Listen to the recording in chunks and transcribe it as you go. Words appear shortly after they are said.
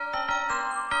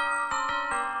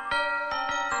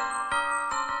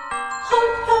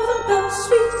Hark how the bells,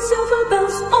 sweet silver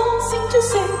bells, all seem to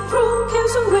say, throw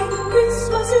cares away.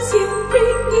 Christmas is here,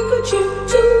 bringing good cheer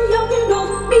to young and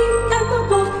old, meek and the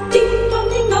bold. Ding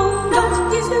dong,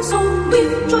 that is their song,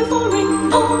 with joyful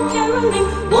ring, all caroling.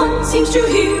 One seems to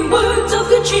hear words of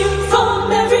good cheer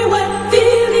from everywhere,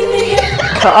 filling the air.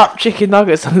 Cut up chicken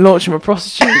nuggets and launch them at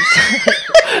prostitutes.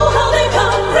 Oh, how they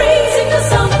come, raising the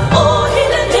sun, all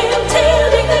hill and dale,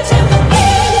 telling their tale.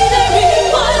 Hail their ring,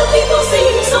 while people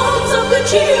sing songs of good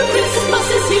cheer.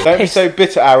 Christmas is here. Don't be so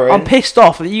bitter, Aaron. I'm pissed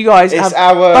off that you guys It's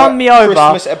have our done me over.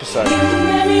 Christmas episode.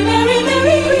 Merry, merry,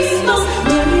 merry Christmas.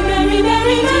 Merry, merry,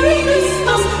 merry, merry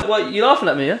Christmas. What, you laughing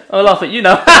at me, yeah? I laugh at you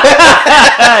now.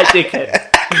 Dickhead.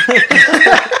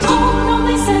 On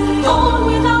they send, on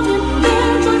without him,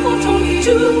 their joyful tone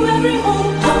to every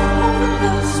home. All the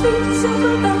bells, sweet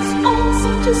silver bells, all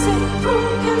seem to say, throw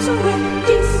cares away.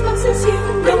 Christmas is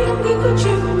here, bringing good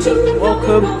cheer to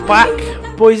Welcome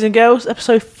back, boys and girls.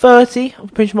 Episode 30 of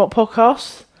the Pinch Mott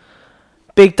podcast.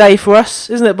 Big day for us,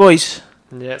 isn't it, boys?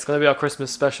 Yeah, it's going to be our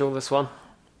Christmas special, this one.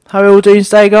 How are we all doing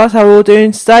today, guys? How are we all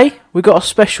doing today? We've got a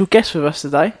special guest with us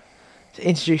today. So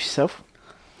introduce yourself.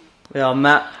 Yeah, I'm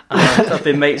Matt. I've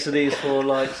been mates with these for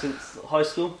since high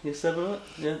school. Year 7, right?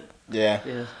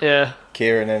 Yeah. Yeah.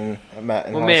 Kieran and Matt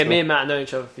in Well, high me school. and Matt know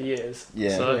each other for years.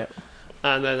 Yeah. So, Yeah.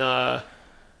 And then,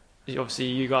 obviously,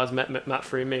 you guys met Matt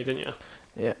through me, didn't you?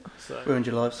 Yeah. So, Ruined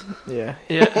your lives. Yeah.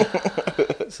 yeah.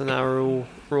 So now we're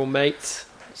all mates.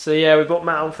 So yeah, we brought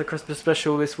Matt on for the Christmas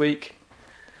special this week.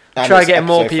 And Try it's getting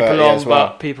more episode people 30 on, as well.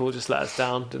 but people just let us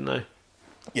down, didn't they?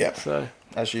 Yeah, So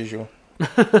as usual.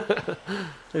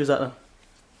 Who's that then?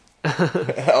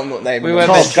 I'm not naming we the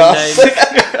won't mention podcast.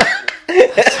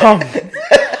 names. Tom.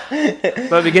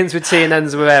 But it begins with T and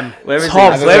ends with M. Where is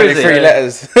Tom, he? There's Where only is he? 3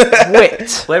 letters.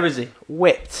 Wit. Where is he?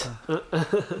 Wit.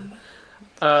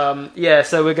 Yeah,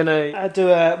 so we're gonna do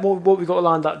what we got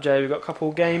lined up, Jay. We've got a couple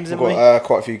of games, We've haven't we? got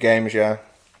quite a few games, yeah.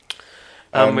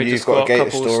 We you've just got a a Gator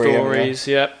couple of story, haven't you? stories.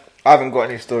 Yep. I haven't got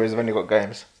any stories, I've only got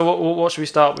games. So what should we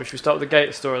start with? Should we start with the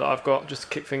Gator story that I've got just to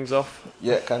kick things off?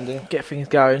 Yeah, can do. Get things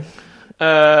going.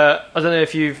 I don't know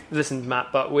if you've listened,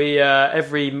 Matt, but we we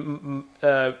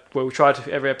try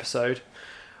to every episode.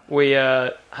 We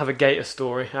have a gator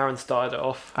story. Aaron started it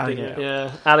off. Alligator.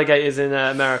 Yeah, alligators in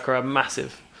America are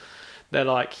massive. They're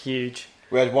like huge.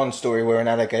 We had one story where an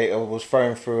alligator was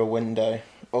thrown through a window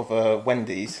of a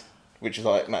Wendy's, which is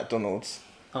like McDonald's,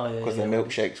 Oh yeah. because yeah. their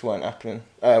milkshakes weren't working.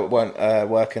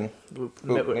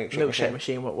 Milkshake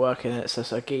machine wasn't working. It's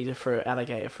just a geezer through an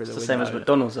alligator through It's the the window. same as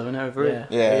McDonald's, though, isn't it, over here?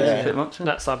 Yeah. Pretty much.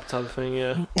 That type of thing,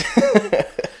 yeah.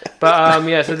 But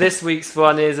yeah, so this week's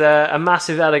one is a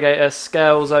massive alligator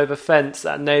scales over fence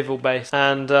at naval base,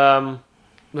 and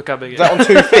look how big Is it that on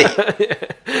 2 feet?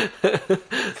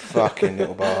 Fucking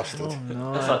little bastard. Oh,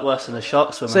 no. That's like worse than a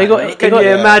shark swimmer. So he got- Can you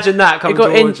imagine that coming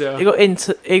towards you? He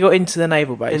got into the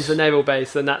naval base. Into the naval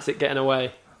base, and that's it getting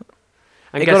away.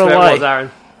 And He guess got where away. it was,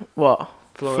 Aaron? What?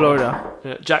 Florida.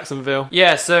 Yeah, Jacksonville.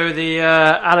 Yeah, so the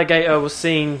alligator was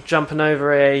seen jumping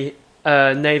over a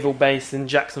naval base in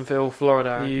Jacksonville,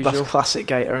 Florida. That's Usual. classic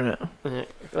gator, isn't it? Yeah,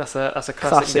 that's a classic,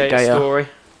 Classic gator gator. story.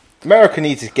 America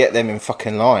needs to get them in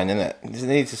fucking line, innit? They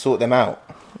need to sort them out.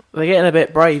 They're getting a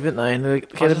bit brave, aren't they? And they're I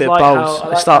getting a just bit like bold. how, I They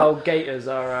like start. how gators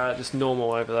are just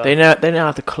normal over there. They know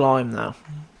how to climb now.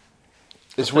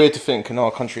 It's weird to think in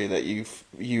our country that you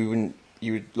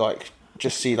would like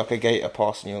just see like a gator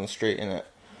passing you on the street, innit,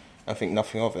 and think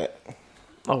nothing of it.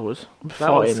 I would. I'd be That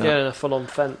was fighting that. scared in a full-on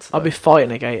fence. I'd be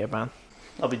fighting a gator, man.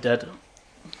 I'll be dead.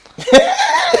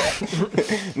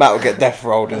 Matt will get death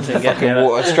rolled into the Yeah, fucking yeah.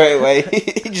 water straight away.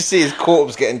 You just see his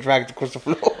corpse getting dragged across the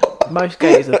floor. Most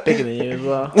gators are bigger than you as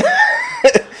well.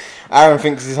 Aaron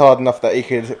thinks he's hard enough that he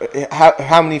could.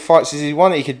 How many fights has he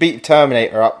won? He could beat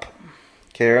Terminator up.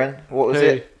 Kieran, what was Who?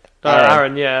 it?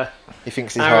 Aaron, yeah. He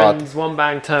thinks he's hard. Aaron's one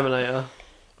bang Terminator.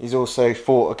 He's also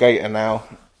fought a gator now.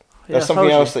 Yeah, There's I something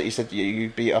told else that you said you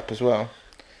beat up as well.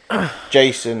 Not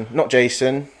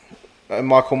Jason.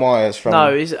 Michael Myers from.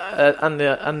 No, he's and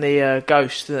the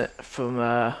ghost, isn't it, from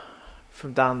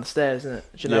down the stairs, isn't it?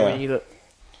 Do you know Yeah. when you look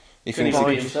He He thinks beat he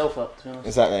Fine. himself up, to be honest.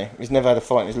 exactly. He's never had a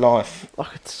fight in his life. like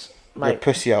You're a mate?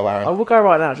 pussy, old Aaron. I will go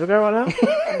right now. Do we go right now?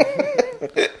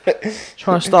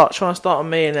 trying to start on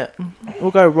me, innit?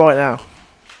 We'll go right now.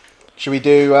 Should we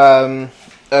do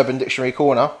Urban Dictionary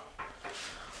Corner?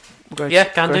 We'll go Yeah,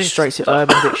 can go do. straight to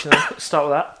Urban Dictionary. Start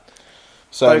with that.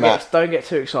 So Matt, don't get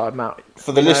too excited, Matt.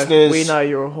 for the You know, listeners, we know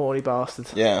you're a horny bastard.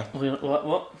 yeah.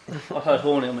 What? I heard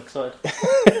horny, I'm excited.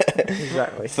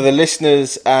 Exactly. For the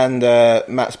listeners and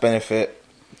Matt's benefit,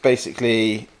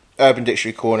 basically, Urban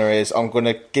Dictionary Corner is I'm going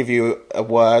to give you a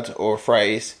word or a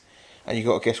phrase, and you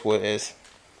got to guess what it is.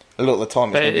 A lot of the time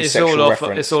it's But going to be it's sexual all off.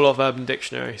 reference. It's all off Urban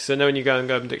Dictionary. So now when you go and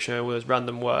Urban Dictionary with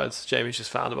random words, Jamie's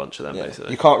just found a bunch of them Yeah.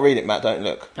 basically. You can't read it, Matt. Don't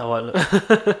look. Oh, right,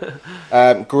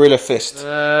 look. Gorilla fist.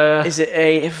 Is it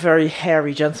a very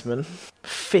hairy gentleman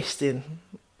fisting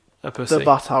A pussy. the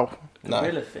butthole? No.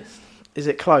 Gorilla fist. Is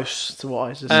it close to what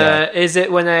I just said? Is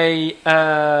it when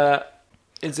a?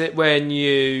 Is it when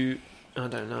you? I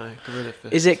don't know. Gorilla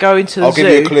fist. Is it going to the I'll zoo?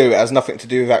 give you a clue. It has nothing to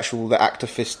do with the act of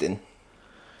fisting.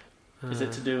 Is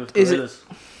it to do with Is it- gorillas?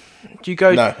 Do you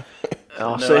go? No.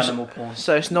 Oh, No so, animal porn.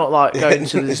 so it's not like going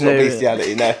to the It's zoo. not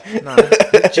bestiality. No. No.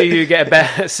 Do you get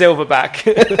a silverback?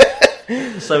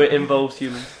 So it involves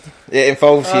humans. It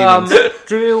involves humans.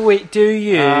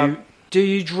 Do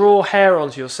you draw hair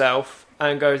onto yourself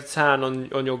and go to town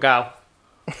on your gal?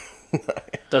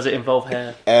 Does it involve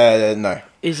hair? No.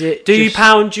 Is it? Do you just-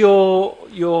 pound your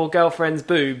girlfriend's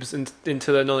boobs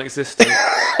into the non-existent?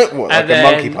 What, like a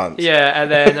monkey punch? Yeah, and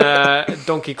then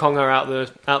Donkey Kong her out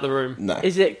the room. No.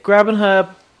 Is it grabbing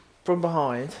her from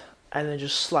behind and then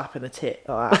just slapping a tit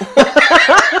like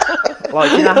that?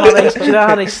 Like, do you know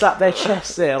how they slap their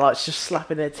chests there? Like, it's just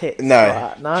slapping their tits. No. Like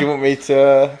that? No. Do you want me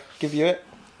to give you it?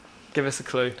 Give us a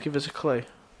clue. Give us a clue.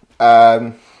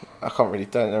 I don't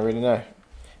really know.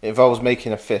 It involves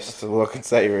making a fist. That's all I can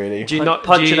say, really. Do you not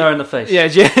Punching her in the face. Yeah,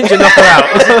 do you knock her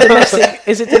out?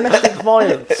 Is it domestic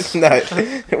violence? No.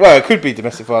 Well, it could be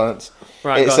domestic violence.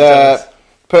 Right, It's go on, tell us.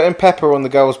 putting pepper on the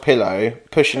girl's pillow,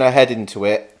 pushing her head into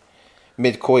it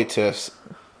mid-coitus,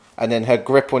 and then her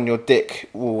grip on your dick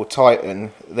will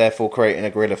tighten, therefore creating a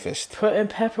gorilla fist. Putting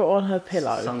pepper on her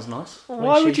pillow. Sounds nice.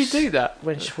 Why would you do that?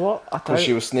 When she what? I Because don't.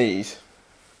 she will sneeze,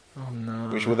 Oh no.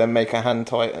 which will then make her hand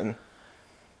tighten,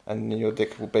 and your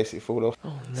dick will basically fall off.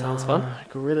 Oh, no. Sounds fun.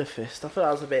 Gorilla fist. I thought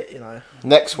that was a bit, you know.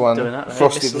 Next one, Doing that,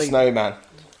 Frosty the misleading. Snowman.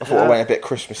 I thought I went a bit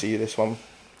Christmassy, this one.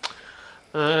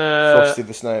 Frosty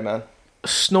the Snowman.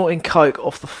 Snorting coke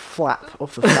off the flap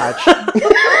of the fadge.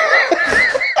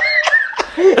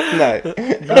 No.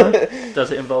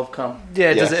 Does it involve cum?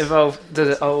 Yeah, does Yes. it involve? Does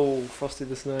it? Oh, Frosty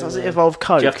the Snowman. Does it involve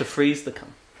coke? Do you have to freeze the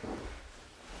cum?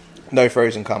 No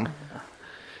frozen cum.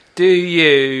 Do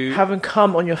you? Having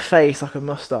cum on your face like a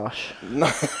moustache.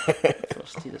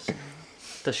 Frosty the Snowman.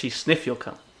 Does she sniff your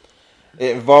cum?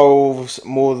 It involves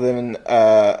more than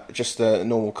just a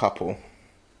normal couple.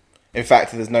 In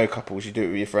fact, if there's no couples, you do it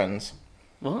with your friends.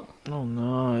 What? Oh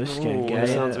no, this is Ooh, getting gay. that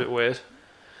sounds a isn't bit weird.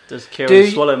 Does Do Kieran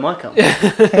you- swallow my cum? Do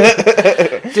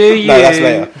you No, that's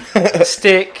later.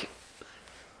 stick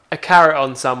a carrot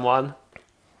on someone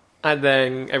and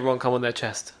then everyone come on their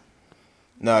chest?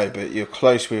 No, but you're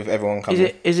close with everyone it?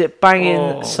 coming. Is it banging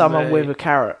Oh, someone mate. with a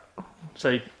carrot?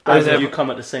 So both never- of you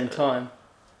come at the same time.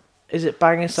 Is it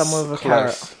banging someone with a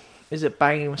carrot? Close. Is it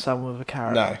banging someone with a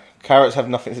carrot? No, carrots have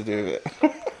nothing to do with it.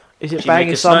 Is it Do you make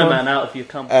banging a someone? snowman out of your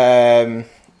cum?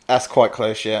 That's quite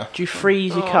close, yeah. Do you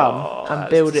freeze your cum and that's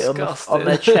build it disgusting. on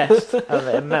their chest and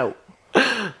let it melt?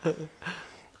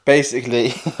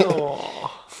 Basically,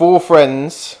 Oh, 4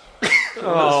 friends.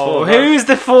 who's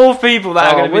the 4 people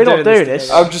that are going to be we're doing not doing this?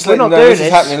 this. I'm just We're letting you not know doing this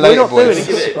is happening We're later, not doing boys.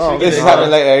 it. Oh, This is okay.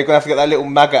 happening later. You're going to have to get that little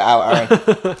maggot out,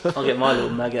 Aaron. I'll get my little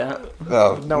maggot out.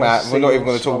 Oh, No Matt, one's we're not seen even going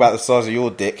your to talk swab. about the size of your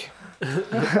dick.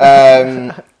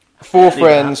 4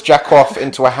 friends jack off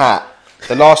into a hat.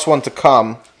 The last one to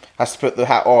come has to put the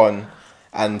hat on,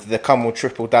 and the cum will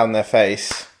trickle down their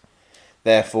face,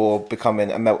 therefore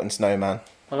becoming a melting snowman.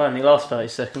 I'll only last 30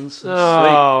 seconds. Sweet.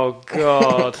 Oh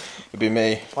God! It'd be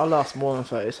me. I last more than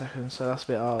 30 seconds, so that's a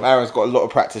bit hard. Aaron's got a lot of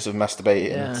practice of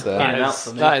masturbating. Yeah. So. Yeah. That out is,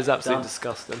 for me. that is absolutely Done.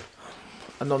 disgusting.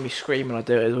 I normally scream when I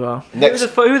do it as well. Next,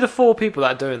 Who are the 4 people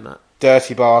that are doing that?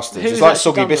 dirty bastards. Who's It's like actually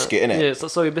soggy done biscuit, that? innit? Yeah, it's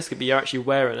like soggy biscuit, but you're actually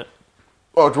wearing it.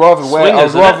 I'd rather wear.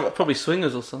 Swingers, I'd rather. innit? Probably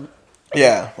swingers or something.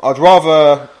 Yeah, I'd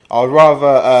rather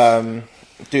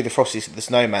do the Frosty the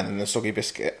Snowman than the soggy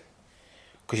biscuit,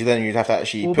 because then you'd have to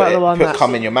actually What about the one put that's-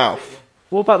 cum in your mouth.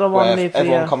 What about the Where one if with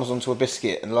everyone the... comes onto a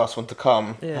biscuit and the last one to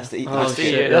come Yeah. has to eat the Oh, biscuit.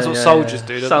 shit. That's what yeah, soldiers yeah.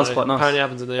 do. Doesn't Sounds they? quite nice. Apparently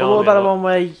happens in the Well, army. what about a the lot. one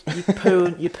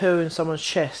where you poo in someone's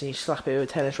chest and you slap it with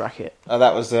a tennis racket? Oh,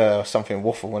 that was something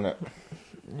waffle, wasn't it?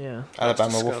 Yeah.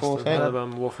 Alabama waffle. I Disgusting. think.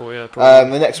 Alabama waffle, yeah.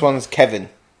 Probably. The next one's Kevin.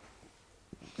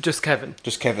 Just Kevin.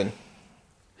 Just Kevin.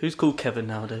 Who's called Kevin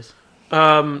nowadays?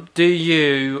 Do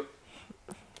you?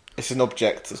 It's an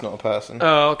object. It's not a person.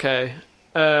 Oh, okay.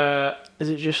 Is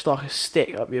it just like a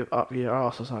stick up your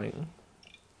arse or something?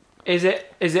 Is it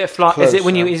a fly? Close, is it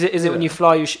when you? yeah. Is it when you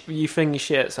fly? You fling your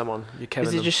shit at someone? You Kevin.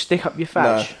 Is it them. just stick up your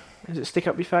fadge? Is it stick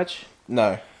up your fadge?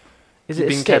 No. Is You've it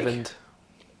a been stick? Kevined?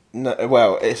 No.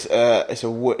 Well, it's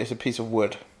a wood. It's a piece of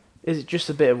wood. Is it just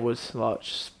a bit of wood? Like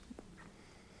just...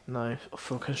 No,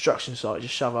 for a construction site,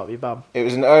 just shove up your bum. It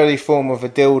was an early form of a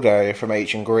dildo from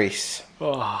ancient Greece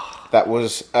Oh, that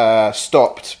was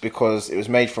stopped because it was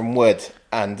made from wood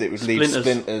and it would leave Splinters.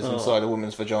 splinters inside a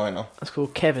woman's vagina. That's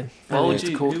called Kevin. Why And would it's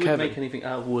you? called Who would Kevin. make anything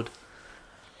out of wood?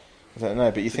 I don't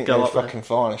know, but you think go they'd up there. fucking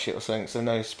varnish it or something so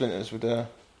no splinters would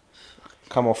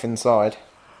come off inside.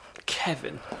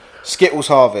 Kevin. Skittles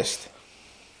harvest.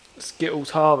 Skittles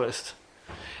harvest.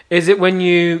 Is it when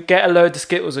you get a load of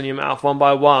Skittles in your mouth one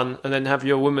by one and then have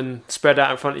your woman spread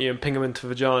out in front of you and ping them into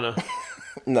vagina?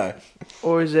 No.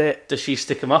 Or is it? Does she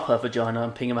stick them up her vagina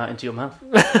and ping them out into your mouth?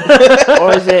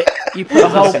 Or is it? You put a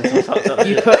whole. Some fucked up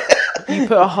You shit. you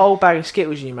put a whole bag of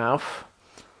Skittles in your mouth,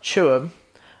 chew them,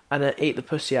 and then eat the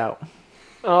pussy out.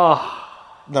 Oh,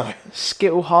 No.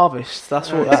 Skittle harvest.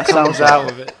 That's what that comes sounds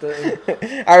out out. with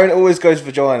it. Aaron always goes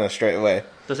vagina straight away.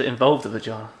 Does it involve the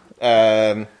vagina?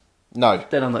 No.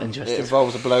 Then I'm not It interested.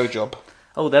 involves a blowjob.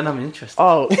 Oh, then I'm interested.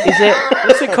 Oh, is it?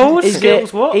 What's it called? Is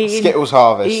Skittles it what? Skittles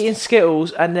harvest. Eating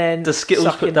Skittles and then Does Skittles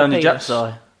sucking put down the your penis? Jap's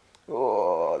eye?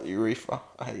 Oh, the urethra.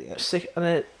 I hate it. And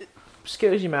then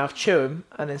Skittles in your mouth, chew them,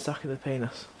 and then sucking the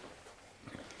penis.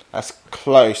 That's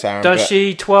close, Aaron. Does but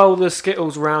she twirl the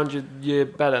Skittles round your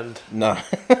bed end? No.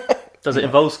 Does it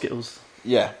involve Skittles?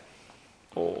 Yeah.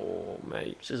 Oh,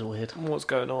 mate. Which is weird. What's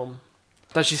going on?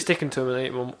 Does she stick them to them and eat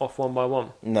them off one by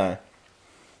one? No.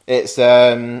 It's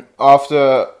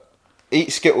after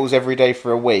eat Skittles every day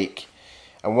for a week,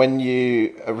 and when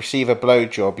you receive a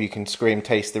blowjob, you can scream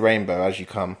 "Taste the rainbow" as you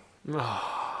come.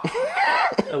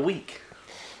 A week.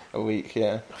 A week,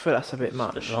 yeah. I feel that's a bit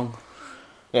That's much. wrong.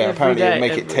 Yeah, Every apparently day, it'll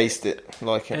make it every- taste it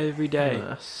like it. Every day. No,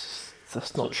 that's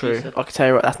not what she true. said. I can tell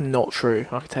you what, that's not true.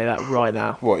 I can tell you that right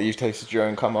now. What, you've tasted your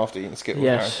own cum after eating Skittles?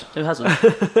 Yes. Who hasn't?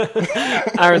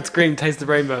 Aaron screamed "Taste the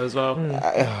rainbow" as well. Aaron?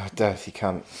 Oh, dirty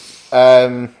cunt.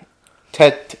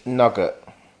 Ted Nugget.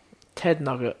 Ted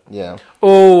Nugget. Yeah.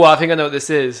 Oh, I think I know what this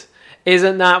is.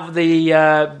 Isn't that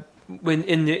the when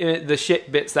in the shit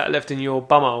bits that are left in your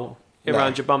bumhole No.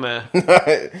 around your bum hair?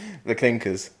 The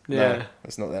clinkers. Yeah. No,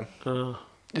 it's not them. Oh.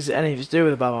 Is it anything to do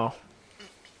with the bumhole?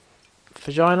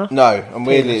 Vagina? No, and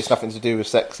weirdly, Penis. it's nothing to do with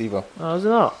sex either. Oh, is it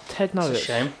not? Ted It's Nugget. a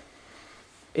shame.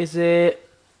 Is it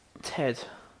Ted?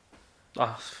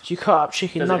 Oh, Do you cut up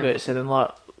chicken Does it- nuggets and then like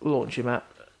launch them at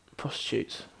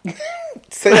prostitutes?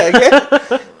 Say that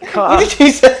again. Cut What up, did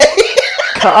you say?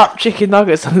 cut up chicken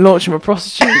nuggets and launch them at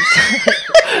prostitutes.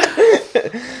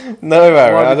 No,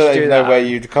 Aaron, Why I would you don't do even know that? where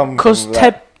you'd come Because from. with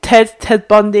that. Ted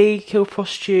Bundy killed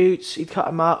prostitutes. He'd cut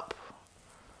them up.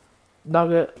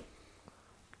 Nugget.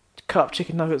 Cut up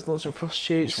chicken nuggets, launch them at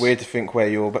prostitutes. It's weird to think where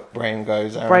your brain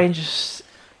goes, Aaron. Brain just.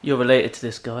 you're related to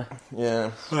this guy.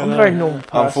 Yeah. I'm a very normal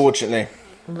person. Unfortunately.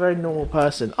 I'm a very normal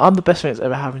person. I'm the best thing that's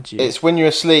ever happened to you. It's when you're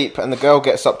asleep and the girl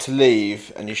gets up to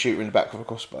leave and you shoot her in the back with a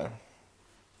crossbow.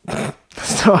 What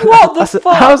the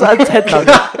fuck? How's that a Ted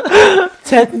Nugget?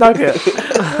 Ted Nugget.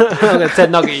 I'm gonna Ted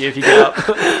Nugget you if you get up.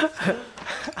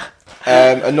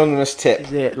 Anonymous tip.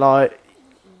 Is it like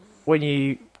when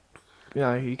you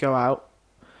go out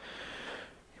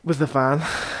with the van,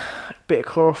 bit of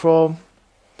chloroform,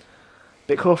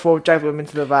 drag them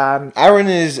into the van, Aaron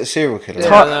is a serial killer. Yeah,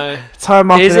 Ti- I know. tie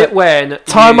them up, Is it when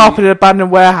tie 'em you- up in an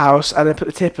abandoned warehouse, and then put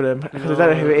the tip in them because I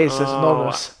don't know who it is. So it's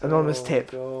anonymous. Anonymous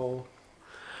tip. God.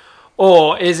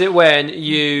 Or is it when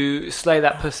you slay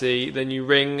that pussy, then you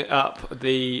ring up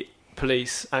the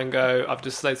police and go, "I've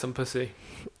just slayed some pussy."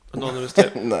 Anonymous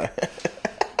tip. No.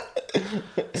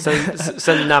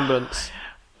 Send an ambulance.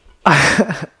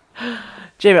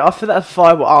 Jimmy, I feel that's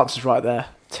viable answers right there.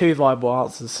 Two viable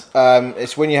answers.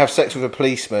 It's when you have sex with a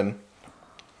policeman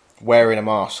wearing a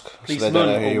mask. So they Policeman don't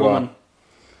know who or you woman? are.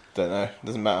 Don't know.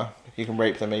 Doesn't matter. You can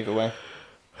rape them either way.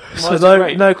 So is it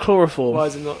rape? no chloroform. Why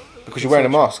is it not? Because you're wearing a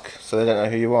mask, so they don't know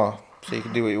who you are. So you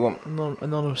can do what you want.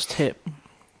 Anonymous tip.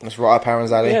 That's right up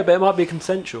Aaron's alley. Yeah, but it might be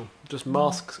consensual. Just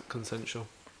mask consensual.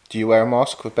 Do you wear a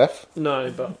mask with Beth?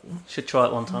 No, but Should try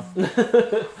it one time.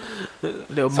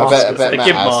 Little I mask. bet- I bet A Matt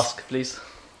gimp has. mask, please.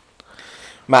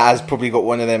 Matt has probably got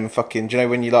one of them fucking... Do you know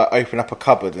when you like open up a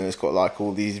cupboard and it's got like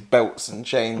all these belts and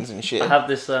chains and shit? I have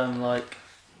this like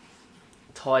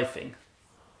tie thing.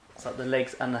 It's like the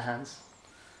legs and the hands.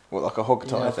 What, like a hog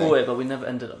tie Yeah, I thing? bought it, but we never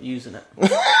ended up using it.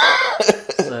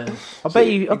 So, I bet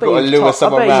you. I you've bet got to you. lure I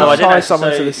someone bet round. you so I didn't tie actually,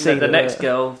 someone so to the scene. the of next it.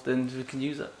 girl, then we can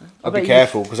use it. I'd be bet you-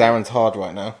 careful because Aaron's hard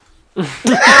right now.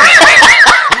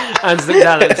 Anne's looked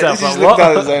down at himself He's like, looked what?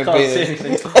 down at his own Can't see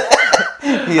penis.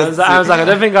 anything. He has I was like, I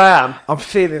don't think I am. I'm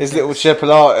feeling. his little I'm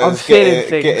chipolatas feeling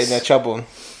things. getting their chub on.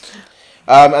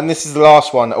 And this is the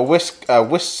last one. A A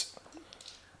whisk.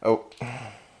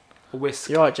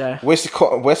 You're right, Jay.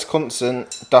 Wisconsin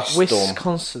dust storm.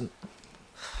 Wisconsin.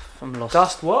 I'm lost.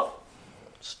 Dust what?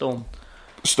 Storm.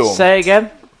 Storm. Say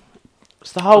again.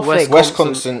 It's the whole West thing. West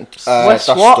Constant West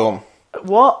dust what? storm.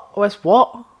 What? West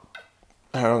what?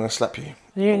 I'm going to slap you.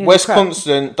 You ain't gonna West crap.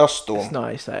 Constant dust storm. It's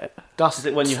nice, say it. Dust Is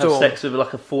it when you storm. have sex with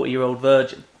like a 40-year-old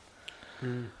virgin?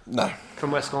 No.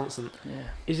 From Wisconsin? Yeah.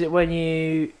 Is it when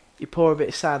you pour a bit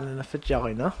of sand in a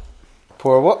vagina?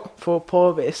 Pour a what?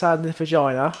 Pour a bit of sand in the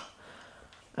vagina,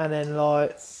 and then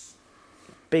like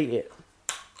beat it.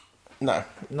 No.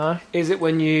 No. Is it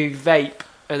when you vape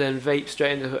and then vape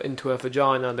straight into a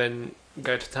vagina, then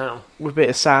go to town? With a bit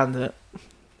of sand in it.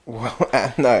 Well,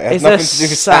 no, it has Is there nothing to do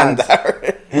with sand,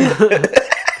 Darren.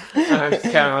 Just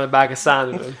carrying around a bag of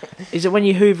sand with them. Is it when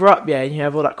you hoover up, yeah, and you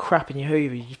have all that crap in your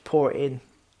hoover, you just pour it in,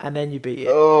 and then you beat it?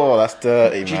 Oh, that's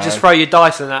dirty, Do man. you just throw your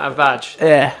Dyson at a vag?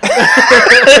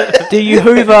 Yeah. Do you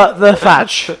hoover the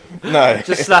vag? No.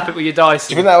 Just slap it with your Do you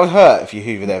Dyson. think that would hurt if you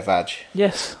hoover their vag?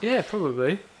 Yes. Yeah,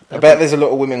 probably. I bet there's a lot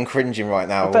of women cringing right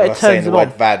now I bet it while saying turns the them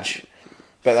word on. vag.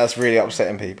 Bet that's really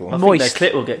upsetting people. I Moist. think their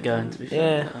clit will get going, to be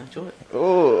fair. Yeah. I enjoy it.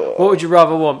 Oh. What would you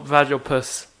rather want, vag or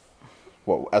puss?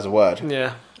 What, as a word?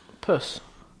 Yeah. Puss.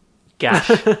 Gash.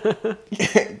 Do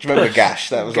you remember Gash?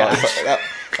 That was like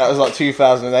that was like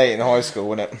 2008 in high school,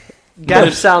 wasn't it?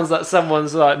 Gash sounds like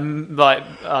someone's like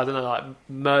I don't know, like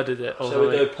murdered it or Shall we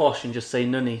go something. posh and just say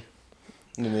nunny?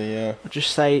 Yeah.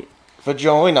 Just say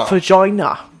Vagina.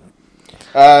 vagina.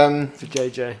 For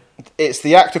JJ. It's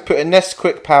the act of putting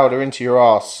Nesquik powder into your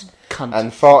ass Cunt.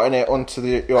 and farting it onto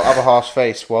your other half's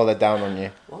face while they're down on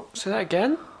you. Say that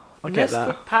again. I get Nesquik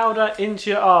that. powder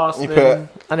into your arse. You then-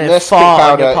 put And then Nesquik fart on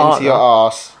powder your into partner. your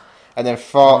ass and then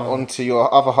fart onto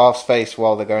your other half's face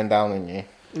while they're going down on you.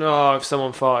 No, if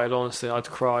someone farted, honestly, I'd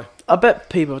cry. I bet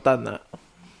people have done that.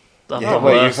 I've Yeah, done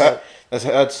well,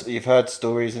 worse. you've heard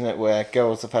stories in it where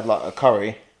girls have had like a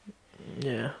curry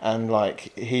Yeah. and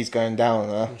like he's going down on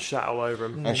her And shat all over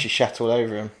him. and she shat all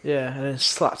over him. Yeah, and then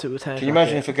slapped it with a tennis Can you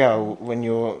imagine racket. if a girl, when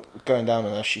you're going down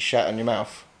on her, she shat on your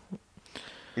mouth?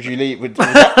 Would you leave? Would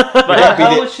that, But would that be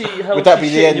how the- would she? How would would that she be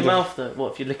the shit in end your of- mouth though?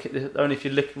 What if you lick it? Only if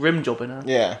you lick rim jobbing her?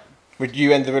 Yeah. Would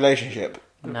you end the relationship?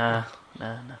 Nah.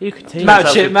 You could tease.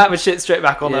 Matt would shit straight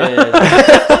back on her.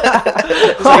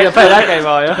 Yeah. So you're gonna play that game,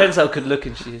 are you? Depends how good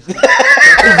looking she is.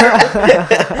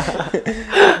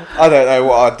 I don't know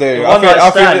what I'd do. One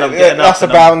night stand, I'm getting that's up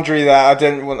a and I'm- boundary that I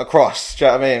didn't want to cross. Do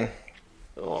you know what I mean?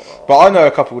 But I know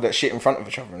a couple that shit in front of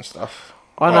each other and stuff.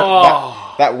 I know.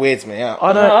 Oh, That weirds me out.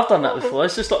 I No, know. I've done that before.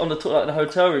 It's just like on the like the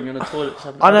hotel room, you're on the toilet.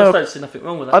 I know- just don't see nothing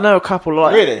wrong with that. I know a couple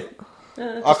like. Really?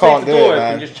 Yeah, I just can't leave the do door it, open,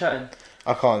 man. just chatting.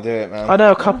 I can't do it, man. I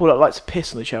know a couple that like to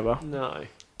piss on each other. no.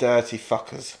 Dirty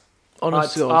fuckers.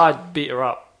 Honest to God. I'd beat her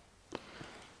up.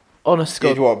 Honest to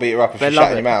You'd God. what, beat her up if They she love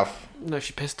shat in it. your mouth? No,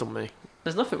 she pissed on me.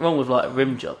 There's nothing wrong with like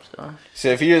rim jobs. Though. So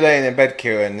if you're laying in bed,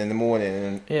 Kieran, in the morning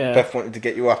and Yeah. Beth wanted to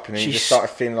get you up and then you She's- just started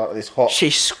feeling like this hot... She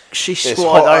This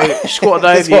squatted, hot- squatted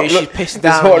this over you. hot She's li- pissed This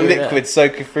down. hot on you, yeah. liquid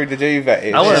soaking through the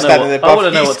duvet. I want to know. I want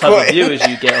to know what type of viewers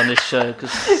you get on this show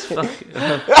because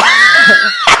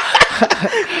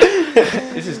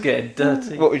this is getting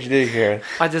dirty. What would you do, Kieran?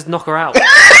 I just knock her out.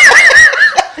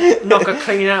 Knock her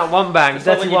clean out. One bang. It's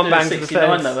like Dirty when one you do bang the to the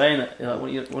 69 face. though, ain't it? Like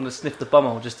when you want to sniff the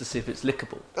bumhole just to see if it's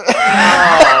lickable. God.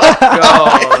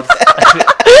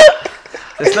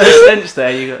 There's no stench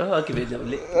there. You go, oh, I'll give it a little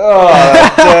lick. Oh,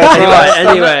 that's dirty.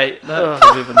 Anyway,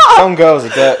 Some girls are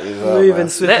dirty as well. Moving man.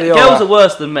 swiftly Girls on. are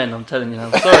worse than men. I'm telling you now.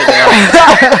 I'm sorry, they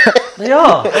are. They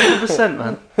are 100%,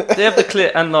 man. They have the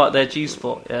clit and like their G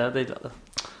spot. Yeah, they.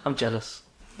 I'm jealous.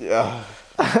 Yeah.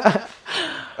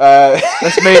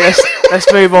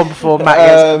 Let's move on before Matt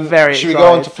gets very should we excited.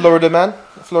 go on to Florida Man?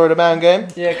 Florida Man game?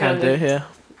 yeah, Can do, yeah.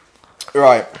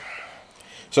 Right.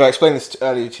 So I explained this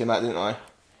earlier to you, Matt, didn't I?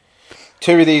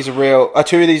 Two of these are real.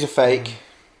 Two of these are fake.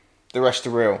 The rest are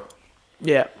real.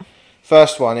 Yeah.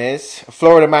 First one is a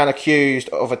Florida man accused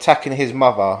of attacking his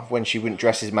mother when she wouldn't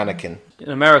dress his mannequin. In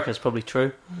America, it's probably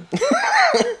true.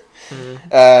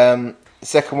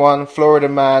 Second one, Florida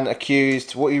man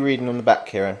accused. What are you reading on the back,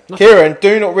 Kieran? Kieran,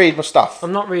 do not read my stuff.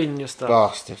 I'm not reading your stuff.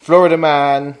 Bastard. Florida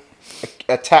man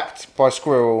attacked by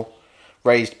squirrel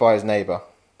raised by his neighbour.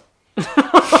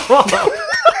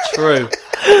 True.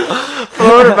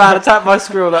 Florida man attacked by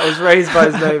squirrel that was raised by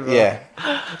his neighbour. Yeah.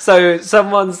 So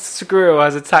someone's squirrel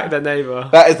has attacked their neighbour.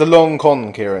 That is the long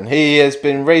con, Kieran. He has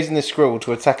been raising this squirrel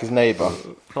to attack his neighbour.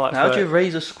 Like How do you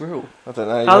raise a squirrel? I don't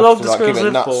know. you How have long to, do like, squirrels give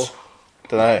it live nuts. for?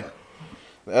 Don't know.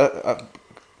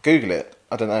 Google it.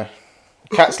 I don't know.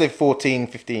 Cats live 14,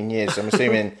 15 years. So I'm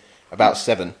assuming about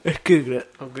 7. Google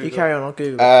it. Google You carry on, I'll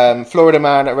Google it. Florida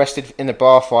man arrested in a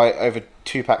bar fight over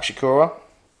 2-pack Shakura.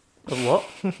 A what?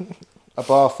 A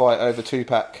bar fight over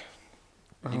 2-pack.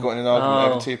 You got in an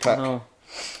argument over 2-pack. Oh.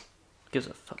 Gives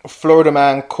a fuck. Florida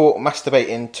man caught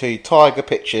masturbating to tiger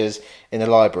pictures in a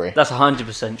library. That's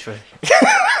 100% true.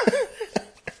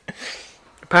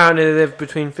 Apparently they live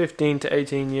between 15 to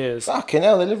 18 years. Fucking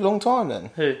hell, they live a long time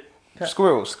then. Who?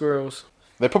 Squirrels. Squirrels.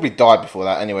 They probably died before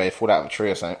that anyway, fall out of a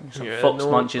tree or something. Some fox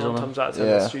munches on nine them. times out of 10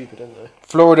 Yeah. they're stupid, aren't they?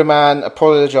 Florida man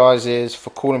apologises for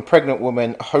calling pregnant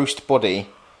woman host body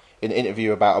in an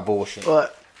interview about abortion.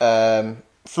 What?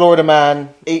 Florida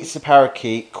man eats a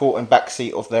parakeet caught in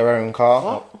backseat of their own car.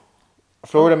 What?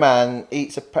 Florida man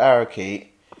eats a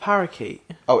parakeet. Parakeet.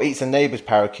 Oh, eats a neighbour's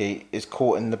parakeet is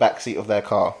caught in the backseat of their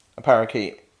car. A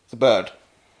parakeet. It's a bird.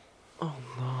 Oh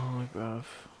no,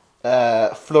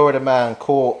 bruv. Florida man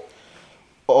caught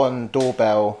on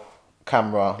doorbell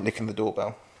camera licking the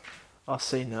doorbell. I've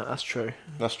seen that. That's true.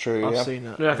 That's true. I've Yeah. seen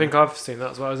that. Yeah, I think I've seen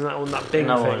that as well. Isn't that on that Bing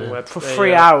No thing? idea. Where For they,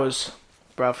 3 hours,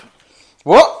 bruv.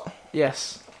 What?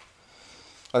 Yes.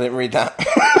 I didn't read that.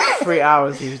 3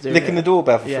 hours he was doing Licking the it.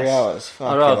 doorbell for Yes. 3 hours. I'd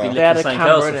Fucking rather be hell. They had licking a St.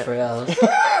 Girls camera for in 3 hours. They had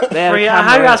a How camera you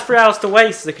in has it. 3 hours to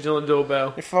waste looking on the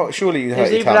doorbell? Surely you It hurt was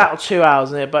your either tongue. that or 2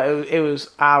 hours in it, but it was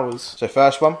hours. So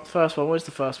first one. First one. Where's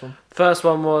the first one? First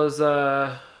one was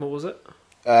what was it?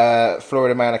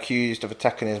 Florida man accused of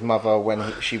attacking his mother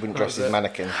when she wouldn't dress was as it.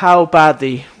 mannequin. How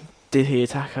badly did he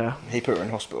attack her? He put her in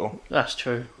hospital. That's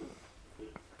true.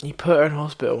 He put her in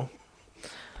hospital.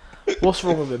 What's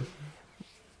wrong with him?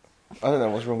 I don't know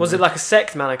what's wrong Was with it like a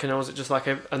sex mannequin or was it just like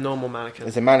a normal mannequin?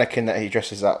 It's a mannequin that he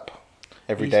dresses up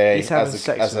every He's- day he's having as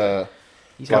sex a, as with a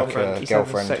He's like having, a he's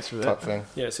girlfriend having sex with type it. thing.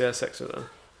 Yeah, so he has sex with them.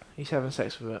 He's having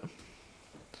sex with it.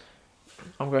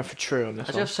 I'm going for true on this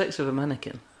How'd one. you have sex with a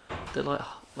mannequin? They're like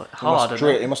He hard, must,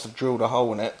 aren't they? he must have drilled a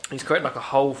hole in it. He's created like a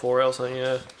hole for it or something.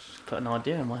 Yeah, Put an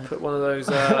idea in my head. put one of those.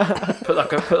 Put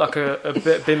like a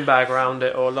bit bin bag around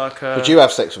it or like a. Would you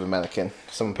have sex with a mannequin?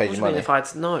 Someone paid What do you you mean money. if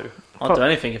I'd no? I'd do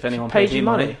anything if anyone Paid paid you me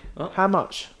money? money. What? How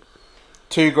much?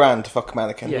 $2,000 to fuck a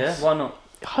mannequin. Yes. Yeah, why not?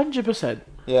 100%.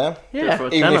 Yeah? Do it Yeah. for a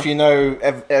Even tenner. if you know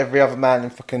every other man in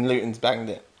fucking Luton's banged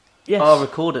it. Yes. I'll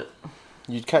record it.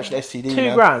 You'd catch an STD. $2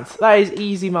 man. grand. That is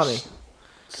easy money.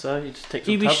 So you just take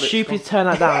some You'd be tablets. stupid to turn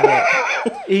that down.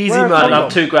 Yeah. Easy Where a money. condom? I'd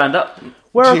have $2 grand up.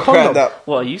 Wear a $2,000 condom. up.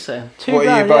 What are you saying? $2 What are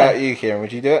grand. you Yeah. about you, Kieran?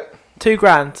 Would you do it? $2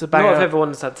 grand to bang Not if out.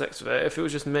 everyone's had sex with it. If it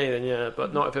was just me, then yeah,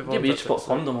 but not if Yeah, everyone's but you had just put a sex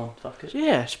with it. condom on. Fuck it.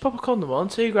 Yeah, just pop a condom on.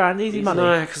 $2 grand, easy money.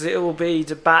 No, because it will be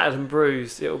battered and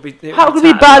bruised. It will be. How can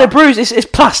it be bad and bruised? It's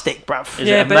plastic, bruv. Is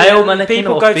Yeah, it a but male then mannequin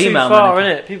people or go female too far,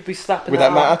 mannequin? innit? People be slapping. Would that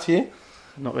on. matter to you?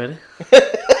 Not really.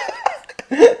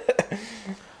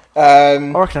 I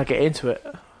reckon I'd get into it.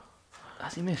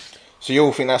 Has he missed? So you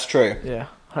all think that's true? Yeah,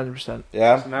 100%.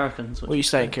 Yeah? It's Americans. What are you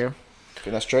saying, Kieran?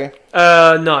 Think that's true?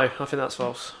 No, I think that's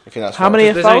false. You think that's How false? many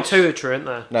are There's only false? two that are true, isn't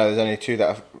there? No, there's only 2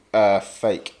 that are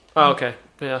fake. Oh, okay.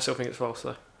 Yeah, I still think it's false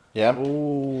though. Yeah?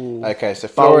 Ooh. Okay, so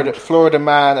Bold. Florida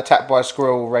man attacked by a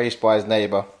squirrel raised by his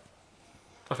neighbour.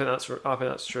 I think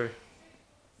that's true.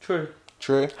 True.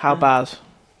 True? How bad?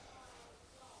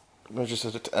 Well, just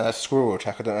a squirrel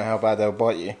attack. I don't know how bad they'll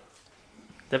bite you.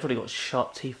 They've probably got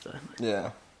sharp teeth though.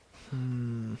 Yeah.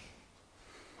 I'm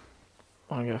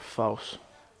going to go false.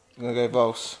 I'm going to go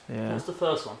false. What Yeah. was the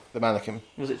first one? The mannequin.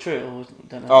 Was it true or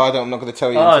don't know? Oh, I'm not going to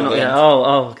tell you. Oh, until not the yet. end.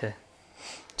 Oh, okay.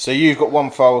 So you've got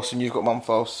 1 false and you've got 1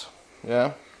 false.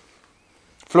 Yeah?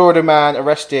 Florida man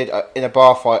arrested in a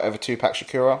bar fight over 2-pack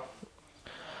Shakira.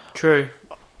 True.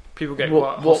 People get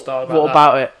What, quite hostile about what that.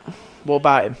 about it? What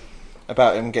about him?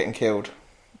 About him getting killed.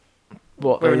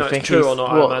 What? Whether do you or not it's think true he's- or not,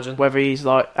 I what, imagine. Whether he's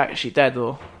like actually dead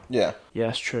or. Yeah. Yeah,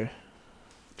 that's true.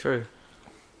 True.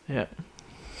 Yeah.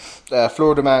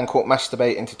 Florida man caught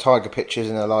masturbating to tiger pictures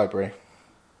in a library.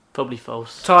 Probably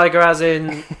false. Tiger, as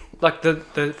in like the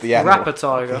animal. rapper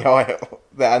tiger,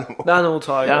 The animal. the animal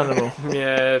tiger. The animal.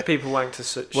 Yeah, people wank to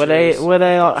such. Were they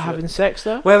like having sex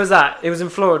though? Where was that? It was in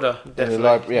Florida. In the Definitely.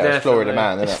 library. Yeah, it's Florida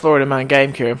Definitely. man, It's isn't it? Florida man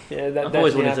game, Kieran. Yeah, that I've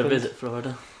always definitely wanted to happened. visit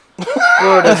Florida.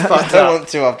 Florida's I fucked don't up. want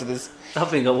to after this. I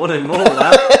think I want to more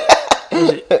now.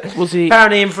 Was he?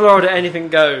 Apparently in Florida, anything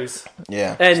goes.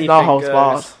 Yeah. Anything no holds goes.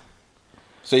 barred.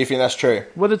 So you think that's true?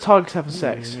 Were the tigers having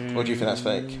sex? Or do you think that's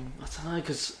fake? I don't know,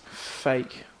 because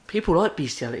Fake. people like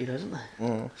bestiality, though, don't they?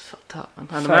 Mm. It's fucked up. And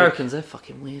Fake. Americans, they're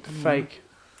fucking weird. aren't they? Fake.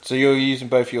 So you're using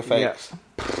both your fakes?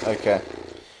 Okay.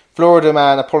 Florida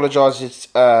man apologises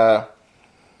for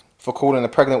calling a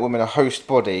pregnant woman a host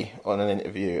body on an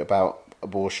interview about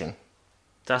abortion.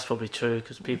 That's probably true,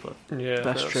 because people... Yeah,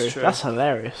 That's true. That's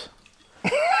hilarious.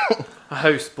 a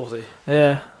host body.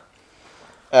 Yeah.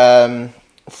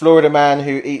 Florida man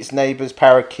who eats neighbour's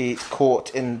parakeet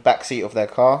caught in backseat of their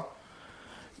car.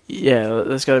 Yeah,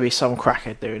 there's going to be some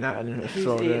crackhead doing that in Who's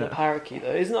Florida. eating a parakeet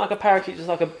though? Isn't like a parakeet just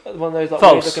like one of those like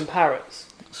False. weird looking parrots?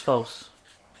 It's false.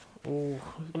 Ooh,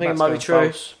 I think it might be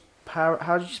true.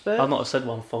 How did you spell it? I've not said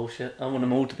one false yet. I want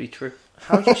them all to be true.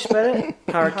 How did you spell it?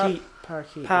 Parakeet.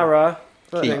 Parakeet. Para.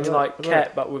 Keet. Things like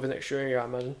cat, but with an extra ear, I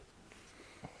imagine.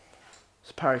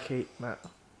 It's a parakeet, Matt.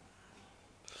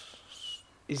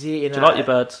 Is he eating Do you like your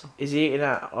birds? Is he eating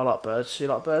that? I like birds. Do you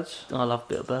like birds? I love a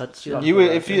bit of birds. Do you like You would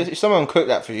birds? if someone cooked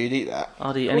that for you, you'd eat that.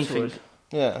 I'd eat Of course I anything. would.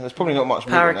 Yeah, there's probably not much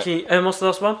meat in it. Parakeet. And what's the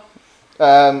last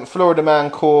one? Florida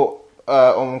man caught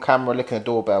on camera licking a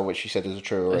doorbell, which you said is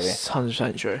true already. It's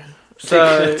 100% true.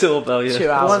 So, Doorbell, yeah. 2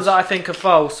 the hours. ones that I think are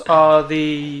false are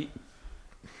the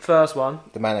first one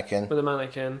The mannequin. with the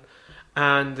mannequin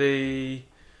and the...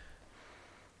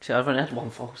 Shit, I've only had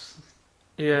one false.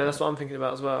 Yeah, that's what I'm thinking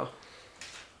about as well.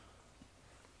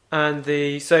 And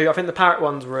the... So, I think the parrot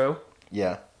one's real.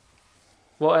 Yeah.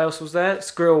 What else was there?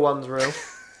 Squirrel one's real.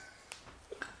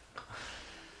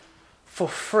 For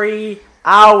 3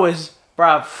 hours,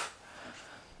 bruv.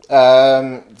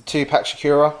 The 2-pack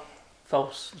Shakira.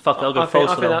 False. Fuck it, I'll go I false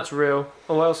think for that. that's real.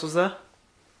 And what else was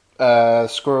there?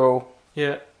 Squirrel.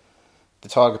 Yeah. The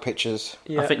tiger pictures.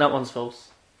 Yeah. I think that one's false.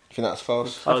 You think that's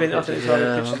false? I think the pictures, tiger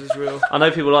yeah. pictures is real. I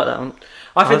know people like that one.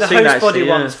 I think I've the seen host that body actually,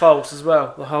 yeah. one's false as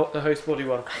well. The host body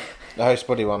one. The host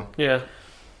body one. Yeah.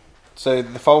 So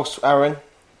the false, Aaron.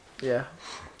 Yeah.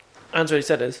 Andrew already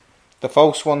said his. The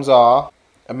false ones are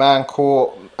a man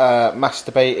caught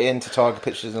masturbating to tiger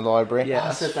pictures in the library. Yeah.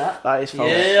 I said that. That is false.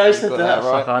 Yeah, I You said got that. that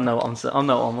right. Fuck, I know what I'm saying. I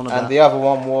know what I'm on about. And the other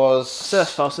one So was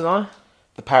that's false, isn't I?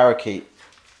 the parakeet.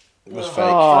 Was fake.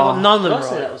 Oh. None of Did them I say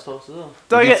right. that was false as well?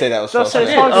 Did I did get- say that was did I false, say yeah.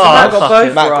 the tiger? Oh, Matt got fuck both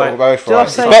it. Matt right. got both Did I right.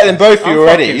 It's say- better than both of you I'm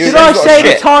already. fucking You Did guys I got say the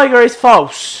shit. tiger is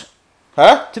false?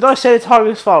 Huh? Did I say the tiger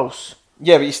is false?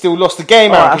 Yeah, but you still lost the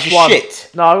game, Aaron, Alright, because that's you're one.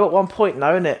 shit. No, I got 1 point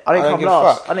now, innit? I didn't don't come give a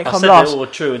last. fuck. I didn't I come said last. they all were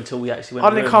true until we actually went. I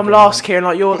in the didn't room come and last, done Kieran.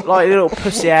 Like you're like a little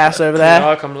pussy ass over Yeah, there.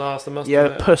 I come last. I must Yeah,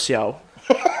 admit. pussy hole.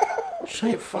 Shut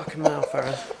your fucking mouth,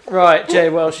 Aaron. Right, Jay,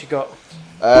 what else you got?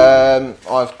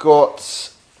 I've got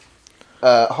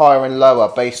higher and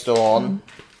lower based on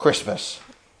Christmas.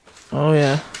 Oh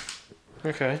yeah.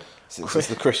 Okay. Since it's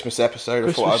the Christmas episode,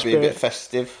 I thought Christmas I'd be a bit spirit.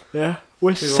 festive. Yeah.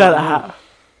 Where's the Santa hat?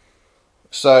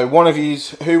 So, one of you,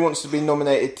 who wants to be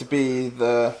nominated to be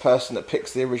the person that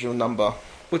picks the original number?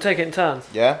 We'll take it in turns.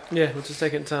 Yeah? Yeah, we'll just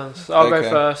take it in turns. So I'll go Okay.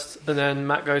 first, and then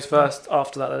Matt goes first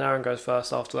after that, then Aaron goes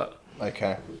first after that.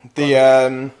 Okay.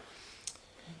 The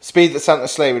speed that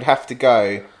Santa's sleigh would have to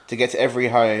go to get to every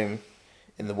home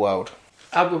in the world.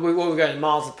 What are we going?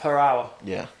 Miles per hour.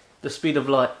 Yeah. The speed of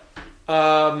light.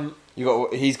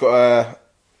 He's got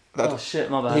Oh shit,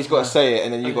 my bad. he's got to say it,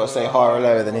 and then you've got to say higher or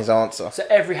lower than his answer. So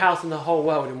every house in the whole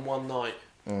world in one night.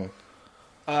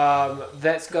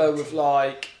 Let's go with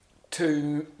like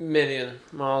 2 million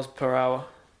miles per hour.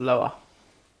 Lower.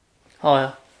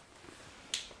 Higher.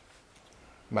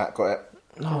 Matt got it.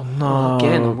 Oh no.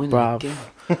 Again, I'm winning bruv. again.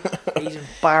 He's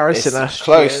embarrassing us. It's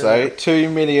close though.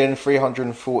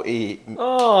 2,340,000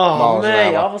 Oh, miles an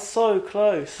mate, hour. I was so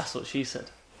close. That's what she said.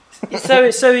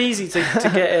 It's so easy to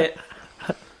get it.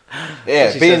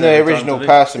 Yeah, She being says the every time original to me.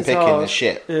 person It's picking hard. this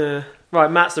shit. Yeah.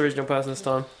 Right, Matt's the original person this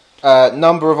time.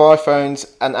 Number of iPhones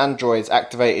and Androids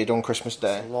activated on Christmas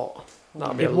Day. A lot.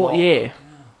 That'll be a In what lot. year?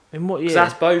 In what year? 'Cause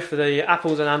that's both for the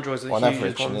Apples and Androids are the On hugest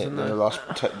average, ones, in isn't the they? last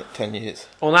 10 years.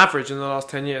 On average in the last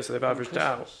 10 years, so they've averaged it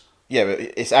out. Yeah, but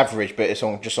it's average, but it's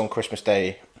on just on Christmas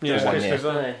Day. Yeah, for 1 year.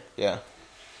 Christmas Day. Yeah.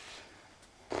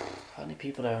 How many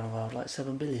people are there in the world? Like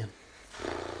 7 billion.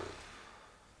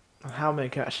 And how many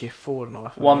can actually afford an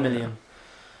iPhone? 1 million.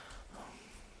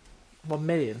 1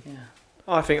 million? Yeah.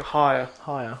 I think higher.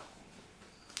 Higher.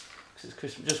 'Cause it's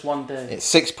Christmas, just one day. It's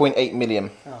 6.8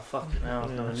 million. Oh fuck it now.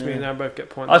 So we now both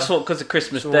get points. I thought because of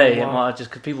Christmas So Day, it one. might have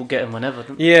just because people get them whenever.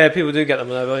 Don't they? Yeah, people do get them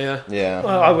whenever, yeah. Yeah.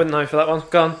 Well, I wouldn't know for that one.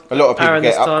 Go on. A lot of people Aaron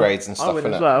get this time. upgrades and I stuff, would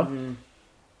innit? as well.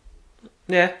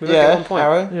 Yeah, we both get Yeah, 1 point.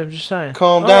 Aaron. Yeah, I'm just saying.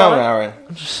 Calm All down, right. Aaron.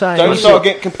 I'm just saying. Don't You start said-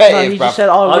 getting No, competitive, you bruv. just said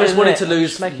I I would, just wanted to innit?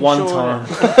 lose making one sure, time.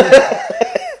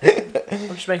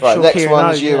 I'm just making Right, sure next Kieran one's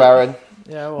knows, you, innit? Aaron.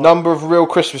 Yeah, what? Number of real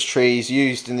Christmas trees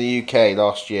used in the UK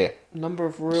last year. Number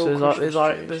of real So there's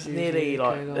Christmas there's trees nearly in the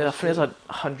like UK I last think there's year. like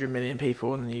 100 million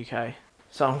people in the UK.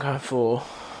 So I'm going for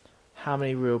how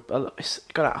many real? It's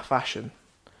gone out of fashion.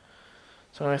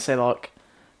 So I'm gonna say like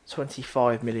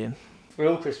 25 million.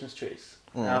 Real Christmas trees.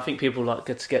 And I think people like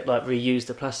get to get like reuse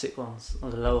the plastic ones or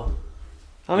the lower.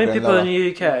 How many Going people lower. in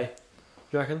the UK? Do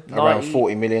you reckon? Around 90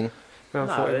 40 million. Around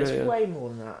No, 40 it's million. way more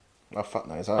than that. Oh, fuck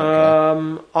knows. I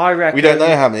don't care. I reckon. We don't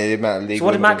know how many the amount of legal So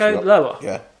what did Matt go immigrants we got. lower?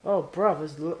 Yeah. Oh,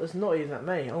 bruv, there's not even that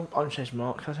many. I'm changing my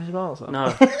answer. Can I change my answer?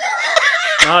 No.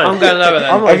 I'm No. going lower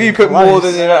then. I'm not Have you even put more close.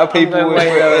 than the amount of people going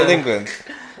way lower. in England?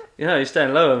 Yeah, you're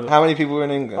staying lower. How many people were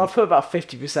in England? I'll put about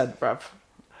 50%, bruv.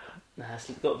 Nah, it's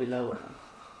got to be lower.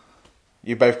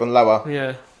 You both gone lower.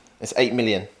 Yeah. It's 8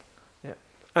 million.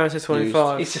 Aaron says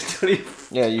 25. It's just 20.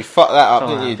 Yeah, you fucked that up, Come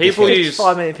didn't on. you? People dickhead? use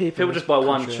 5 million people. People just buy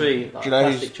one tree, like Do you know a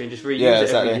who's- plastic tree, and just reuse Yeah, it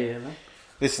exactly. every year. Man.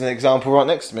 This is an example right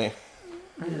next to me.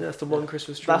 Yeah, that's the one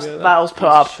Christmas tree. That was put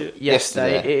up Shit.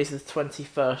 yesterday. Yesterday. It is the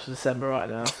 21st of December right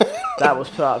now. That was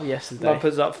put up yesterday. Mum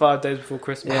puts it up 5 days before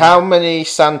Christmas. Yeah. How many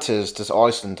Santas does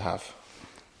Iceland have?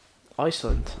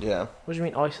 Iceland. Yeah, What do you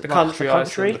mean Iceland? The country, The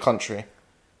country? the country.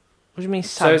 What do you mean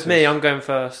So Santas? it's me, I'm going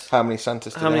first. How many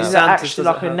Santas do How they many Is have? that Santas actually does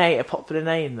it like a have? name, a popular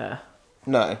name there?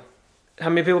 No, How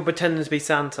many people pretending to be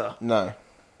Santa? no.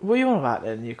 What are you on about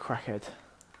then, you crackhead?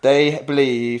 They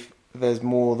believe there's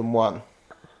more than one.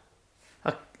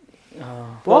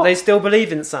 Oh. What? They still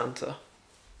believe in Santa?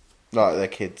 Like their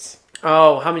kids.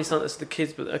 Oh, how many Santas do the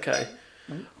kids? But okay.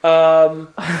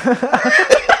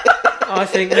 I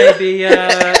think maybe.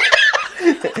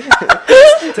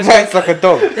 That's like a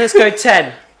dog. Let's go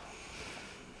 10.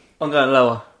 I'm going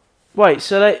lower. Wait,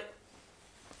 so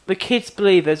the kids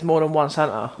believe there's more than one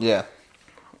Santa? Yeah.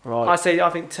 Right. I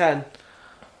think 10.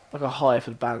 Like a high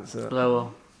for the balance, isn't it? Lower.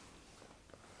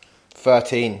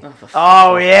 13.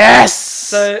 Oh, yes!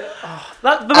 So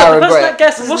that the Aaron, person wait. that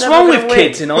guesses. What's never wrong gonna with win.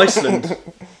 kids in Iceland?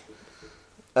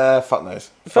 Fuck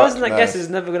knows. The person Fuck that knows. guesses is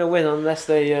never going to win unless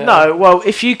they. No, well,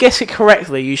 if you guess it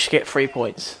correctly, you should get 3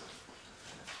 points.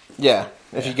 Yeah,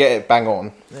 if you get it bang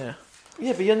on. Yeah.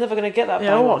 Yeah, but you're never going to get that.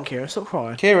 Yeah, bang what, on. Kieran? Stop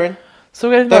crying. Kieran,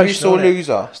 Stop getting don't be sore emotional, innit?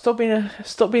 loser.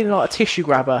 Stop being like a tissue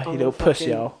grabber, I'm you little gonna pussy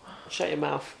fucking- hole. Shut your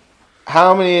mouth.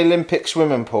 How many Olympic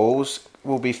swimming pools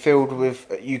will be filled with?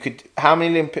 How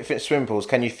many Olympic swimming pools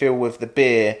can you fill with the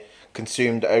beer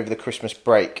consumed over the Christmas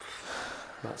break?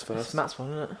 That's That's first. Matt's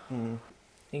one, isn't it?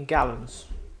 In gallons.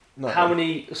 No. How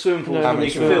many swimming pools No, how can many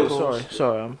you swimming fill? pools?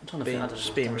 Sorry, I'm I'm trying to being, think. I don't just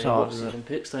know, being I don't really watch retarded. the isn't it?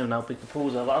 Olympics. Don't know how big the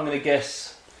pools are. But I'm going to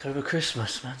guess over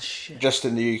Christmas, man. Shit. Just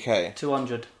in the UK.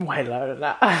 200. Way lower than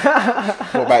that.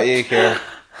 What about you, Kieran?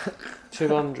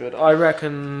 200. I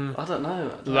reckon I don't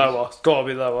know. lower. It's got to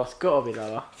be lower. Gotta be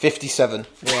lower. 57.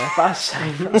 Yeah, that's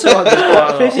same. 200 quite a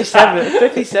lot.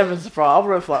 57's the price. I'll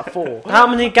run for like 4. How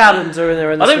many gallons are in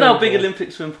there? In the I don't know how swimming big pool?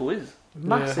 Olympic swimming pool is.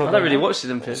 Massive. I don't really watch the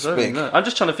Olympics. I don't really big. know. I'm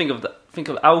just trying to think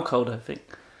of alcohol. I think.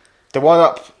 The one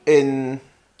up in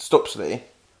Stopsley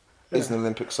is an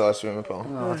Olympic-sized swimming pool.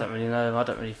 Oh, I don't really know. I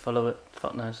don't really follow it.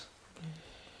 Fuck knows.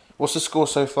 What's the score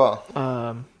so far?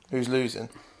 Um, Who's losing?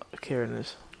 Kieran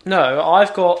is. No,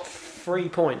 I've got 3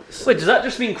 points. Wait, does that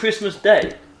just mean Christmas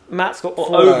Day? Matt's got Or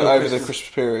 4. over Over the Christmas. Christmas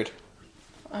period.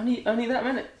 Only that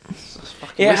many.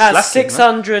 It has slacking,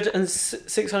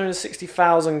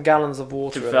 660,000 gallons of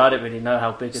water. To be in fair, I it. didn't really know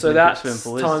how big a So Olympic that's swimming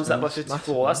pool is. times to that be by honest.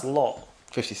 54. That's a lot.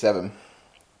 57.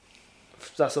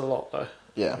 That's a lot though.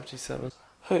 Yeah. 57.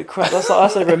 Holy crap! That's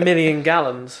over 1 million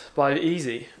gallons by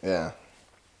easy. Yeah.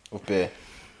 Of beer.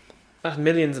 That's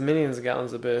millions and millions of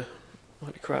gallons of beer.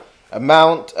 Holy crap!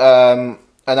 Amount an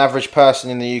average person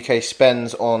in the UK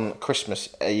spends on Christmas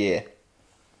a year.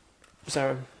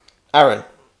 Sarah. Aaron,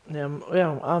 I'm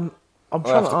I'll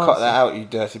trying have to to cut answer. that out, you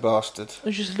dirty bastard.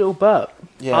 It's just a little burp.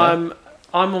 Yeah. I'm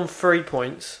on 3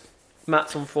 points.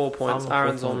 Matt's on 4 points. I'm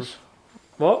Aaron's 4 on points.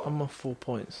 what? I'm on 4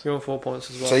 points. You're on 4 points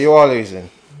as well. So you are losing.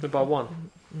 by 1.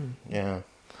 Yeah.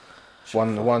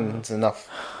 One's enough.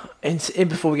 In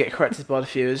before we get corrected by the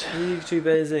viewers. You 2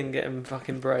 beers in, getting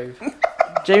fucking brave.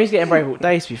 Jamie's getting brave all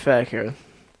day, to be fair, Kieran.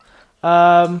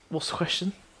 What's the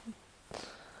question?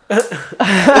 On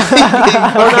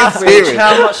average,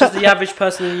 how much does the average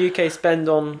person in the UK spend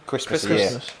on Christmas a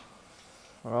Christmas? year.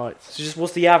 Right. So just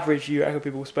what's the average you reckon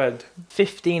people spend?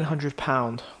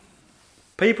 £1,500.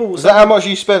 People. Is that how much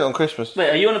you spent on Christmas? Wait,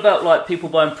 are you on about like people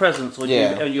buying presents, or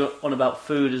Yeah. are you on about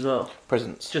food as well?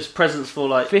 Presents. Just presents for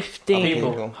like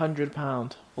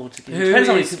 £1,500. all to give? Who Depends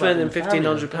how many is people have in spending the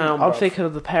family, £1,500? I'm thinking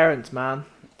of the parents, man.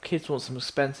 Kids want some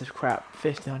expensive crap.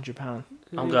 £1,500.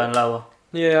 I'm going lower.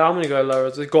 Yeah, I'm gonna go lower.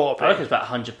 It's got I reckon to it's about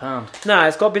 £100. be. Nah,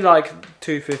 it's got to be like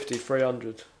 250,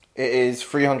 300. It is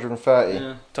 330.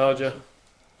 Yeah. Told you.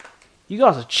 You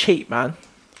guys are cheap, man.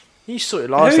 You sort your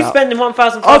lives Who's out. spending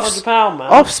 £1,500,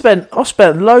 man? I've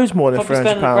spent loads more than If I'd be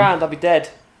spending £300. £1,000, I'd be dead.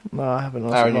 No, I haven't.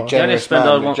 Aaron, That's a you're lot. The only Generous spend man,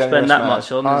 I you're won't generous spend that man.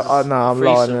 much on. I know, I'm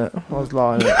lying it. I was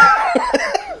lying it.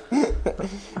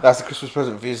 That's a Christmas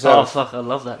present for Oh yourself. fuck! I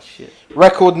love that shit.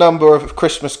 Record number of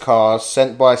Christmas cards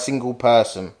sent by a single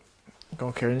person. Go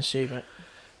on, Kieran, see, mate.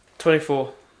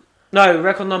 24. No,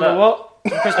 record number No. what?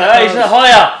 Christmas Hey, cards.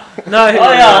 higher, No,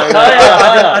 higher.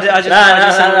 I just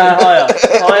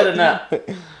Higher than that.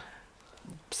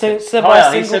 said by a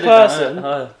Higher, he single said it down, person.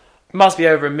 higher. must be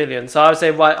over 1 million. So I would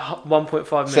say like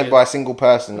 1.5 million. Sent by a single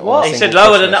person. What? Or a He single said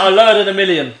lower than Christmas. that. Lower than 1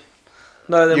 million.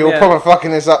 No, then You're proper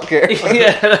fucking this up, Kieran.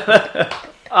 Yeah.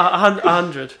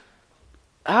 100.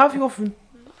 How have you gone from...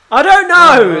 I don't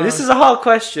know. This is a hard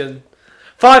question.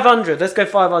 500. Let's go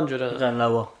 500. I'm going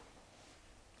lower.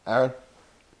 Aaron?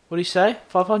 What do you say?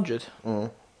 500?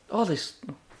 Oh, this.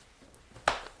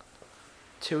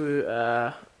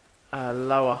 To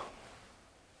lower.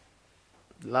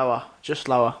 Lower. Just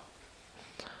lower.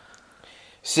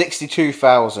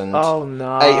 62,824. Oh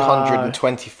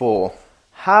no.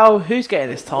 How? Who's getting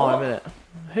this time, innit?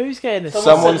 Who's getting this?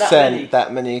 Someone that sent many.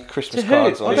 that many Christmas To who?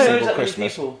 cards on I a don't single that many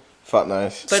Christmas. people. Fuck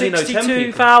knows. But only know 10 people.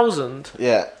 62,000.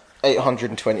 Yeah,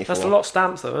 824. That's a lot of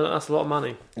stamps, though. Isn't it? That's a lot of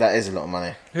money. That is a lot of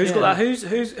money. Who's got that? Who's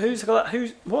got that?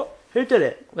 Who's what? Who did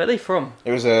it? Where are they from?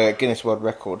 It was a Guinness World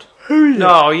Record.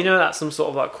 No, you know that's some sort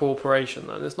of like corporation.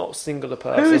 Though it's not a singular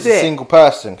person. Who It's is a it? single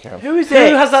person, Kieran. Who is Who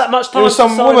it? has that much It time? was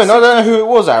some to sign woman. I don't know who it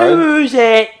was, Aaron. Who's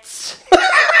it?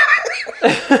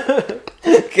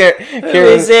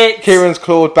 Kieran, is it? Kieran's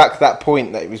clawed back to that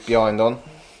point that he was behind on.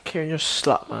 Kieran, you're a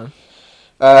slut, man.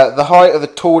 The height of the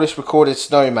tallest recorded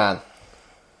snowman.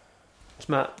 It's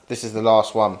Matt. This is the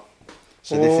last one.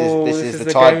 So this is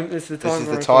the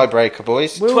tiebreaker,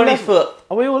 boys. We're all 20 level. foot.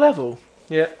 Are we all level?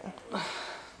 Yeah.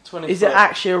 20 Is foot. it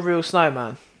actually a real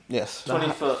snowman? Yes.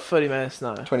 20 foot. Fully made of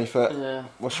snow. 20 foot. Yeah.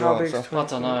 What's How your big's answer? I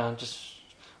don't know. I'm just.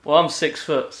 Well, I'm 6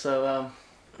 foot, so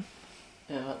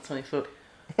yeah, about 20 foot.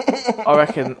 I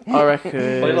reckon. What do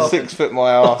you like? 6 foot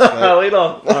my arse, mate. Oh, we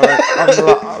don't.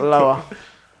 I'm lower.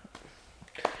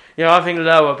 Yeah, I think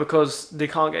lower because you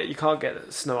can't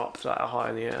get snow up that high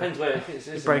in the air. Depends where it is.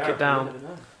 You break it down.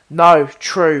 No,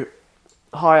 true.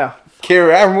 Higher.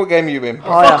 Kieran, Aaron, what game are you in?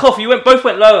 Higher. Fuck off! You both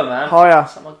went lower, man. Higher.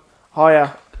 Someone-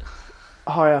 Higher.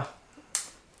 Higher.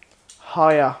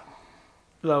 Higher.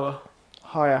 Lower.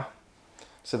 Higher.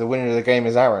 So the winner of the game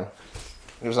is Aaron.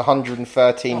 It was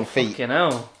 113 Oh, feet. fucking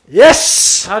hell.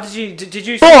 Yes! How did you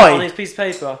see Boy! that on his piece of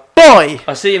paper? Boy!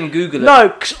 I see him Google it. No,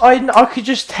 'cause I could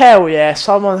just tell, yeah,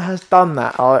 someone has done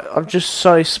that. I'm just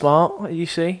so smart, you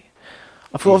see.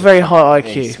 I've got a very high IQ.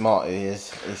 He's smart, he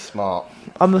is. He's smart.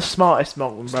 I'm the smartest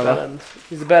Malcolm, Bell brother. end.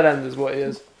 He's a bell end, is what he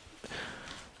is.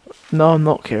 No, I'm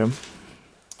not, Kieran.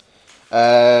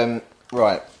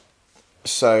 Right.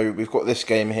 So we've got this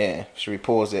game here. Should we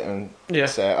pause it and Yeah.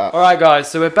 set it up? All right, guys.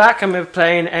 So we're back and we're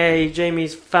playing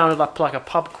Jamie's found like a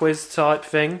pub quiz type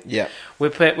thing. Yeah.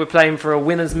 We're playing for a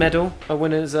winner's medal. A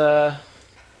winner's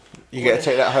You get to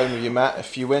take that home with you, Matt,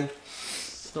 if you win.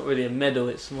 It's not really a medal.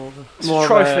 It's more of a It's more a of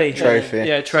trophy. Trophy.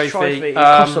 Yeah, trophy. Trophy. It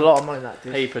costs a lot of money, that,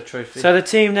 dude. paper trophy. So the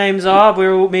team names are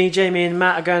me, Jamie, and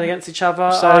Matt are going against each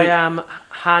other. So- I am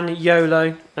Han,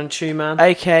 YOLO, and Chuman.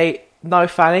 AK, no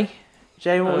fanny.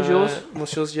 Jamie, what was yours?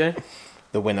 What's yours, Jay?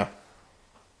 The winner.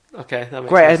 Okay, that makes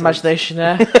Great sense. imagination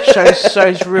there.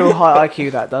 shows real high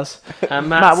IQ, that does. And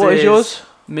Matt, what is yours?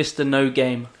 Mr. No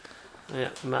Game. Yeah,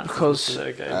 Matt. Because-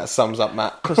 That sums up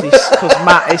Matt. Because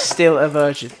Matt is still a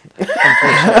virgin.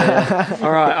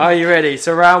 All right, are you ready?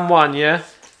 So round one, yeah.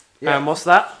 Yeah. What's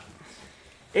that?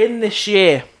 In this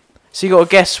year. So you got to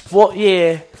guess what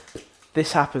year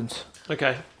this happened.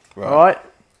 Okay. Alright?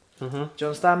 Mm-hmm. Do you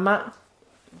understand, Matt?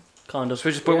 Kind of.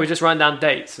 So we just ran down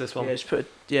dates. This one. Yeah, just put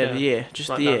the Yeah. year. Just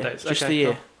Write the down year. dates. Just Okay, the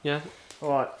year. cool. Yeah.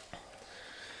 Alright.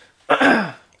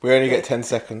 We only get 10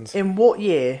 seconds. In what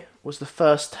year was the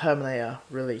first Terminator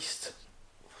released?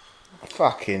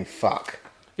 Fucking fuck.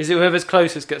 Is it whoever's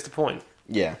closest gets the point?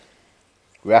 Yeah.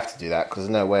 We have to do that because there's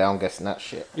no way I'm guessing that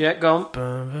shit. Yeah, go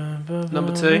on.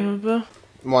 Number two.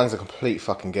 Mine's a complete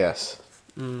fucking guess.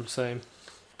 Same.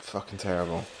 Fucking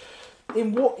terrible.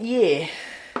 In what year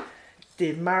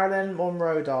did Marilyn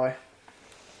Monroe die?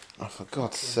 Oh, for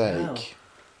God's sake. hell.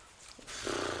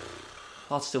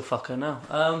 I'd still fuck her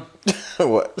now.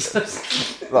 What?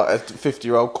 Like a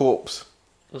 50-year-old corpse.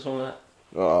 What's wrong with that?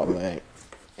 Oh, mate.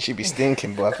 She'd be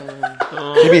stinking, bud.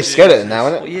 Oh, She'd be a skeleton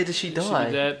now, What innit? year did she She'll be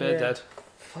die? dead. They're Yeah. dead.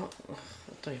 Fuck. I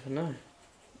don't even know.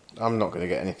 I'm not going to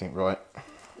get anything right.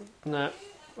 No.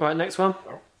 Right, next one.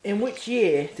 In which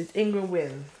year did England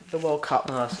win the World Cup?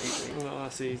 Oh, that's easy. Oh, I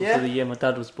see. Yeah. For the year my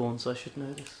dad was born, so I should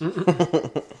know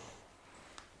this.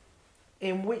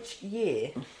 In which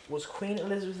year was Queen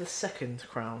Elizabeth II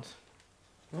crowned?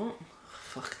 What?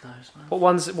 Fuck knows, man. What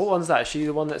one's that? Is she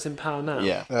the one that's in power now?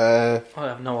 Yeah. I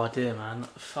have no idea, man.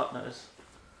 Fuck knows.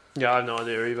 Yeah, I have no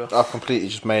idea either. I've completely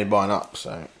just made mine up,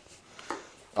 so...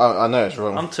 I know it's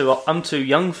wrong. I'm too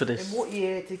young for In this. what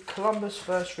year did Columbus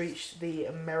first reach the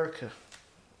Americas?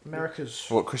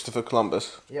 What, Christopher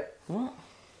Columbus? Yep. What?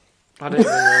 I don't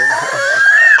even know.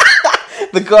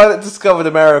 The guy that discovered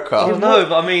America. I know,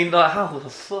 but I mean, like, how the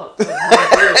fuck?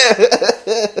 I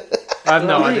have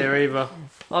no idea either.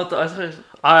 I don't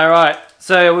All right.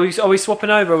 So are we swapping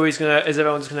over, or is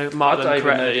everyone just going to mark them even know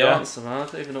correctly? the Yeah. answer, man. I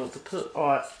don't even know what to put. All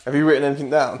right. Have you written anything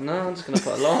down? No, I'm just going to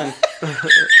put a line.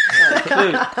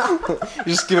 You're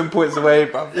just giving points away,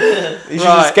 bro. You should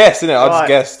Right. just guess, innit? I just Right.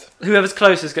 guessed. Whoever's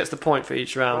closest gets the point for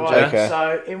each round. Right. Yeah. Okay.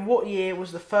 So, in what year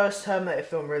was the first Terminator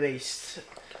film released?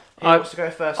 Who I- wants to go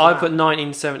first? I on put that?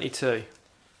 1972.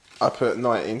 I put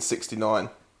 1969.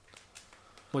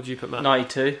 What do you put, Matt?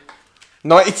 92.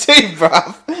 92,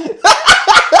 bruv.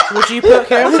 Would you put,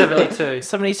 Kieran? 72.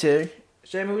 72.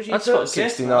 Jamie, would you That's put? what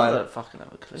 69. I don't fucking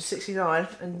have a clue. 69.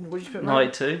 And would you put?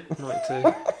 Matt? 92.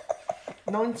 92.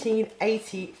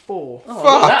 1984.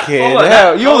 Fucking Oh,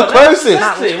 hell. You're the closest.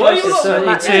 Exactly. Why are you closest, laughing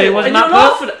at 72. that? Wasn't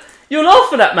And that you're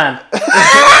laughing at man.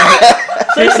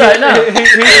 Say so now.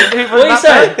 What are you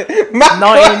saying?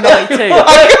 1992. I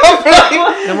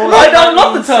don't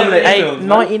love the Terminator films.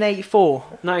 1984.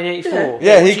 1984.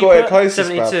 Yeah, What he did you got it put? closest,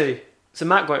 72. So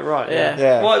Matt got it right. Yeah.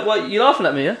 Yeah. What, you laughing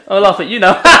at me, yeah? I'll laugh at you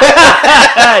now.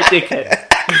 Dickhead.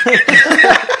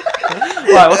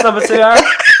 Right. What's number 2, Aaron?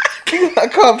 I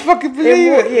can't fucking In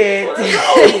believe what it. year?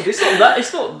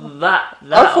 It's not that.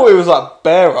 I thought it was like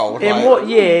bare old. In like- what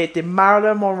year did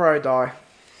Marilyn Monroe die?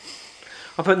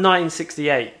 I put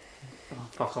 1968.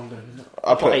 Fuck, I'm going to.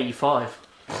 I I put put 85.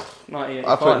 I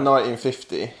 1985. put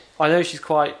 1950. I know she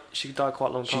died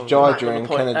quite a long She time ago. died Matt got during the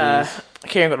point. Kennedy's.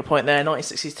 Kieran got the point there.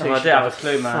 1962. I she didn't have a died.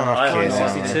 clue, man. Fucking I have hell. no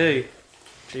idea. 62.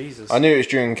 Jesus. I knew it was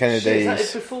during Shit, is that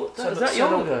Kennedy's. before? So Is the- that so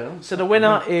young the- ago? So the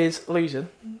winner is losing.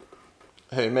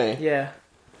 Who, me? Yeah.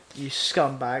 You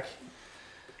scumbag.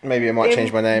 Maybe I might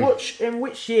change my name. In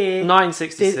which year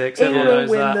 966. did Everyone England knows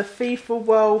win that. the FIFA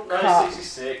World Cup?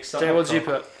 66. Jay, what did you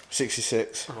put?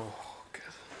 66.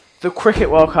 The Cricket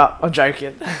World Cup. I'm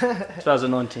joking.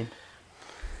 2019.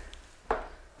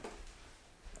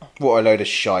 What a load of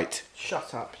shite.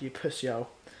 Shut up, you pussyhole.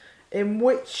 In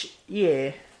which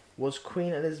year was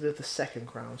Queen Elizabeth II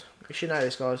crowned? You should know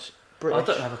this, guys. I British.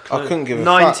 don't have a clue. I couldn't give a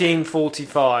fuck.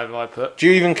 1945. I put. Do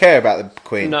you even care about the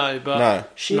Queen? No, but No.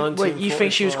 Wait, you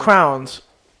think she was 1945. crowned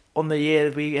on the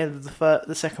year we ended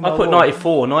the Second I World put War?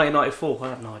 94. 1994. I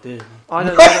have no idea. I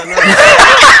don't know.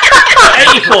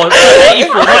 1984.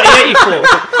 1984.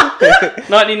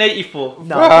 1984.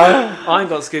 No. I ain't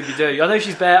got Scooby Doo. I know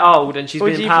she's bare old and she's What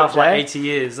been did in you power put, for like Jay? 80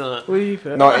 years, isn't it? What did you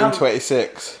put?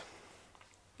 1926.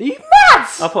 Are you mad?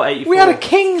 I put 84. We had a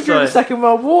king during the Sorry. Second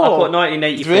World I War. put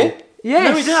 1984. Did we? Yes.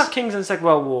 No, we didn't have kings in the Second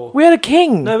World War. We had a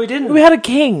king. No, we didn't. We had a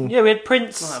king. Yeah, we had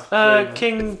Prince Oh, please.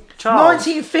 King Charles.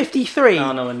 1953.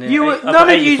 No, nowhere near. You were, I put none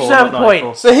of you 84, deserve a not point.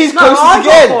 94. So he's No, closest I got a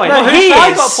again. point. No, No, he I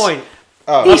is. got a point.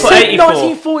 Oh. He I put said 84.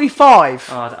 1945.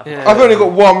 Oh, I Yeah. I've only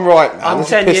got one right, man. I'm This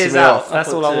is 10 pissing years me out. off. That's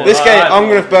I all put I two. want. This game, Alright. I'm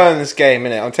going to burn this game,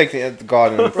 innit? I'm taking it to the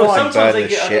garden and Bro, fucking sometimes burn they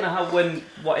this get, I shit. don't know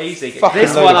what age they get. Fucking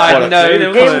This load one of I bollocks.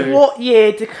 know. In what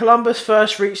year did Columbus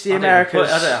first reach the I Americas?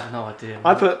 don't have no idea.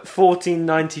 I put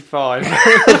 1495.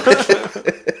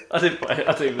 I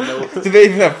don't even know what. Do they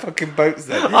even have fucking boats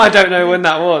then? I don't know when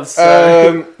that was.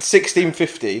 So.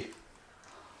 1650.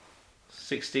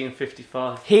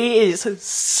 1655. He is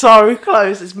so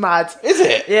close. It's mad. Is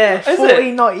it? Yeah, it?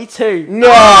 1492. No!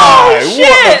 What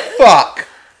the fuck?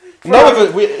 None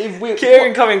of it. We,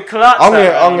 Kieran coming clutch. I'm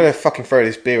that gonna round. fucking throw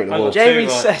this beer at the I wall. got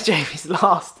Jamie's, Two, right. Jamie's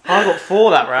last. I got 4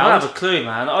 that I don't have round. a clue,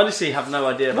 man. I honestly have no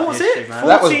idea about What was history, it? man.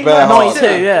 That was bare hard.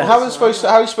 92, yeah. How are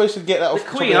you supposed to get that The off the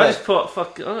top Queen, of I your just head? put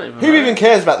fuck. I don't even Who know. even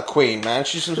cares about the Queen, man?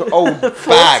 She's some old bag.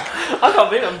 I can't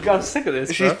believe I'm sick of this.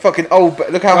 She's Bro. fucking old.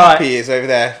 But look how Right. happy he is over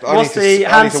there. What's the I need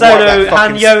Han to wipe that Solo, Han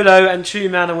fucking- Yolo, and Chew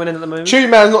Man are winning at the moment? Chew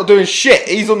Man's not doing shit.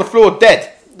 He's on the floor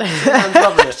dead. Man's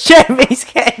loving it. Jamie's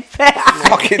getting better.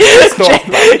 Fucking stop,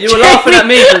 man. You were laughing at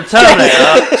me for the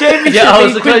Terminator. Jamie Yeah, I should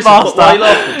was be the closest. Why are you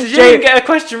laughing? Did you even get a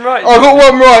question right? I got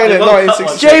one right in it. You got that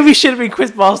 1960. Jamie should have been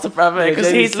Quizmaster, brother, because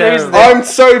Jamie's he's losing terrible. it. I'm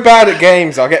so bad at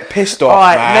games. I get pissed off,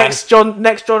 Alright, man.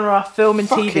 next genre, film and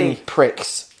Fucking TV.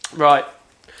 pricks. Right.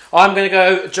 I'm going to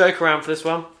go joke around for this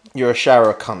one. You're a shower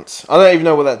of cunts. I don't even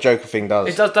know what that Joker thing does.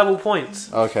 It does double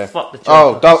points. Okay. Fuck the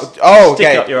Oh, Joker. okay.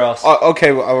 Stick up your ass.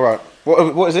 Okay, well, all right.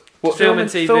 What is it? What Film and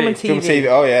TV. Film and film TV.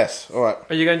 TV? Oh yes. All right.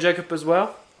 Are you going joke up as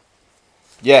well?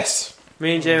 Yes.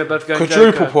 Me and Jamie are both going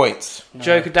Quadruple joker. points.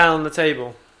 Joker down on the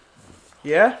table.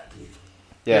 Yeah?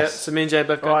 Yeah, Yes. so me and Jamie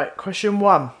both go. Alright, question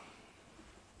 1.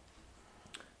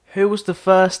 Who was the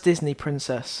first Disney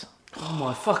princess? Oh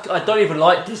my fuck! I don't even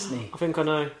like Disney. I think I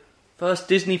know. First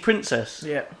Disney princess.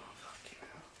 Yeah.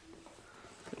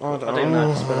 I I don't even know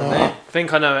how to spell her name. I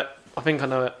think I know it. I think I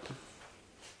know it.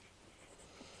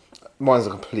 Mine's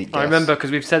a complete guess. I remember because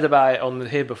we've said about it on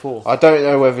here before. I don't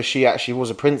know whether she actually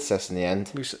was a princess in the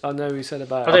end. I know we said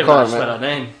about I it. don't even know how to can't spell her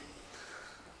name.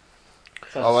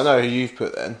 Oh, I know who you've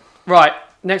put then. Right.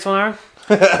 Next one, Aaron.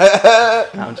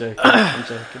 I'm joking. I'm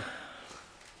joking.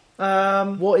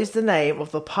 What is the name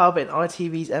of the pub in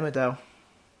ITV's Emmerdale?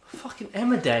 Fucking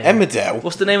Emmerdale. Emmerdale.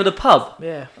 What's the name of the pub?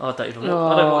 Yeah. Oh, I don't even know.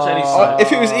 I don't watch any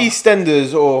If it was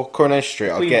EastEnders or Coronation Street,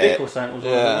 I'd Queen get Vic it. or something was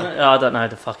Yeah. wasn't it? Oh, I don't know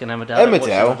the fucking Emmerdale. I don't watch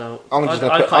Emmerdale. Emmerdale. I'm just I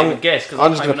gonna can't even guess because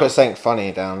I'm just gonna put something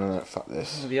funny down, innit? Fuck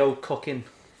this. the old cocking.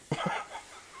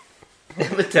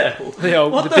 Emmerdale. The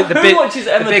old, What the, the- the who big, watches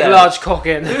the Emmerdale? big large cock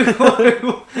in. Who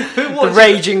The watches?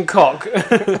 raging cock.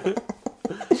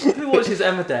 Who watches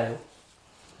Emmerdale?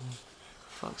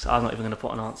 Fuck, so I'm not even going to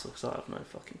put an answer because I have no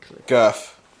fucking clue.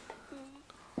 Girth.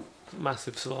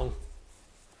 Massive song.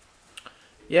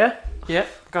 Yeah? Yeah,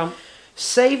 come.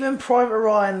 Saving Private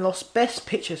Ryan lost Best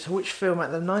Picture to which film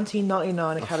at the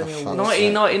 1999 Academy for Awards? fuck's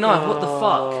sake. 1999. What the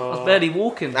fuck? I was barely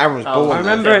walking. Aaron was Oh, born I then.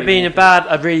 remember it being a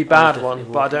really bad definitely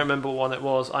one, but I don't remember what one it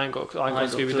was. I ain't got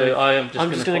Scooby clue. Doo. I am just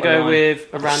I'm just going gonna to go with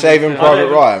a random. Saving film. Private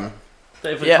don't- Ryan. I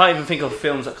Yeah. can't even think of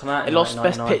films that come out. It In lost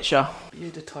Best 1999. Picture.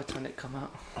 Yeah, did Titanic come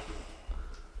out?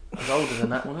 I was older than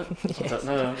that, wasn't it? I don't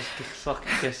know. I'm just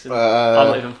fucking guessing. I'm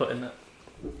not even putting that.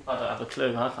 I don't have a clue.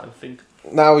 I can't even think.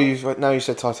 Now you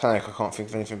said Titanic, I can't think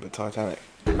of anything but Titanic.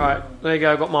 Right, there you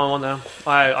go. I got my one now.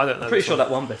 I don't know. I'm pretty this sure one.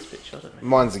 that won Best Picture. I don't know.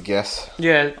 Mine's a guess.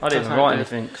 Yeah, I didn't even Titanic write did.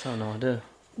 anything because I have no idea.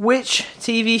 Which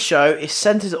TV show is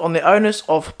centred on the owners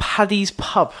of Paddy's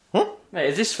Pub? Mate,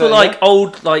 is this So, for like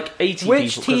old, like 80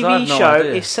 Which people? 'Cause I TV have no show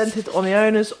idea. is centred on the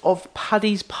owners of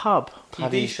Paddy's Pub?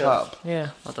 Paddy's shows. Pub. Yeah.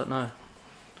 I don't know.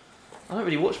 I don't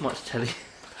really watch much telly.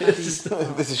 This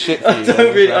is shit for you. I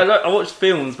don't really. I watch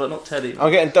films, but not telly. I'm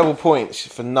getting double points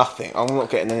for nothing. I'm not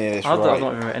getting any of this I've right.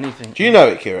 not even read anything. Do you know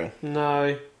it, Kieran?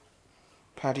 No.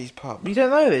 Paddy's Pub. You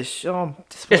don't know this? Oh, I'm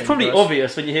It's disappointed, probably guys.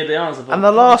 obvious when you hear the answer. But And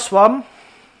the last one.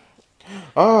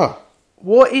 Ah,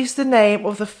 What is the name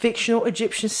of the fictional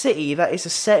Egyptian city that is a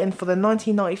setting for the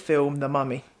 1990 film The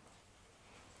Mummy?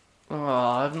 oh,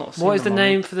 I've not seen What is the Mummy.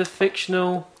 name for the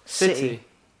fictional city? City.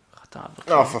 I don't have a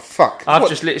clue. oh for fuck! I've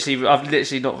What?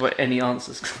 literally not got any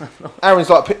answers. Aaron's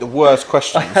like picked the worst I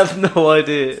questions. have no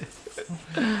idea.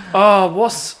 Oh,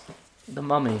 what's? The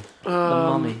Mummy. The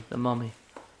Mummy. The Mummy.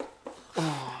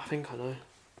 Oh, I think I know.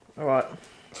 Alright.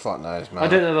 Fuck knows, man. I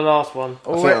don't know the last one. I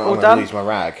All, think all I'm done? gonna lose my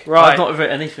rag. Right. I've not read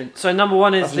anything. So number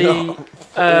one is I've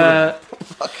the.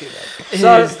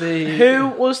 So, Is the who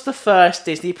was the first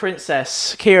Disney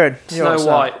princess? Kieran. your Snow answer.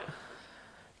 White?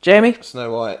 Jamie?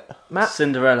 Snow White. Matt?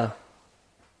 Cinderella.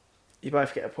 You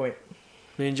both get a point.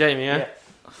 Me and Jamie, yeah. Yeah.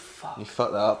 You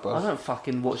fucked that up, I bro. don't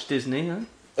fucking watch Disney. Huh?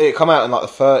 It come out in like the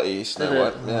 30s. Snow Did it?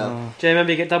 White. Yeah. Jamie,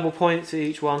 remember you get double points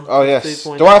each one. Oh 2 yes.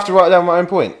 points. Do I have to write down my own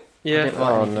point? Yeah. didn't write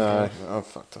Oh anything no, down. I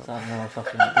fucked up. I have no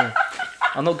fucking idea.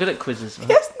 I'm not good at quizzes, man.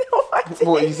 Yes, no idea.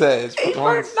 What you say is He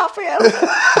wrote nothing else.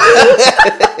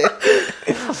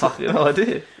 I fucking no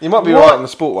idea. you might be What right on the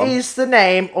sport one. is the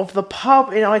name of the pub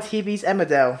in ITV's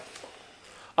Emmerdale?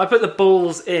 I put the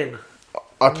balls in.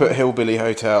 I put Hillbilly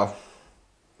Hotel.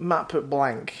 Matt put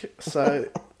blank, so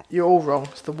you're all wrong.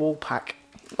 It's the Woolpack.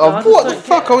 Oh, I just what the don't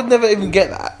fuck? get I would never even get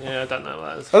that. Yeah, I don't know what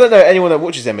that is. I don't know anyone that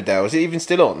watches Emmerdale. Is it even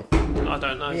still on? I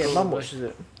don't know. Yeah, probably. Mum watches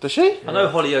it. Does she? I know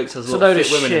Hollyoaks has It's a a lot load of of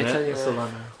fit women in shit, it. anyway. That's all I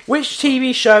know. Which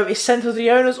TV show is centred on the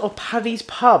owners of Paddy's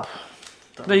Pub?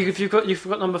 No, you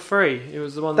forgot number 3. It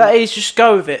was the one. That is, just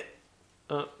go with it.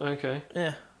 Okay.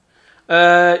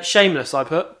 Yeah. Shameless. I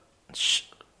put.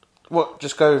 What?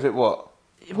 Just go with it. What?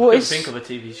 What I is? think of a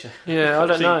TV show. Yeah, I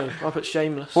don't know. I put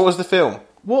Shameless. What was the film?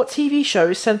 What TV show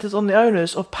is centred on the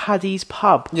owners of Paddy's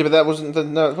Pub? Yeah, but that wasn't the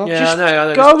no. Well, Yeah, just- I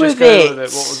know. go Just with go it. with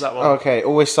it. What was that one? Okay,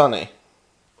 Always Sunny.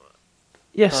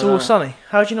 Yes, I know. Always Sunny.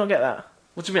 How do you not get that?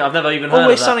 What do you mean? I've never even heard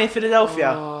Always of Sunny that. in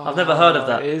Philadelphia. I've never heard of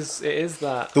that. It is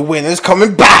that. The winner's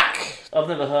coming back. I've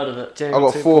never heard of it. Jamie, I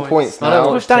got 2 4 points I don't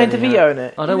now. With Danny telly, DeVito in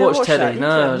it. I don't You never watch that? telly. You No,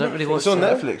 turn I don't really Netflix. watch It's on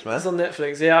telly. Netflix, man. It's on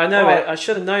Netflix. Yeah, I know Oh. it. I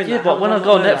should have known Yeah, that. but How when did I not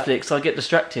go on know that? Netflix, I get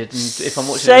distracted, and if I'm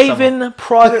watching it with someone. Saving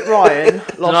Private Ryan Do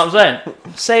you know what I'm lost. saying?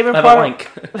 Saving Have a Private.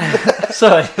 wank.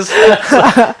 Sorry.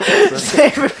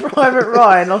 Saving Private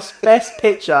Ryan lost Best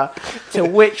Picture to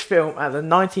which film at the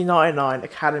 1999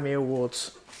 Academy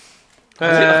Awards? I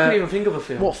couldn't even think of a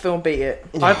film. What film beat it?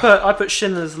 I put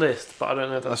Schindler's List, but I don't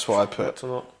know if That's what I put. correct or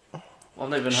not. I've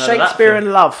never even heard of that Shakespeare film.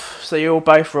 in Love. So you're all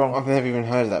both wrong. I've never even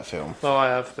heard of that film. Oh, I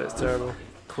have, but it's terrible.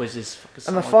 Quizzes.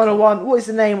 And the final one, what is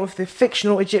the name of the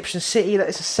fictional Egyptian city that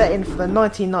is a setting for the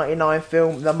 1999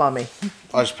 film The Mummy?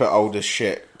 I just put old as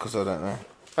shit because I don't know.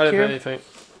 I don't know Kieran? anything.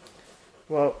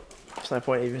 Well, there's no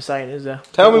point even saying, is there?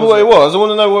 Tell me what it was. I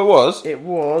want to know what it was. It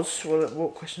was,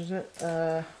 what question is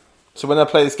it? So when I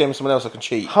play this game with someone else, I can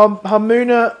cheat.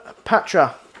 Hamuna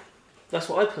Patra. That's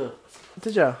what I put.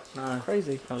 Did you? No.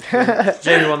 Crazy.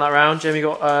 Jamie won that round. Jamie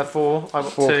got 4. I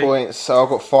got 4 2. points, so I've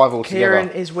got 5 altogether. Kieran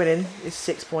is winning. Is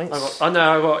 6 points. I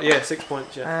got 6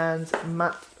 points. Yeah. And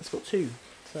Matt has got 2.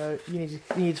 So you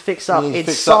need to fix up You need to in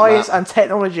fix up, science Matt. and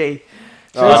technology.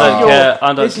 So I don't care. I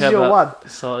don't this care is your about one.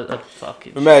 So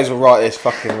fucking. We may as well write this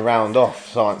fucking round off,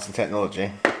 science and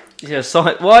technology. Yeah,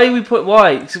 science. Why What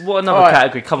another Alright.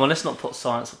 category? Come on, let's not put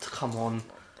science. Come on.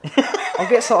 I'll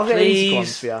get easy Please.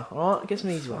 ones for you. All right, get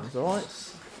some easy ones. All right.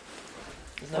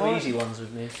 There's no easy ones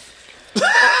with me.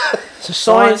 So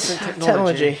science and and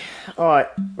technology. All right,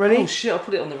 ready? Oh shit! I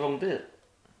put it on the wrong bit.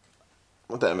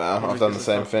 It don't matter, I've done the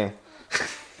same thing.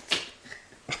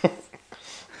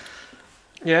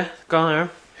 Yeah. Go on, Aaron.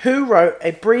 Who wrote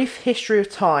A Brief History of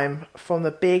Time from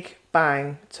the Big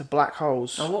Bang to Black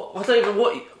Holes? Oh, what? I don't even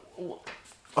what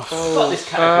fuck this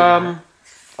category.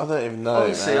 I don't even know,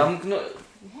 Honestly, man. I'm not.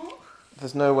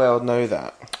 There's no way I'd know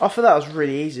that. I thought that was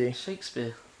really easy.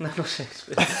 Shakespeare. No, not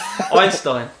Shakespeare.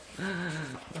 Einstein.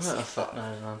 What the fuck no,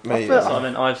 man. Mate, thought- That's what I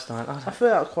meant. Einstein. I thought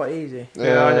that was quite easy.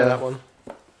 Yeah, I know that one.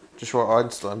 Just write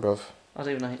Einstein, bruv. I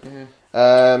don't even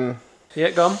know. Yeah,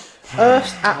 go on.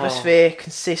 Earth's atmosphere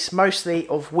consists mostly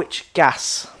of which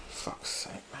gas? Fuck's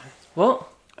sake, man. What?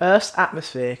 Earth's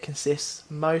atmosphere consists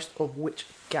most of which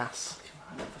gas?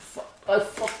 I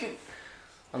fucking.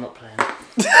 I'm not playing.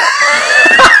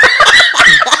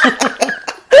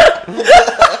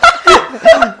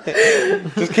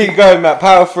 Just keep going, Matt.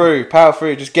 Power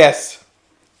through, just guess.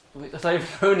 Wait, I don't even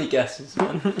know any guesses,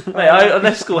 man. Mate, I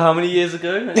left school how many years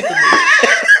ago?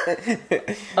 I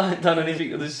haven't done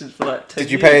anything of this since for like 10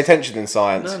 Did you years. pay attention in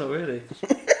science? No, not really.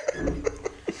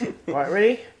 Right,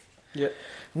 ready? Yeah.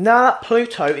 Now that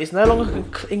Pluto is no longer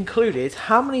included,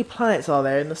 how many planets are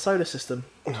there in the solar system?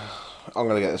 I'm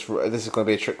gonna get this. This is gonna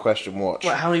be a trick question. Watch.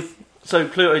 Wait, how many? So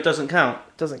Pluto doesn't count?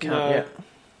 Doesn't count No. yet.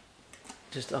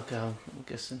 Just okay. I'm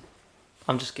guessing.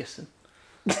 I'm just guessing.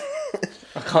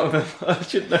 I can't remember. I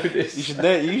should know this. You should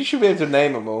know. You should be able to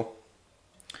name them all.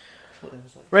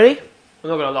 Ready? I'm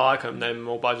not gonna lie, I couldn't name them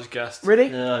all, but I just guessed. Ready?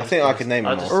 Yeah, I think I could name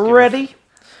them just all. give Ready?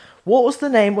 What was the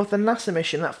name of the NASA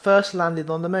mission that first landed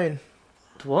on the moon?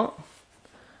 What?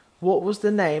 What was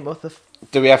the name of the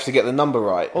Do we have to get the number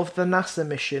right? NASA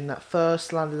mission that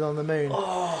first landed on the moon? Do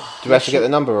we have to get the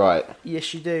number right?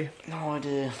 Yes, you do. No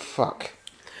idea. Fuck.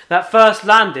 That first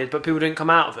landed, but people didn't come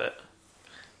out of it.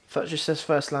 That just says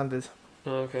first landed.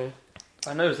 Oh, okay.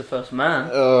 I know it was the first man.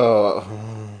 Oh,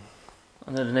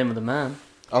 I know the name of the man.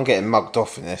 I'm getting mugged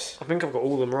off in this. I think I've got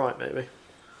all of them right, maybe.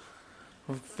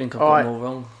 I think I've Alright. got them all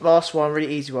wrong. Last one,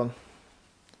 really easy one.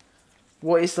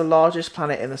 What is the largest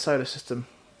planet in the solar system?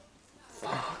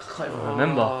 I can't even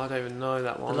remember. Oh, I don't even know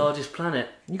that The one. largest planet.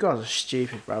 You guys are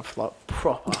stupid, bruv. Like,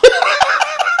 proper.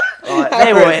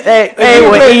 Right, they If you were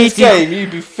play this easy. game,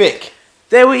 you'd be thick.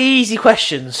 They were easy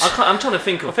questions. I'm trying to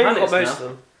think of I think I've got planets most now.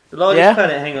 of them. The largest Yeah?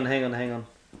 planet. Hang on.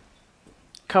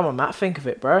 Come on, Matt, think of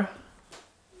it, bro.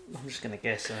 I'm just gonna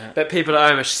guess it. Bet people at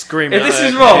home are screaming. If at this their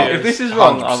is wrong, computers. if this is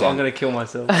wrong, I'm 100%. gonna kill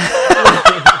myself.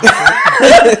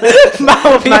 Matt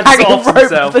will be Matt hanging solves rope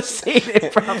himself. off the ceiling,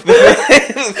 bruv.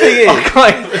 The thing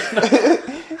is,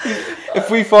 if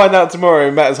we find out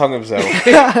tomorrow Matt has hung himself,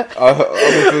 I'm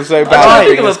gonna feel so I bad. can't think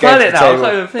bringing of a this game to planet the now. I table.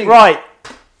 can't even think. Right.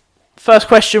 First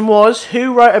question was,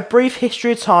 who wrote A Brief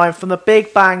History of Time from the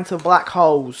Big Bang to Black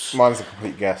Holes? Mine's a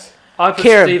complete guess. I put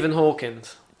Kieran. Stephen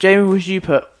Hawkins. Jamie, would you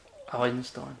put?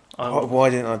 Einstein. Why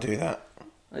didn't I do that?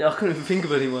 I couldn't even think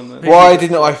of anyone though. Why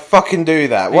didn't I fucking do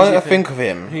that? Why Who'd did I you think of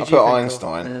him? Who'd I you put think of?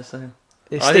 Einstein. Yeah, same.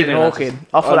 It's I Stephen didn't know that. Hawking.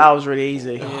 I thought that was really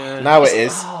easy. Yeah. Now it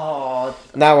is. Oh,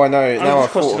 Now I know. I'm Now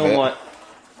just I've thought crossing of all it.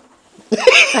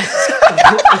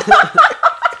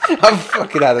 my. I've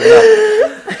fucking had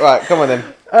enough. Right, come on then.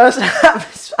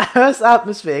 Earth's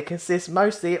atmosphere consists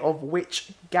mostly of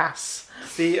which gas?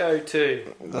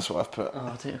 CO2. That's what I've put. Oh,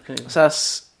 I think I couldn't. So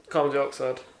that's Carbon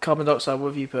dioxide. carbon dioxide. What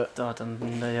have you put? I don't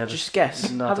know. Yeah, Just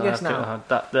guess. No, Have a I don't guess have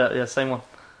now. that, yeah, same one.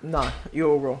 No, you're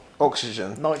all wrong.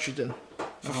 Oxygen. Nitrogen.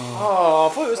 Oh,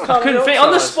 I thought it was I carbon couldn't dioxide. think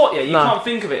on the spot. Yeah, you No. can't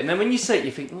think of it, and then when you say it,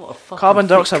 you think, what a fucking Carbon thick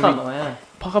dioxide cunt I am.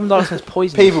 Carbon dioxide is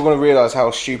poison. People are going to realise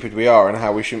how stupid we are and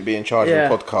how we shouldn't be in charge Yeah.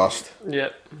 of a podcast.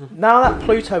 Yep. Now that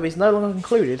Pluto is no longer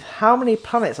included, how many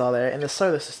planets are there in the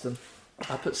solar system?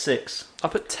 I put 6. I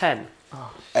put 10.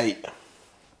 8.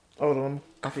 Hold on.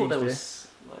 I thought there confused was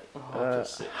like. Oh, I put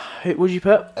 6. Who would you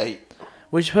put? 8.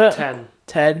 Would you put? 10.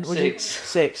 10. Would you? 6.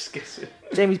 6. Guess it.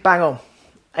 Jamie's bang on.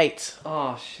 8.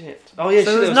 Oh shit. Oh yeah,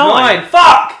 So shit, there's there was 9. 9.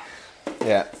 Fuck.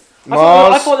 Yeah. I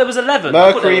Mars, thought there was 11.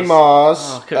 Mercury, was- Mars,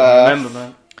 Oh, I couldn't remember,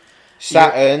 man.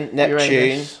 Saturn, Neptune,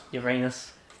 Uranus.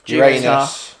 Uranus.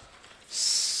 Uranus.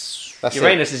 That's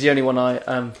Uranus is the only one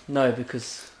I know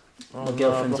because Oh, My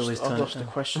girlfriend's I've always lost, I've turned lost it the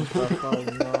down. question.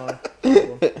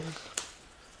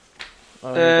 Oh,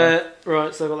 no.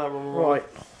 Right, so I got that one wrong. Right.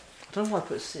 I don't know why I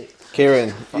put 6.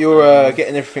 Kieran, you're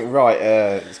getting everything right.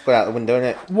 It's gone out the window, isn't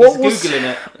it? What He's was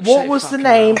Googling it. what Shit, was the fucking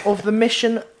name of the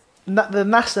mission, the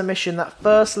NASA mission that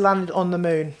first landed on the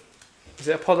moon? Is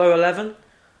it Apollo 11?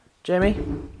 Jamie?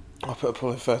 I put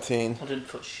Apollo 13. I didn't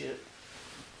put shit.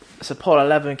 It's Apollo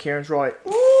 11. Kieran's right.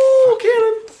 Ooh,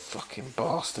 Kieran! Fucking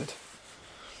bastard.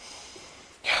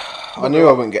 I knew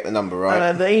I wouldn't get the number right. And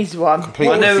then the easy one.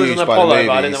 Completely I knew it was confused an by the Apollo,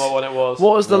 but I didn't movies. know what one it was.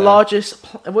 What was the Yeah. largest?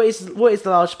 What is the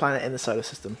largest planet in the solar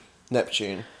system?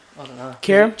 Neptune. I don't know.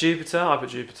 Kieran, Jupiter? I put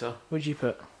Jupiter. what would you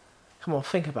put? Come on,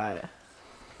 think about it.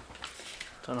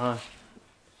 Don't know.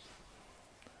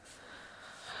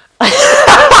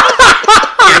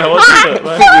 You know what to put,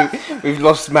 mate. We've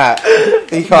lost Matt.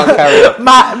 He can't carry on.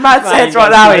 Matt's head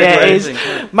right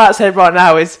now Matt's head right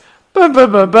now is bum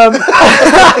bum bum bum.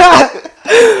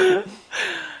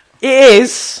 It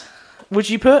is. Would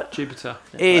you put? Jupiter.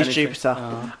 It is Jupiter.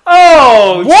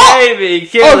 Oh, What? Jamie,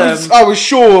 kill him. I was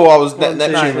sure I was One,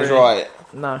 Neptune two, was three. right.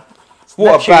 No.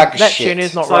 What Neptune, a bag of Neptune shit.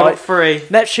 is not So I right. got 3.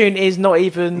 Neptune is not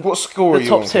even What score The are you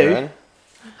top on, two. Kieran?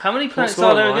 How many planets score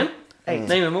are there am I? again? 8.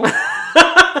 Name them all.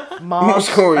 What Mars,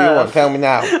 score are you on? Earth, Tell me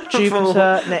now.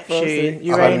 Jupiter, Neptune, I've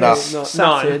Uranus, had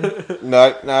Saturn.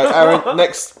 No, Aaron.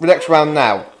 Next round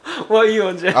now. What are you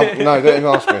on, Jamie? No, don't even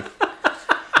ask me.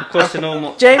 Question on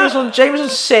what? James on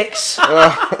 6.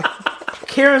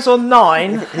 Kieran's on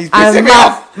 9. He's pissing And me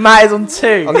off. Matt is on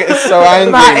 2. I'm getting so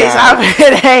angry Matt is now.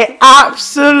 having an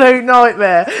absolute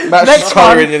nightmare. Matt's Next just one,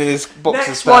 tiring in his box of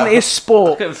next stuff. one is I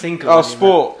sport. couldn't think of Oh, any,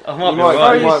 sport. mate. I might You be might,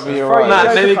 right. you might be Throw alright. your Matt,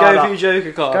 Joker maybe card go up. for your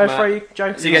Joker card, Go Matt. for your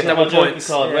joker. So you get I've double got a Joker points.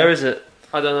 card. Yeah. Where is it?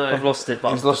 I don't know. I've lost it,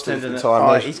 but He's I'm lost it for pretending the it. time.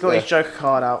 Alright, he's got his joker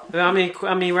card out. How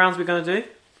many rounds are we going to do?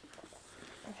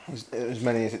 As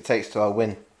many as it takes till I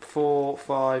win. 4,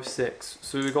 5, 6.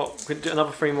 So we could do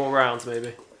another 3 more rounds,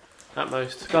 maybe. At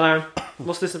most. Go on, Aaron.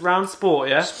 What's this round? Sport,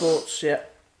 yeah? Sports, yeah.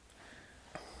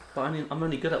 But I'm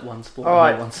only good at one sport. All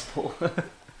I right. know one sport.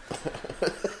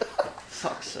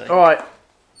 Fuck's sake. Alright.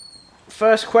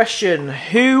 First question.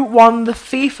 Who won the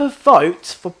FIFA vote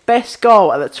for best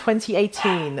goal at the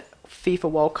 2018 FIFA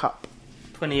World Cup?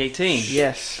 2018.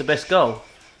 Yes. The best goal.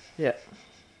 Yeah.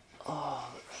 Oh,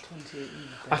 2018.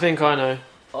 I think I know.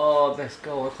 Oh, best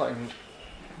goal. I can't even.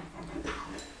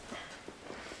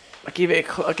 I'll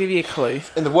give you a clue.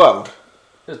 In the world?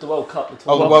 It was the World Cup.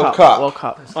 Oh, the World Cup. World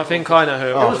Cup. I think I know who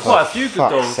it Oh, was. was quite a few good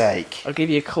fuck's goals. sake. I'll give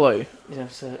you a clue. Yeah,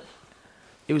 so.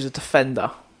 It was a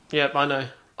defender. Yep, I know.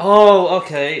 Oh,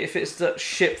 okay. If it's that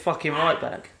shit fucking right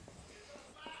back.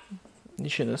 You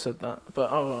shouldn't have said that.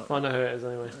 But oh, I know who it is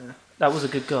anyway. That was a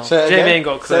good goal. Say that Jamie again. ain't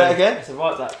got a clue. Say that again. It's a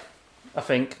right back. I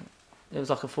think. It was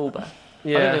like a fullback. I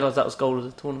didn't Yeah. realise that was goal of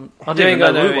the tournament. I You didn't ain't even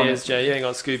got know know who who won he it. is, Jay. You ain't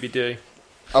got Scooby Doo.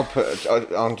 I'm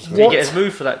just. Did he Gonna, get his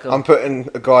move for that goal? I'm putting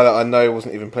a guy that I know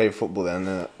wasn't even playing football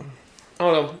then.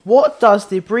 Hold on. what does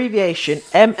the abbreviation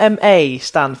MMA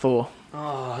stand for?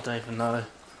 Oh, I don't even know.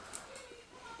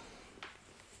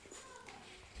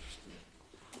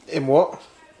 In what?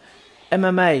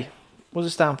 MMA. What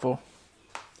does it stand for?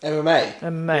 MMA.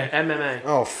 MMA. Yeah, MMA.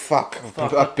 Oh fuck!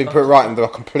 Fuck. I've been put right in the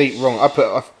complete wrong.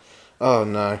 Oh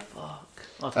no.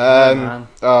 I don't know, man.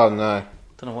 Oh no.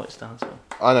 Don't know what it stands for.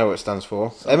 I know what it stands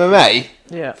for. MMA.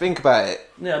 Yeah. Think about it.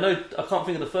 Yeah, I know. I can't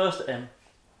think of the first M.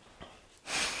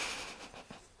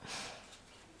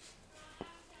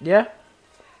 Yeah?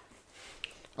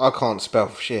 I can't spell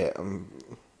for shit.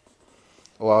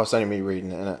 Well, it's only me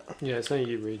reading it, innit? Yeah, it's only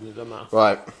you reading it, doesn't matter.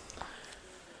 Right.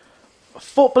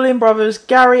 Footballing brothers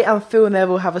Gary and Phil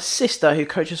Neville have a sister who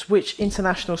coaches which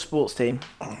international sports team?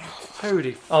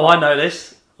 Holy Oh, I know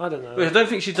this. I don't know. Wait, I don't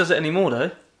think she does it anymore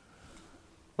though.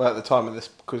 Well, at the time of this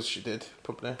quiz, she did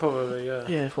probably. Probably, yeah.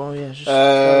 Yeah, well, yeah. Just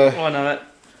Oh, I know it.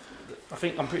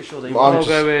 I'm pretty sure they. Well, I'm I'll just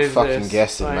go with fucking this.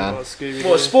 guessing, I ain't man. got Scooby-Doo.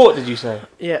 What sport did you say?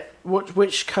 yeah.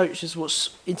 Which coaches what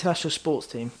international sports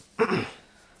team?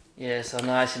 Yes, I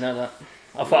know. I actually know that.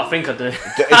 I think I do. Is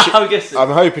she- I'm guessing. I'm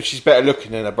hoping she's better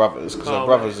looking than her brothers because Oh, her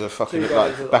brothers are fucking Two look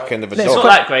guys like are back like- end of a Next It's dog. not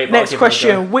that great. But Next I'll give it a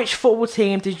question. Which football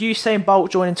team did Usain Bolt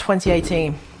join in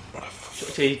 2018? go.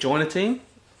 Did he join a team?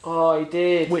 Oh, he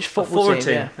did. Which A football foreign team?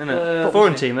 team, Yeah. isn't it? Football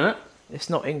Foreign team. team, isn't it? It's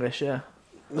not English, yeah.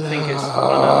 I think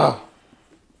it's.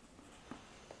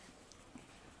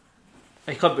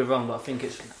 He could be wrong, but I think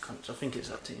it's from that country. I think it's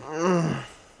that team.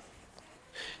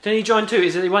 Didn't he join too?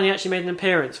 Is it the one he actually made an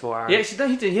appearance for, Aaron? Yeah, actually,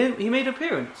 he did. He made an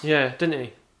appearance. Yeah, didn't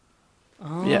he?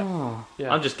 Oh.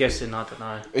 Yeah. I'm just guessing. I don't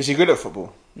know. Is he good at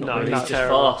football? Not No, really, he's he's just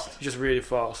terrible. fast. He's just really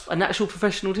fast. An actual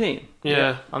professional team.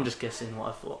 Yeah. I'm just guessing what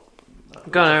I thought.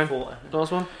 Go on, I Aaron. thought.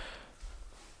 Last one.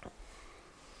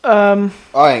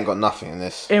 I ain't got nothing in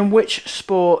this. In which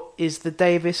sport is the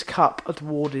Davis Cup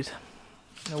awarded?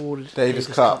 Davis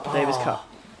Cup. Davis Cup.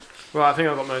 Right, I think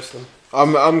I've got most of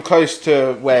them. I'm close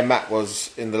to where Matt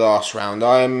was in the last round.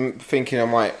 I'm thinking I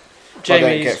might. If I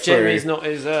don't get through, Jamie's not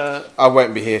his. I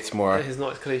won't be here tomorrow. He's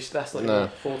not his cliche. That's not No. your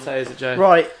forte, is it, Jay?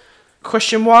 Right.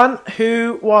 Question 1.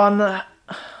 Who won the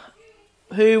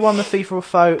FIFA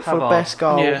vote for Pavard. best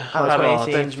goal Yeah, at the Pavard,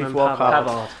 2018 Benjamin FIFA World Cup?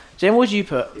 Pavard. Jim, what did you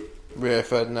put? Rio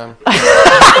Ferdinand.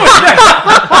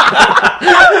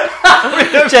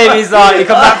 Jamie's like, he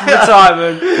come back from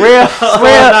retirement. Rio Scored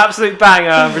an absolute banger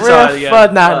and retired again.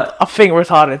 Ferdinand, Right. I think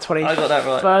retired in I got that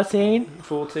right. 2013.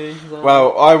 14.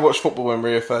 Well, I watched football when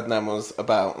Rio Ferdinand was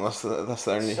about. That's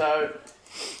the only. So,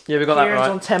 Yeah, we got that Kieran's right.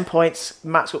 on 10 points.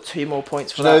 Matt's got 2 more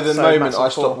points for Do you know that. the so moment Matt's on I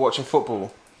 4. stopped watching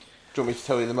football? Do you want me to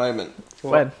tell you the moment?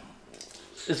 When?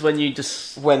 Is when you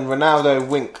just. When Ronaldo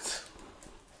winked.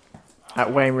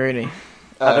 At Wayne Rooney.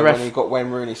 At the ref. When he got Wayne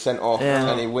Rooney sent off Yeah.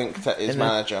 and he winked at his In the-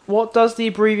 manager. What does the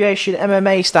abbreviation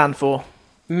MMA stand for?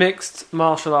 Mixed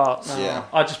martial arts. Yeah.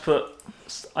 I just put.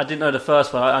 I didn't know the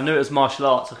first one. I knew it was martial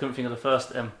arts. I couldn't think of the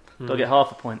first M. Do I get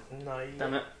half a point? No,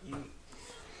 Damn it.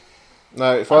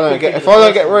 No, if I I don't couldn't get think if of I the don't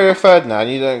first get one. Rio Ferdinand,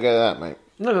 you don't get that, mate.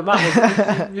 No, but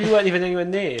Matt, you weren't even anywhere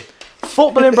near.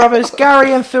 Footballing brothers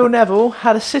Gary and Phil Neville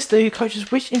had a sister who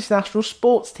coaches which international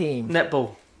sports team?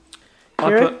 Netball.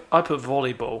 Kieran? I put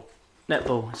volleyball.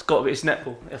 Netball. It's got to be. It's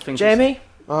netball. I think. Jamie,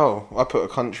 Oh, I put a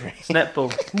country. It's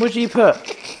netball. what do you put?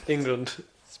 England.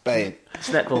 Spain. It's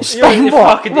netball. Spain you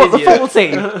what? fucking What, the idiot. football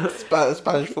team?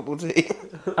 Spanish football team.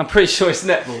 I'm pretty sure it's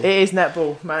netball. It is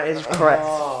netball. Matt is correct.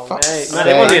 Oh, Fuck's mate. sake. No,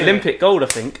 they won the Olympic gold, I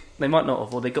think. They might not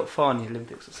have, or they got far in the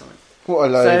Olympics or something. What a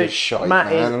load So, of shite, Matt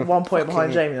man. is 1 point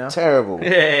behind Fucking Jamie now. Terrible.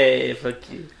 Hey, fuck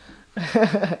you.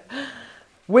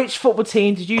 Which football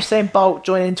team did Usain Bolt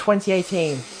join in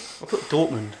 2018? I put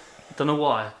Dortmund. Don't know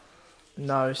why.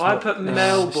 No, it's I not. put no,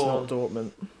 Melbourne. It's not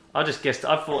Dortmund. I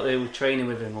put they were training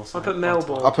with him or I something. put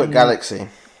Melbourne. I put Galaxy.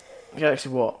 Galaxy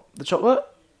what? The chocolate?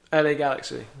 LA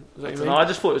Galaxy. Is that what you mean? No, I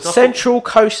just thought it was. Central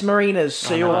Coast Marinas.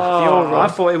 So Oh, you're, no. you're I wrong.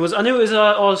 thought it was. I knew it was an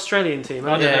Australian team.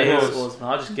 I didn't Yeah, know it who it was. was, man.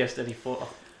 I just guessed any thought.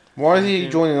 Why is he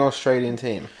joining an Australian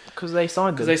team? Because they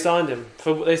signed Because him. they signed him.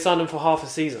 They signed him for half a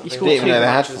season. I He think. scored Didn't even know they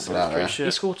had matches, football out I'm pretty there. sure.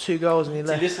 He scored 2 goals and he See,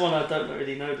 left. this one I don't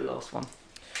really know the last one.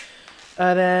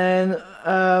 And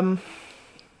then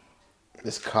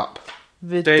This cup.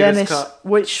 the Davis Dennis. Cup.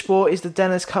 Which sport is the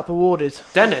Dennis Cup awarded?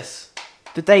 Dennis.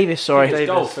 The Davis. Sorry, It's Davis.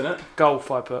 golf, isn't it? Golf,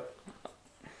 I put.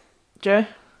 Joe.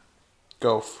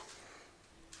 Golf.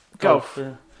 Golf.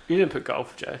 Yeah. You didn't put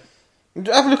golf, Jay.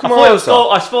 Have a look I at my thought it was answer.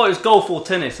 golf. I thought it was golf or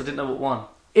tennis. I didn't know what one.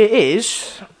 It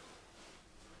is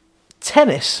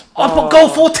tennis. I put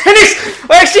golf or tennis.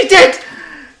 I actually did.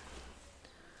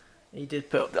 He did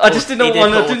put. I just didn't know he what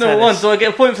one. did I put didn't know what one. tennis. Do I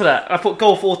get a point for that? I put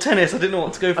golf or tennis. I didn't know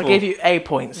what to go for. I gave you A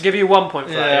points. Give you 1 point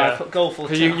for Yeah, I that. put golf or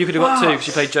Because tennis. you could have got 2 because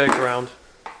you played Joker round.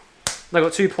 They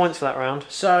got 2 points for that round.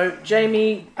 So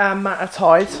Jamie and Matt are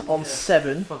tied on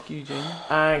 7, Fuck you, Jamie.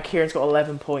 and Kieran's got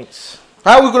 11 points.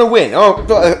 How are we going to win?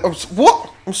 What?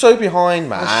 I'm so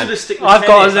behind, I should man. have stick with I've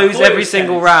got to tennis. I lose thought it every was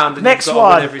single tennis. round. And Next you've got to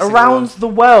win one, every single around one. the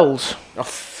world. Oh,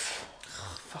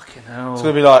 Fucking hell. it's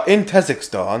going to be like, in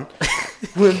Kazakhstan.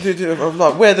 I'm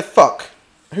like, where the fuck?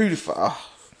 Who the fuck?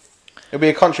 It'll be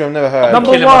a country I've never heard Number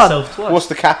of. Killing one. myself twice. What's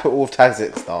the capital of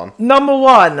Kazakhstan? Number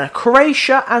 1,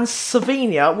 Croatia and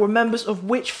Slovenia were members of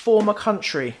which former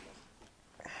country?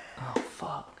 Oh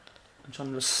fuck. I'm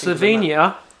trying to think of the map.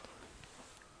 Slovenia.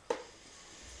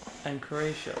 And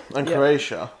Croatia. And Yeah.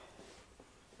 Croatia.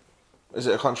 Is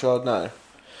it a country I'd know?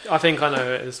 I think I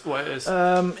know it is. What it is.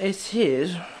 It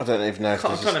is. I don't even know if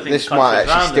I'm this, trying to think this of might countries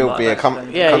actually around still it, be but a I country.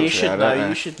 don't- Yeah, country, you should I know. don't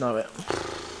You should know it.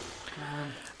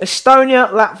 Estonia,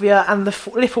 Latvia, and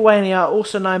Lithuania are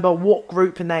also known by what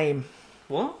group name?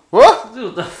 What? What?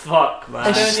 What the fuck,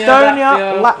 man?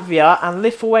 Estonia, Latvia. Latvia, and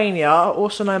Lithuania are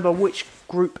also known by which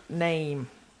group name?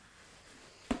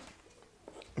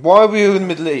 Why are we in the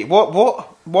Middle East? What?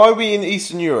 Why are we in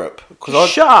Eastern Europe? Because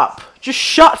Shut up! Just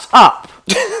shut up!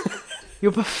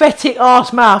 Your pathetic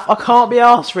ass mouth. I can't be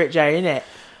asked for it, Jay, innit?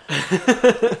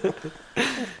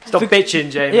 Stop bitching,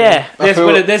 Jamie. Yeah.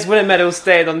 There's winning medals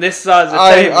stayed on this side of the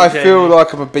table. I Jamie. feel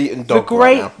like I'm a beaten The dog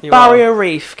Great right now. You Barrier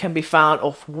Reef can be found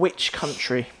off which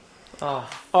country? Oh.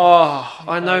 Oh,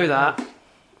 I know that.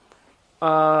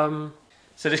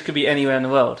 So this could be anywhere in the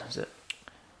world, is it?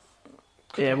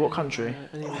 Yeah, what country?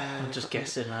 I'm just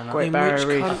guessing, man. Great In Barrier which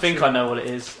Reef. I think I know what it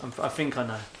is. I think I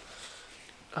know.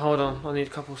 Hold on, I need a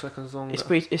couple seconds longer. It's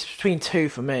between 2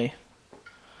 for me.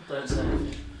 Don't say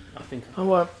anything. I think I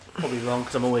won't. I'm probably wrong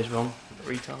because I'm always wrong.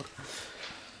 Retard.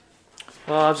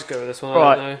 Well, I'll just go with this one. I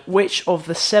Right. don't know. Which of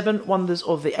the 7 wonders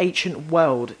of the ancient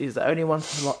world is the only one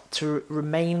to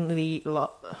remain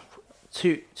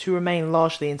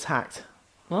largely intact?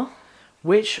 What?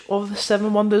 Which of the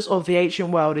 7 wonders of the ancient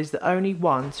world is the only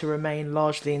one to remain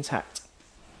largely intact?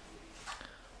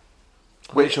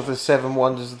 Which of the 7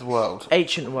 wonders of the world?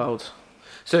 Ancient world.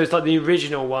 So it's like the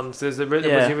original ones. There was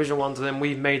Yeah. the original ones, and then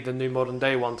we've made the new modern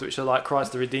day ones, which are like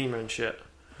Christ the Redeemer and shit.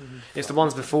 It's the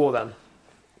ones before then.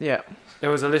 Yeah. There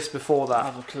was a list before I that.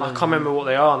 have a clue. I can't remember what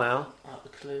they are now. I have a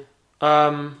clue.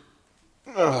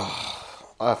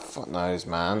 Oh, fuck knows,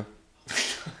 man.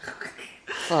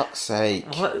 Fuck's sake.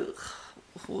 What?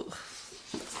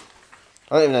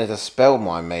 I don't even know how to spell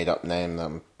my made-up name that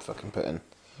I'm fucking putting.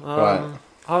 Right.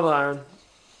 Hold on, Aaron.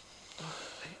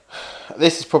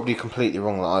 This is probably completely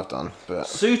wrong that I've done, but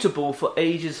Suitable for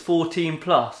ages 14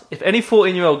 plus. If any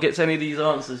 14-year-old gets any of these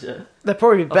answers, yeah. They're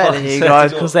probably better than Oh, you so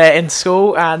guys you because they're in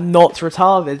school and not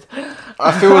retarded.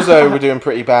 I feel as though we're doing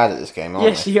pretty bad at this game, aren't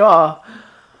Yes, you are.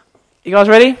 You guys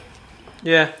ready?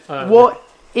 Yeah. What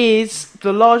is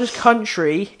the largest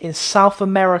country in South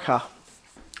America?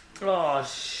 Oh,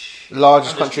 we?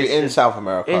 Largest I'm just country in guessing. South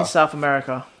America. In South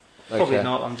America. Probably Okay.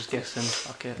 not, I'm just guessing.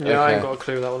 Fuck it. Yeah, I ain't Okay. got a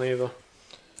clue with that one either.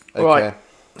 Okay. Right.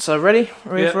 So ready?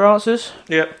 Ready Yeah. for answers?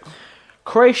 Yep.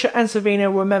 Croatia and Slovenia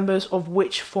were members of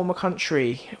which former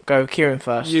country? Go Kieran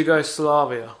first.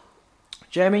 Yugoslavia.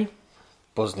 Jamie?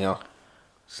 Bosnia.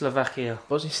 Slovakia.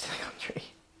 Bosnia's still a country.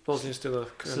 Bosnia's still a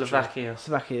country. Slovakia.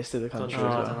 Slovakia is still a country Oh, Oh,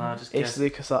 as I well. don't know, I just It's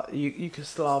guessed.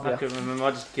 Yugoslavia. I couldn't remember,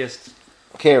 I just guessed.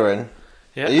 Kieran,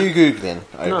 Yeah. are you Googling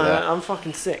over No, there? I'm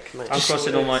fucking sick, mate. I'm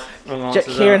crossing all my wrong Jack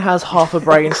answers Kieran out. has half a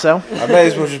brain cell. I may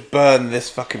as well just burn this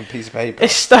fucking piece of paper.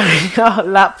 Estonia,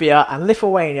 Latvia, and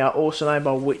Lithuania, also known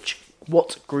by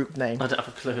what group name? I don't have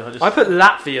a clue, I put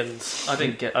Latvians. I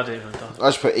didn't even I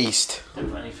just put East.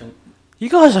 do anything. You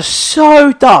guys are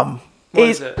so dumb. What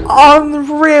It's is it?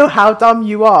 unreal how dumb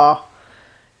you are.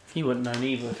 He wouldn't know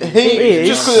neither. is.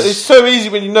 Just 'cause it's so easy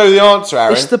when you know the answer,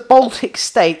 Aaron. It's the Baltic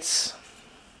states.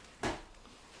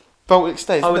 Baltic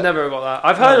states. I would never have got that.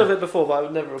 I've heard of it before, but I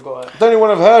would never have got it. The only one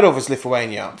I've heard of is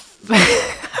Lithuania.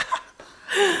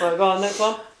 Right, go on, next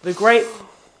one. The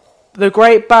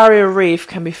Great Barrier Reef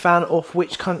can be found off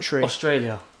which country?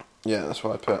 Australia. Yeah, that's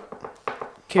what I put. I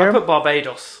Kieran? put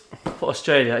Barbados. For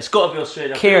Australia. It's got to be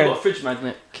Australia. I think Kieran. I've got a fridge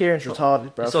magnet. Kieran's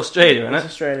retarded, bro. It's Australia, isn't It's it?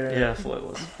 Australia, innit? Yeah, I thought it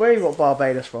was. Where you got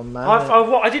Barbados from, man?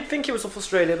 I did think it was off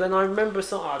Australia, then I remember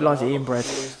something. Bloody inbred.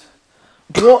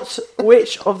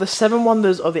 Which of the 7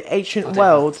 wonders of the ancient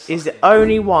world is the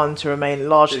only one to remain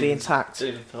largely intact?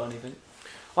 Didn't even put anything.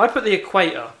 I put the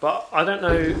equator, but I don't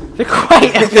know. The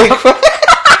Equator.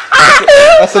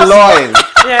 That's a line.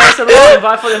 Yeah, it's a line, but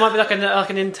I thought there might be like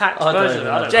an intact I don't version of it.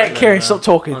 know. I don't know. Jack, Kieran, stop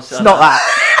talking. Honestly, It's not that.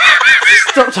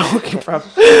 Stop talking, bro.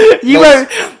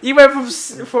 You went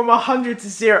from 100 to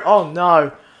 0. Oh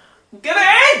no. Get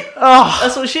it in! Oh.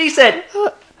 That's what she said.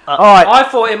 All right. I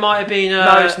thought it might have been.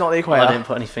 No, it's not the I Equator. didn't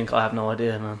put anything. I have no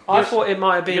idea, man. I thought it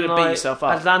might have been You're gonna beat like yourself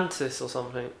up. Atlantis or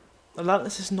something.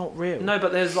 Atlantis is not real. No,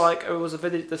 but there's like it was a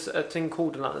village, there's a thing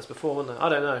called Atlantis before, wasn't there? I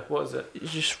don't know. What is it?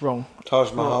 It's just wrong.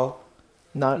 Taj Mahal.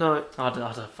 No. No, I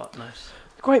don't fuck knows.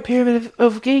 The Great Pyramid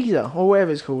of Giza, or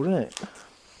whatever it's called, isn't it?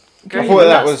 I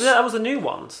thought that was the new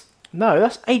ones. No,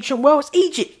 that's ancient world. It's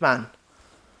Egypt, man.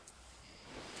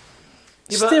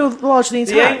 Yeah, but Still largely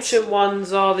intact. The ancient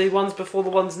ones are the ones before the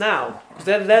ones now. Because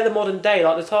they're the modern day,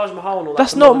 like the Taj Mahal and all that.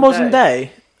 That's not modern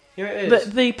day. Yeah, it is.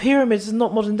 But the pyramids is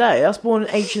not modern day. That's born in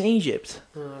ancient Egypt.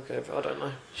 Oh, okay, but I don't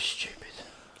know. Stupid.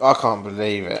 I can't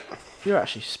believe it. You're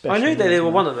actually special. I knew they were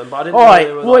one of them, but I didn't All know right,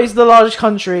 they were what is the largest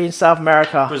country in South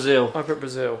America? Brazil. I put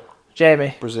Brazil.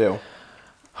 Jamie. Brazil.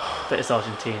 But it's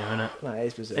Argentina, isn't it? No, it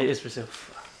is Brazil. It is Brazil.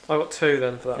 I got 2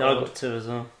 then for that Yeah, I one. got 2 as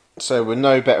well. So we're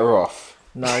no better off.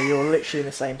 No, you're literally in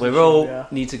the same We position. all yeah.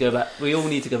 need to go back. We all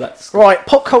need to go back to school. Right,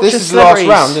 pop culture This is the last celebrities.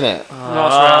 round, isn't it?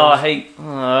 Last round. I hate.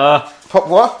 Pop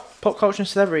what? Pop culture and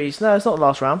celebrities. No, it's not the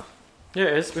last round. Yeah,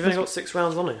 it is. We've only got 6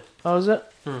 rounds on here. Oh, is it?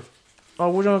 Hmm. Oh,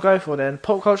 what do you want to go for then?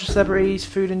 Pop culture, celebrities,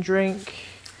 food and drink,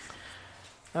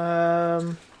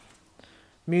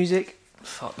 music.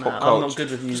 Fuck Pop no, I'm culture. not good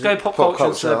with Just music. go pop, Pop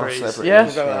culture and culture, celebrities. Yeah?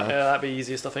 We'll go with that. Yeah, that'd be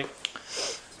easiest, I think.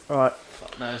 Right.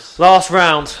 Fuck knows. Last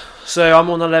round. So I'm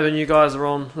on 11, you guys are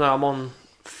on. No, I'm on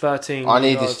 13. I you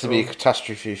need guys this to are be a on.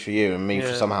 catastrophe for you and me for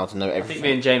Yeah. somehow to know I think everything.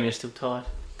 me and Jamie are still tied.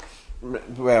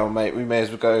 Well, mate, we may as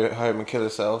well go home and kill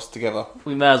ourselves together.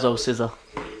 We may as well scissor.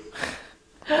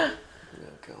 Oh,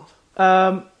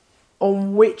 God.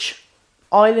 On which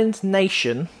island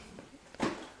nation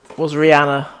was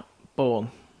Rihanna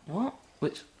born? What?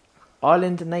 Which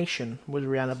Island nation was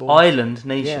Rihanna born? island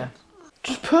nation? Yeah.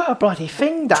 Just put a bloody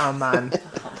thing down, man.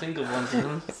 I can't think of one. To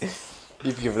them.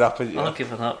 You've given up, haven't you? I've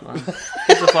given up, man.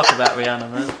 Gives a fuck about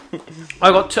Rihanna, man. I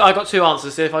got two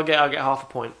answers. See if I get half a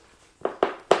point.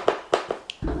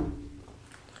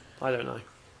 I don't know.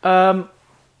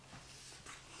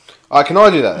 Can I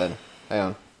do that then? Hang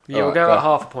on. Yeah, we'll Alright, go at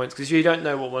half a point because if you don't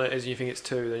know what one it is and you think it's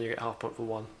two, then you get half a point for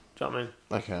one. Do you know what I mean?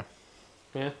 Okay.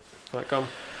 Yeah. Right, go on.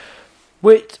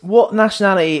 What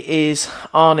nationality is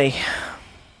Arnie?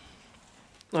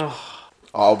 Oh,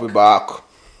 I'll be back.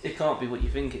 It can't be what you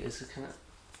think it is, can it?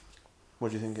 What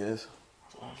do you think it is?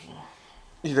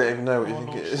 You don't even know what you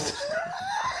think it is.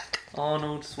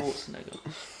 Arnold Schwarzenegger.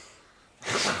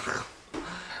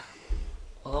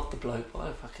 I love the bloke, but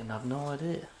I fucking have no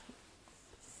idea.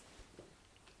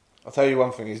 I'll tell you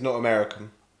one thing, he's not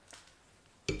American.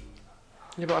 yeah,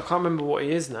 but I can't remember what he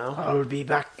is now. I'll be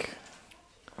back.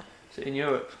 Is it in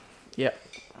Europe? Yeah.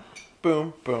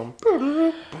 Boom, boom,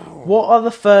 boom. What are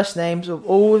the first names of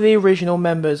all the original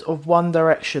members of One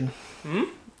Direction?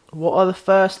 What are the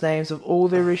first names of all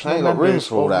the original ain't got members rooms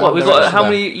for all of that. One What, we've got, Direction? how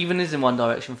many even is in One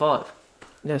Direction? 5?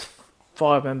 There's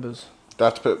 5 members. Do I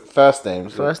have to put first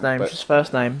names? First name, But- just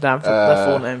first name. Damn, their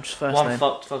full name, just first One name.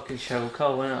 fucked fucking Cheryl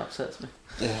Cole, and it upsets me.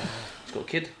 Yeah. She's got a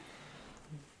kid.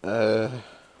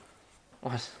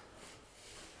 What?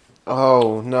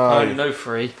 Oh no. No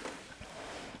 3.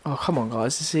 Oh, come on,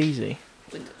 guys, this is easy.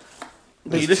 You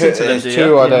listen to them, There's do two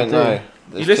you? I Yeah, don't I do. know. You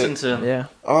There's listen two. to them? Yeah.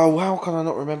 Oh, how can I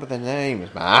not remember their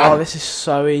names, man? Oh, this is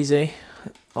so easy.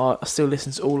 Oh, I still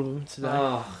listen to all of them today.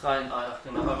 Oh,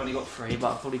 I've only got 3,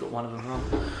 but I've probably got one of them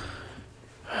wrong.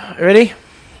 Ready?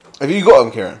 Have you got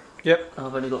them, Kieran? Yep.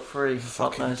 I've only got 3.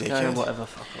 Fuck Fucking knows, dickhead. go, whatever,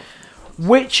 fuck off.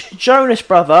 Which Jonas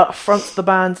brother fronts the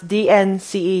band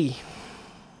DNCE?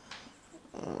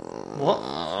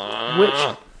 What?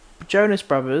 Which Jonas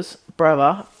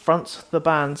brother fronts the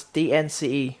band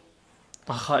DNCE?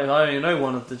 I only know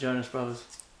one of the Jonas Brothers.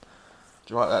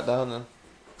 Do you write that down then?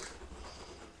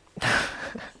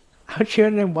 How do you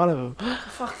name one of them?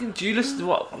 Fucking, do you listen to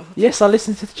what? Yes, I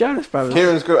listen to the Jonas Brothers.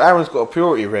 Aaron's got a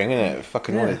purity ring, innit?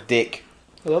 Fucking on Yeah. his dick.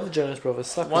 I love the Jonas Brothers.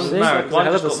 Suck One's It is married. like One a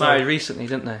hell just of a got married song. recently,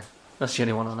 didn't they? That's the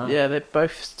only one I know. Yeah, they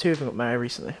both 2 of them got married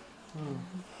recently.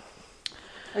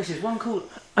 This is one called.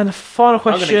 And the final I'm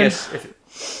gonna question, guess if it,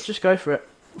 just go for it.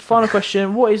 Final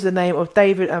question: what is the name of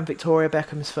David and Victoria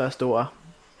Beckham's first daughter?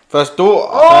 First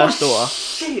daughter? First daughter.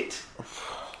 shit! I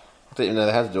didn't even know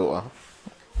they had a daughter.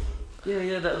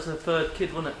 Yeah, that was her 3rd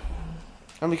kid, wasn't it?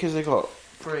 How many kids they got?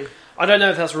 3. I don't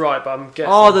know if that's right, but I'm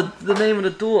guessing. Oh, the name of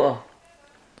the daughter.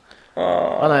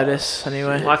 I know this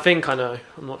anyway. I think I know.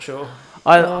 I'm not sure.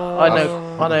 I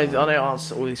know the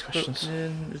answer to all these questions.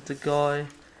 Brooklyn is the guy.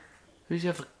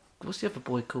 What's the other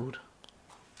boy called?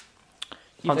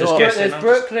 I'm You've just got- guessing. There's I'm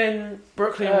Brooklyn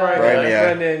Romeo.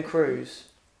 Romeo. and Cruz.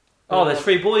 Oh, there's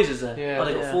 3 boys, is there? Yeah, Oh,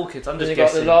 they got yeah. 4 kids. I'm Then just you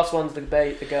got the guessing. last one's the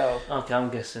girl. Okay, I'm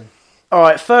guessing. All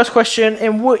right, first question: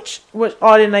 in which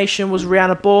island nation was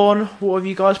Rihanna born? What have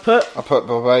you guys put? I put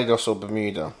Barbados or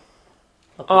Bermuda.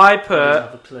 I don't put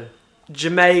have a clue.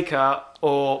 Jamaica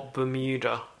or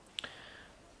Bermuda.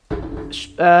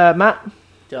 Matt, Do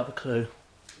you have a clue?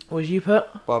 what did you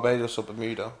put? Barbados or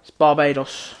Bermuda. It's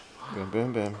Barbados. Boom,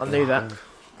 boom, boom. I knew that.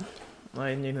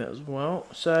 I knew that as well.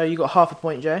 So you got half a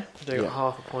point, Jay. I do got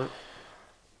half a point.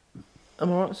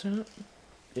 Am I right in saying that?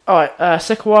 All right.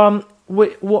 Second one: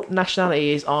 what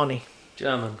nationality is Arnie?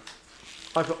 German.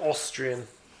 I put Austrian.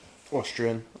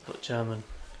 Austrian. I put German.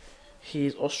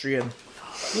 He's Austrian.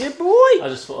 Yeah, boy. I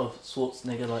just thought of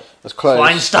Schwarzenegger like That's close.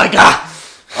 Schweinsteiger.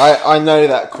 I know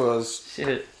that because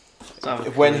Shit. Don't have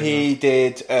a when clue, he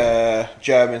did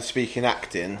German speaking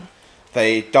acting,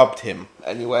 they dubbed him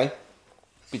anyway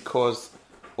because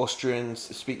Austrians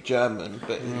speak German,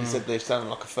 but he said they sound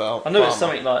like a farmer. I knew it was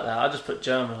something like that. I just put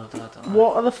German. I don't know.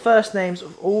 What are the first names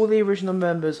of all the original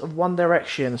members of One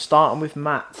Direction, starting with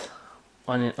Matt?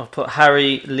 I've put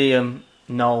Harry, Liam,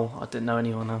 Noel. I didn't know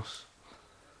anyone else.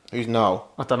 Who's Noel?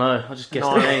 I don't know. I just guessed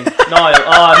Niall. the name. Niall.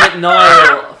 Oh, I meant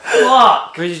Niall.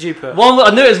 Fuck. Who did you put? One. I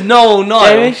knew it was Noel. Niall.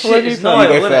 Jamie, Shit, what did you it's put? Niall. You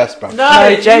go wasn't it? first, bro.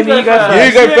 No, Jamie, you go first.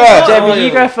 You go first. Jamie,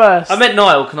 you go first. I meant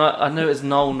Niall. I knew it was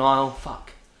Noel. Niall.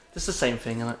 Fuck. It's the same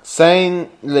thing, isn't it? Zane,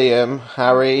 Liam,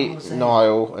 Harry, Zane?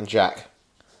 Niall, and Jack.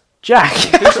 Jack.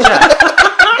 Who's Jack?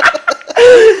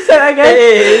 Say that again. It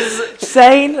is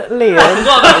Sane, I Liam,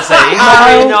 forgot about Zane.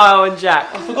 Harry, Niall, and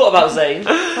Jack. I forgot about Zane.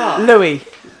 Fuck. Louis.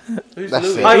 Who's That's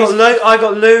Louis? it. I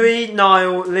got Louis,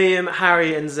 Niall, Liam,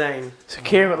 Harry, and Zane. So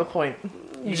Kieran got the point.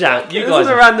 Jack. You There's guys.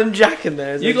 a random Jack in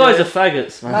there. You guys are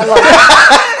faggots, man.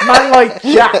 Man like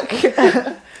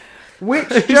Jack. Which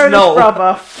Jonas Noel?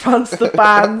 brother fronts the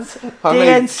band I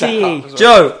made Jack up DNCE? as well.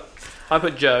 Joe. I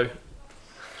put Joe.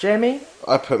 Jamie?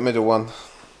 I put middle one.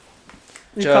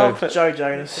 You Joe. can't put Joe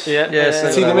Jonas. Yeah.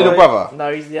 Is he the middle brother?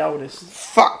 No, he's the oldest.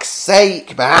 Fuck's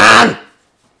sake, man!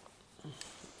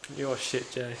 You're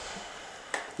shit, Jay.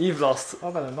 You've lost.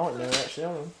 I've had a nightmare actually.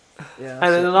 Hold on. Yeah.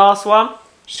 And then the last one.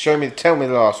 Tell me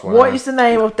the last one. What is the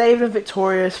name of David and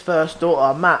Victoria's first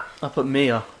daughter, Matt? I put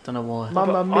Mia. Don't know why.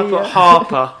 Mamma I Mia. put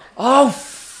Harper. Oh,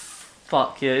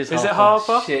 fuck yeah! It is Is it Harper.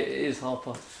 Harper? Shit, it is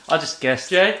Harper. I just guessed.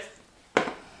 Jay?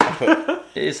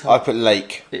 It is I Harper. put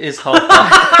Lake. It is Harper.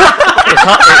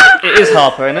 it is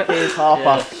Harper, isn't it? It is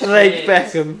Harper. Lake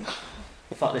Beckham.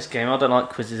 Fuck this game. I don't like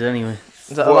quizzes anyway.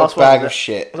 Is that the What last a bag one? of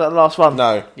shit. Was that the last one?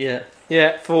 No. Yeah.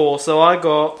 Yeah, 4. So I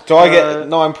got. Do I get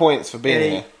 9 points for being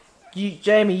eight. here?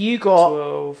 Jamie, you got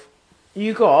 12.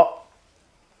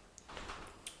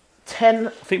 10 I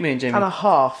think me and Jamie. and a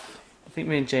half. I think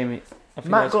me and Jamie. I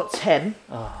think Matt that was- got 10,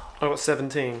 I got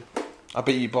 17. I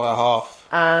beat you by a half.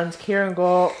 and Kieran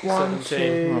got 1,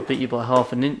 17. I 2. beat you by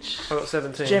half an inch. I got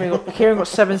 17. Kieran got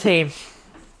 17.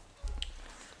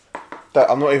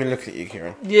 I'm not even looking at you,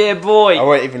 Kieran. Yeah, I boy.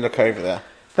 won't even look over there.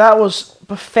 That was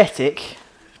pathetic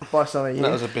by some of you.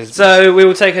 That was a business. So we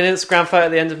will take an Instagram photo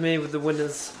at the end of me with the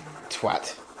winners.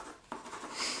 Twat.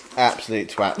 Absolute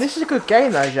twat. This is a good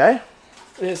game though, Joe.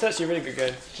 Yeah, it's actually a really good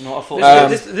game. Do you know what I thought?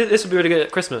 This will be really good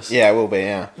at Christmas. Yeah, it will be,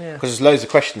 yeah. Yeah. Because there's loads of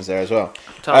questions there as well.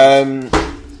 Tons.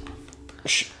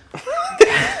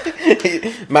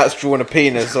 Matt's drawn a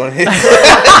penis on his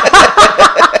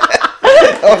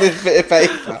on his bit of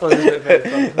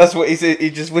paper. That's what he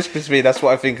just whispers to me. That's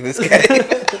what I think of this game.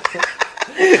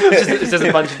 It's just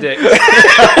a bunch of dicks.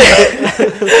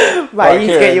 Right, you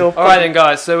need to get your. All right then,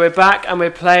 guys. So we're back and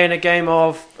we're playing a game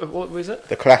of what was it?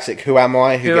 The classic "Who am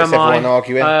I?" Who gets am everyone I?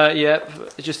 arguing. Yeah,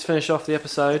 just to finish off the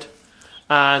episode.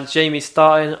 And Jamie's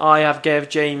starting. I have gave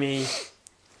Jamie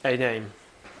a name.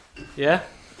 Yeah.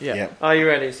 Yeah. Are you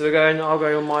ready? So we're going. I'll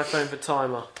go on my phone for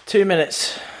timer. 2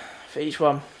 minutes for each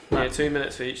one. Yeah, 2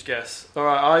 minutes for each guess. All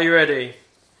right. Are you ready?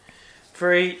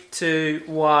 3, 2,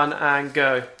 1, and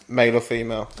go. Male or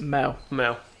female? Mel.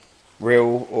 Mel.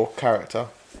 Real or character?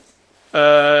 It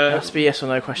has to be yes or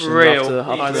no questions. Real.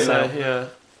 After I'd the say, Mel.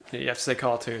 yeah. You have to say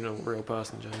cartoon or real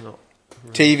person, Joe. Not.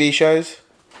 TV shows?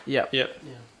 Yep. Yep.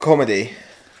 Comedy?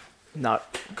 No.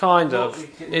 Kind Well, of. we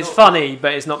can- It's not- funny,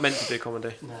 but it's not meant to be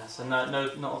comedy. No, so no,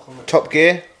 not a comment. Top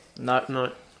Gear? No.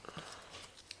 No.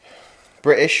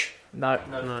 British? No.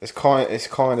 No. It's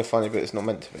kind of funny, but it's not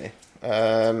meant to be.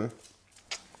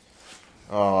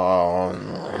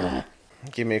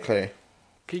 Give me a clue.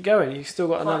 Keep going. You've still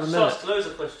got another minute. Loads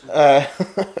of questions.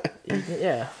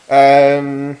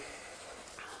 Yeah.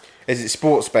 Is it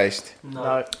sports based?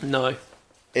 No. No.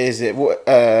 Is it what?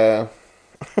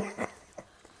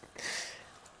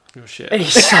 You're shit.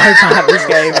 He's so bad at this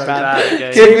game, man. Bad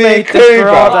game. Give me a Made clue,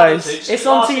 bro. desperados. It's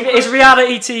on TV. It's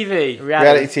reality TV.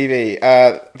 Reality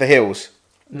TV. The Hills.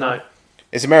 No.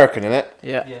 It's American, isn't it?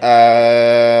 Yeah.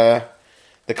 Yeah.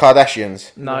 The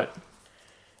Kardashians. No.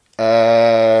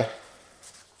 Uh,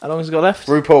 How long has it got left?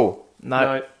 RuPaul. No.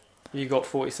 No. You got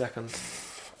 40 seconds.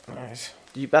 Nice.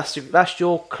 That's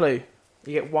your clue.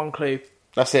 You get one clue.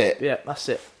 That's it. Yeah, that's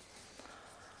it.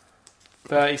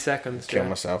 30 seconds. Kill Joe.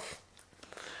 myself.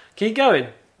 Keep going.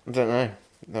 I don't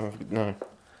know. No.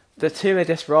 The too many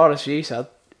desperados for you, Sad.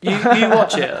 You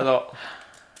watch it a lot.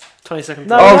 20 seconds.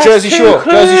 No. Oh, that's Jersey two Shore.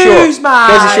 Jersey clues, Shore. man.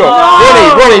 Jersey Shore.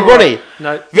 No. Ronnie.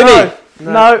 No. Vinny.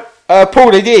 No.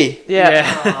 Paul D.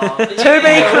 Yeah. Too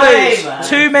many clues.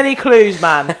 Too many clues,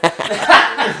 man. Too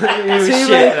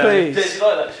many clues. Did you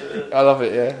like that shit? I love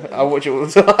it. Yeah, I watch it all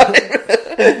the time.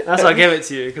 That's why I gave it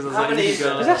to you because I was How like, many you is keep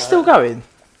going. Is that still going?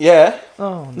 Yeah.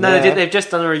 Oh No, Yeah. they've just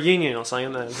done a reunion or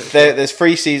something, haven't they? There's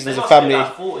 3 seasons of They must be Family.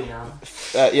 about 40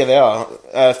 now. Yeah, they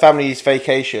are. Family's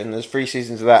Vacation. There's 3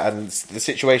 seasons of that, and the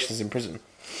situation's in prison.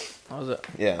 What was it?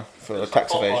 Yeah, for It's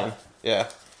tax like evasion. Yeah,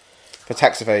 for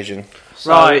tax evasion. So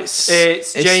Right, It's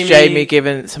it's Jamie- Jamie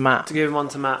giving it to Matt. To give one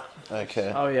to Matt.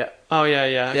 Okay. Oh yeah. Oh, yeah.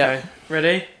 Okay. Yeah.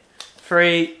 Ready?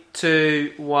 3,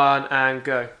 2, 1, and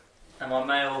go. Am I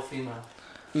male or female?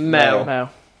 Mel. Mel.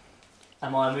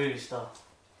 Am I a movie star?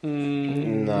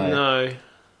 No. No.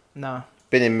 No.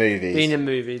 Been in movies. Been in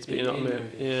movies, but you're not a Been in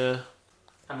movie. Yeah.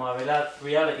 Am I a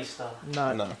reality star?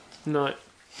 No. No. No.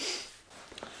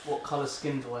 What colour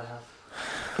skin do I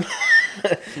have?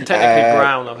 Technically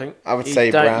brown, I think. I would You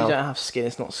say don't. brown. You don't have skin.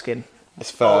 It's not skin.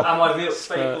 It's Oh, fur. am I real,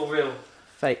 fake fur. or real?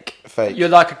 Fake. Fake. You're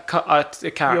like a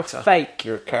You're character. fake.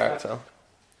 You're a character.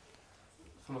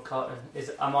 From a cartoon.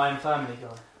 Am I in Family Guy?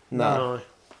 No. No.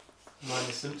 Am I in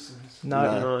The Simpsons? No.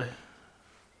 No. No.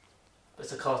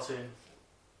 It's a cartoon.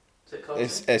 Is it a cartoon?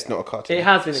 It's not a cartoon. It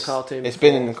has been a cartoon. It's before.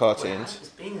 been in the cartoons. It's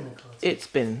been in a cartoon. It's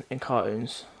been in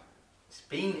cartoons. It's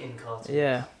been in cartoons.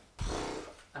 Yeah.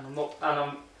 And I'm not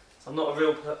a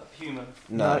real human.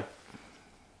 No.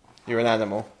 You're an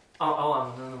animal. Oh,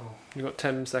 I'm an animal. You've got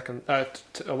 10 seconds.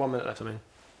 1 minute left, I mean.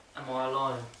 Am I a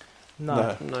lion?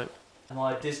 No. No. Am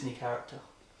I a Disney character?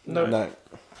 No. No.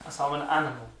 So I'm an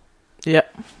animal. Yeah.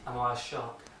 Am I a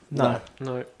shark? No.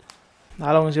 No.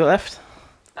 How long has you got left?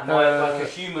 Am I like a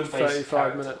human-based 35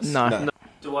 character? minutes. No. No.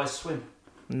 Do I swim?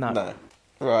 No. No.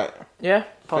 Right. Yeah.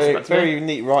 Pass it Very, back to me. very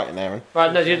neat writing, Aaron.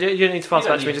 Right, no, you don't need to pass You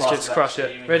it back don't to me. need to Just, pass just it crush back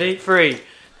to it. me. Ready? 3,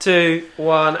 2,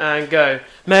 1, and go.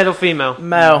 Male or female?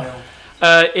 Male.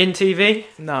 In TV?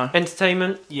 No.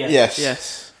 Entertainment? Yes.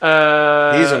 Yes.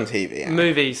 He's on TV. Aaron.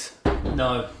 Movies?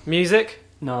 No. Music?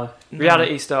 No.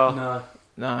 Reality star? No.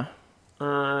 No.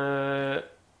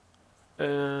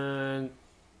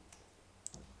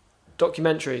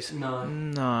 Documentaries? No.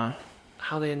 No.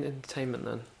 How are they in entertainment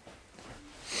then?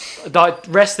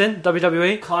 Wrestling?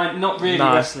 WWE? Not really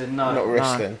No. wrestling. No. Not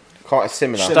wrestling. Quite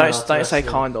similar. Similar. Don't say wrestling.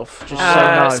 kind of. Just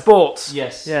say no. Sports?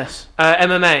 Yes. Yes.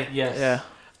 MMA? Yes.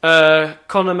 Yeah.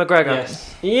 Conor McGregor?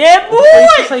 Yes. Yeah, boy!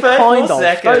 Don't say 34 kind of.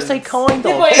 seconds. Don't say kind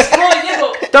Yeah, of. but it's fine. Yeah,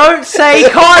 but Don't say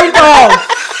kind of.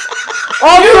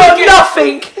 I've got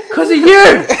nothing because of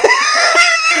you.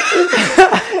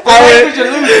 Aaron's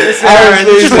Just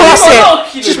losing. pass Fuck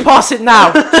it. you. Just pass it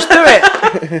now. Just do it.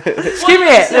 Just give me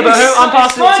it. Yeah, but I'm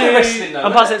passing fine with wrestling, it though, to.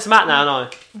 I'm passing it to Matt now,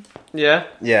 aren't I? Yeah.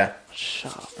 Yeah.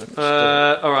 Shut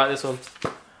up. All right, this one.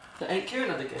 Ain't Kieran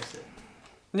had to guess it.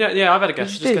 Yeah, I've had a guess.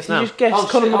 Just guess now. You just guessed Oh,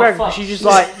 Conor shit. Oh, McGregor fuck. because you just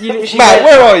like you literally Matt, went,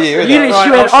 where are you? you Right, literally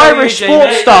I'll went show you, Irish Jamie.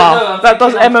 sports star I'm that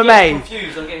does thinking- MMA. I'm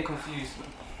getting confused. Man.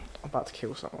 I'm about to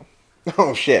kill someone.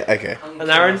 Oh shit. Okay. I'm And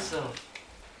Aaron? myself.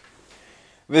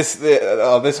 This could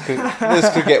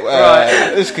get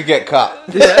Right. this could get cut.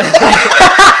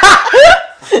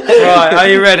 Right, are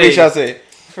you ready? We shall see.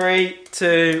 3,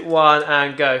 2, 1,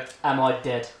 and go. Am I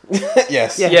dead?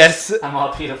 Yes. Yeah. Yes. Am I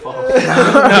a paedophile?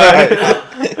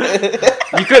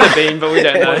 You could have been, but we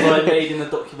don't Was know. I made in a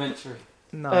documentary?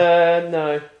 No.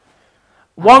 No.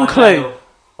 One Am I clue. male?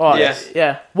 All right. Yes.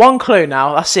 Yeah. One clue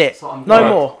now. That's it. So I'm No dead.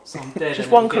 more. So I'm dead. Just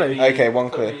and one you get clue. me- Okay, one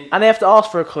put clue. me- And they have to ask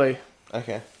for a clue.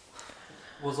 Okay.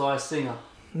 Was I a singer?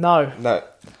 No. No.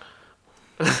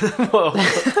 Well,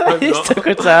 This took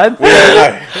a turn. We don't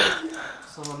know.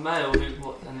 So I'm a male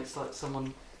and it's like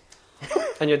someone.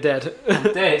 and you're dead.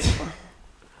 I'm dead.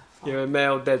 You're a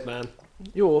male dead man.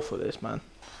 You're awful at this, man.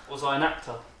 Was I an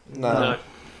actor? No. No.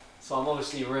 So I'm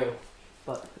obviously real.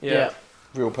 Yeah.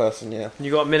 Real person. Yeah.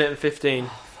 You got 1 minute and 15.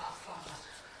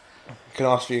 Can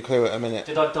ask for your clue at a minute.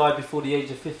 Did I die before the age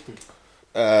of 50?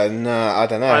 No, I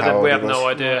don't know. How old We he have was. no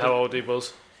idea how old he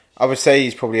was. I would say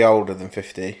he's probably older than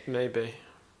 50. Maybe.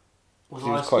 Was He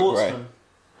I was a quite grey. sportsman?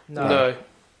 No.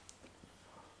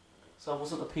 So I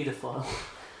wasn't a paedophile.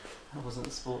 I wasn't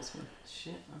a sportsman.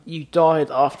 Shit, man. You died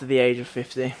after the age of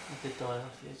 50. I did die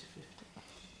after the age of 50.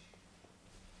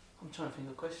 I'm trying to think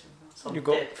of a question. So I'm You've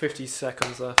got dead. 50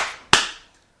 seconds left.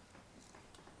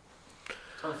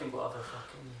 Trying to think what other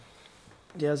fucking.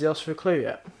 Yeah, has he asked for a clue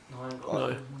yet? No, I ain't got. No. a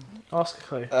clue. Ask a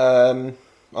clue.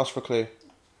 Ask for a clue.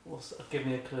 Give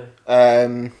me a clue.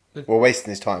 We're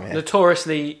wasting his time here.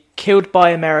 Notoriously, Killed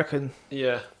by American.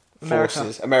 yeah. America.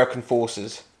 Forces. American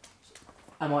forces.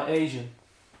 Am I Asian?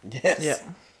 Yes. Yeah.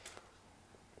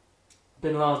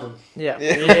 Bin Laden. Yeah.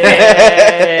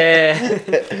 Yeah.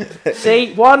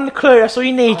 See, one clue. That's all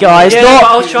you need, guys. Yeah, but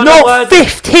I was trying to not word-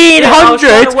 1,500 Yeah, I was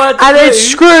trying to word the and then clue.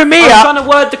 screw me I was up. trying to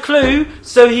word the clue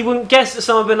so he wouldn't guess that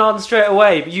someone Bin Laden straight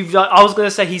away. But I was going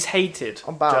to say he's hated.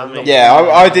 I'm bad. Do you know what I mean? Yeah,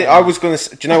 I did. I was gonna.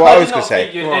 Do you know what I was gonna say?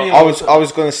 Anyone I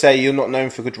was gonna say you're not known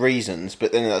for good reasons,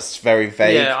 but then that's very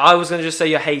vague. Yeah, I was going to just say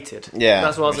you're hated. Yeah.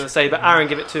 That's what I was going to say. But Aaron,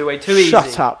 give it two away too easy.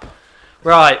 Shut up.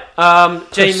 Right,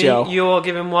 Pussy. Jamie, you're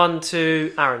giving one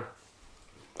to Aaron.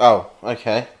 Oh,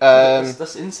 okay.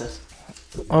 That's incest.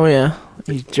 Oh yeah,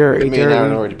 he's dirty, Me and Aaron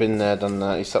dirty. already been there, done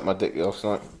that. He sucked my dick last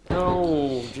night.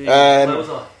 Oh, jeez. Where was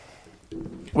I?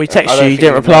 We I text don't you, you think didn't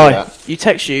you know reply. that. You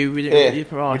text you, we didn't. Yeah, you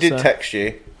reply, we did so. text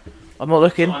you. I'm not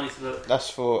looking. I need to look. That's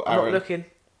for I'm not Aaron. looking.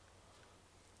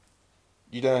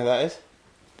 You don't know who that is?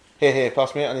 Here,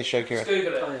 pass me it. I need to show Kieran.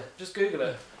 Google it. Oh, yeah. Just Google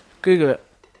it. Google it.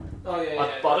 Oh,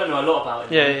 yeah, But I don't know a lot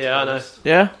about it. Yeah, I know.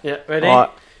 Yeah. Yeah, ready? Alright.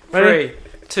 Ready? 3,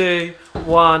 2,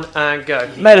 1, and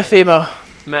go. Male or female?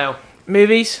 Male.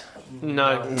 Movies?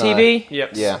 No. No. TV?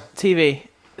 Yep. Yeah. TV.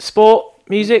 Sport?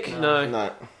 Music? No.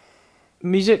 No.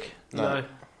 Music? No.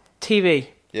 TV.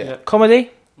 Yeah. Yeah. Comedy?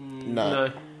 No.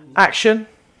 No. Action?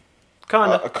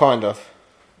 Kind of. Kind of.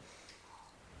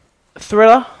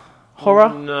 Thriller? Horror?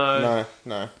 No.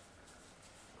 No.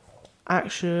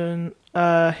 Action?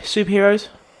 Superheroes?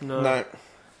 No. No.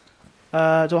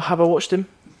 Have I watched him?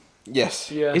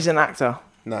 Yes. Yeah. Is it an actor?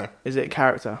 No. Is it a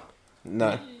character?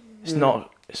 No. It's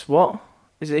not. It's what?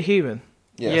 Is it a human?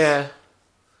 Yes. Yeah.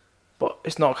 But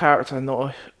it's not a character,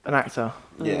 not an actor.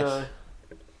 Yes. No.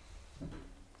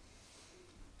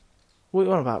 What are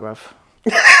you on about, bruv?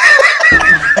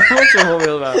 What's the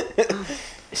wheel about?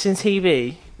 It's in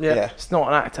TV. Yeah. Yeah. It's not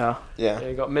an actor, Yeah. Yeah,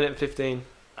 you got a minute and 15.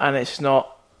 and it's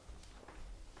not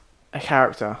a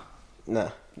character.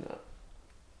 No.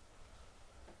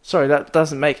 Sorry, that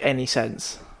doesn't make any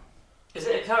sense. Is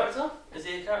it a character? Is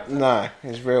he a character? No.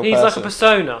 He's a real He's person. like a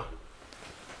persona.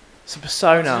 It's a No,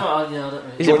 persona. yeah, I don't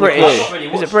really. Is it What British? do you I've not really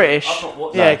Is watched it British? I've not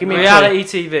watched Yeah, it. give me a Reality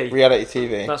TV. Reality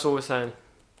TV. That's all we're saying.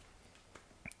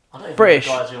 I don't even British.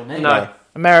 know the guy's real name. No.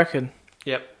 American.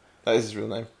 That is his real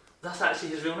name. That's actually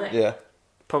his real name. Yeah.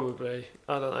 Probably.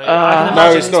 I don't know. I can No,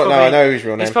 imagine it's not. No, probably- I know his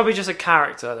real name. It's probably just a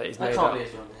character that he's That made can't up. be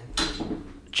his real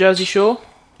name. Jersey Shore.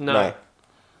 No.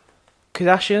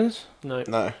 Kardashians. No.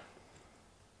 No.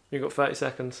 You've got 30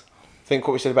 seconds. Think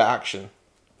what we said about action.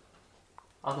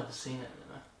 I've never seen it.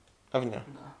 You know. Haven't you?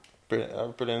 No.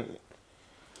 Brilliant. Brilliant.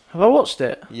 Have I watched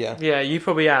it? Yeah. Yeah, you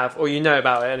probably have, or you know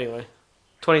about it anyway.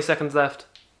 20 seconds left.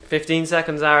 15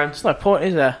 seconds, Aaron. There's no point,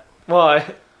 is there? Why?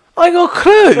 I got a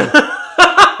clue.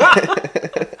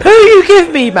 Who you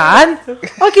give me, man?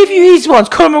 I give you these ones.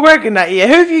 Conor McGregor in that year.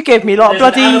 Who have you give me? Like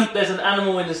bloody There's an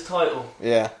animal in this title.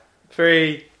 Yeah.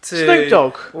 3, 2, Snoop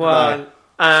Dogg. 1.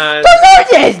 And Don't know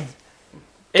then. it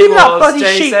Give me that was bloody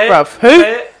Jay, sheep, say it. bruv. Who?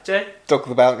 Say it, Jay? Dog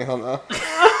the Bounty Hunter.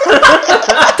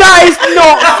 That is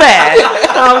not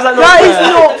fair. How was that not That fair? is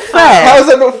not How fair. is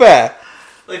that not fair?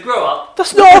 They grow up.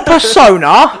 That's not a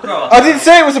persona. Grow up. I didn't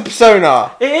say it was a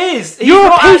persona. It is. He's You're a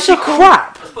not piece of actually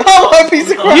crap. Oh, I'm a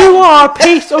piece of crap. You are a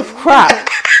piece of crap.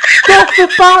 Stop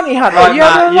the bounty hunter. Right, You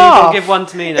Matt, have a you gotta laugh. give one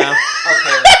to me now.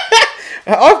 Okay.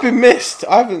 I've been missed.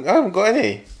 I haven't got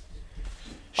any.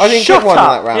 I didn't Shut get one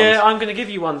up. in that round. Yeah, I'm gonna give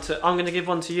you one to. I'm gonna give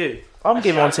one to you. I'm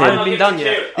giving one to I him. haven't been done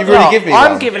yet. You've already given me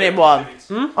I'm one. giving him one.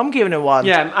 I'm giving him one.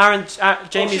 Yeah, Aaron,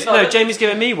 Jamie's shit, no, no, Jamie's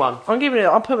giving me one. I'm giving it.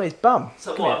 I'm putting his bum.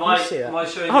 So Come what? here, let me see it. Am I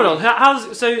showing Hold you? on,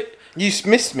 how's so? You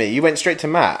missed me. You went straight to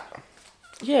Matt,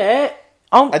 Yeah.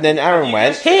 I'm and then Aaron you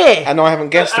went, guessed here. and I haven't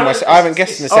guessed in Aaron I haven't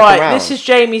guessed in the All second right. round. This is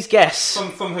Jamie's guess.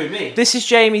 From who? Me? This is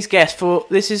Jamie's guess for.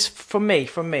 This is from me.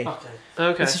 From me. Okay.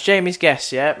 Okay. This is Jamie's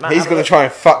guess. Yeah. Matt, He's have a gonna look. try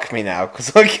and fuck me now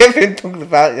because I give him Dog the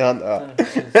Bounty Hunter.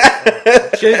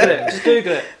 Google it. Just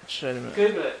Google it. Show him it.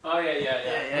 Google it. Oh yeah.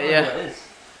 Yeah. It is.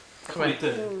 Come What here.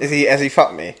 do you do? Has he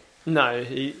fucked me? No,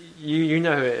 you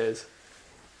know who it is.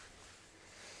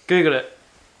 Google it.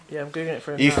 Yeah. I'm googling it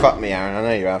for him. You now. fucked me, Aaron. I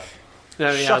know you have.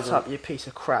 No, he Shut hasn't. up, you piece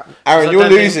of crap. Aaron, I you're don't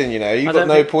think- losing. You know, you've I got don't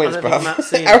no think- points, I don't think bruv. Matt's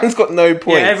seen it. Aaron's got no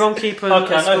points. Yeah, everyone keep a,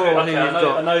 Okay, a I know, score on who okay, you've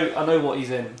got. I know what he's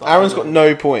in. but Aaron's I got don't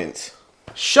no points.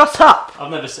 Shut up.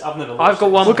 I've never I've watched got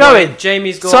it. one. We're point. going.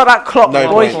 Jamie's got Start that clock, No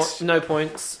boys. points. No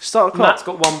points. Start the clock. Matt's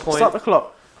got 1 point. Start the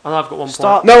clock. And I've got 1 point.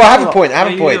 Start. No, I have a Clock. point. I have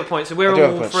No, a you have point. a point. So we're I do have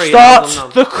a all point. three. Start none.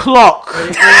 the clock.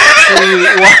 Ready? 3, 2,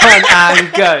 1,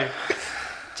 and go.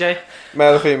 Jay,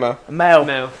 Male or female? Male.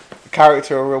 male.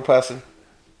 Character or real person?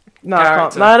 No, I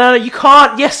can't. Character. No, you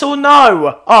can't. Yes or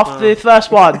no after the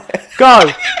first one.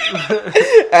 Go.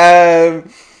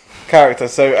 Character.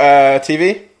 So,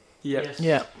 TV, Yep. Yes.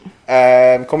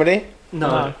 Yeah. comedy,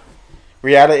 No.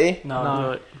 reality, No.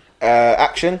 No.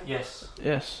 action, Yes.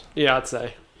 Yes. Yeah, I'd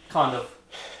say. Kind of.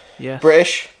 Yes.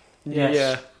 British,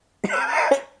 Yes.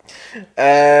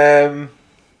 Yeah.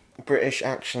 British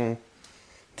action,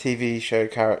 TV show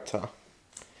character,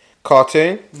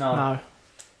 cartoon, No. No.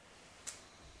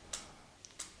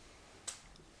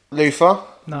 loofah.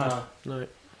 No. No. No.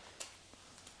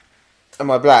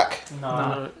 Am I black? No.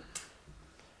 No.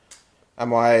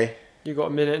 Am I? You got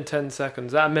 1 minute and 10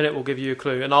 seconds. That minute will give you a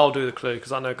clue, and I'll do the clue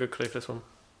because I know a good clue for this one.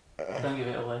 Don't give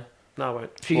it away. No, I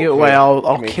won't. If you What get away, clue? I'll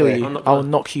Give me a kill clue. you. I'm not I'll gonna-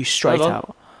 knock you straight Hold on.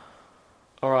 out.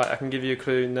 All right, I can give you a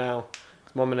clue now.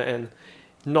 1 minute in.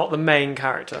 Not the main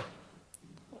character.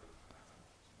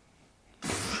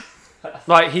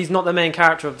 Like, he's not the main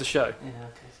character of the show. Yeah.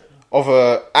 Okay. So. Of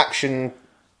a action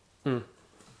Hmm.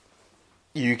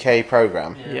 UK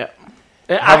program. Yeah.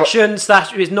 Action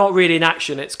slash it's not really an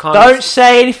action. It's kind Don't of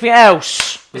say anything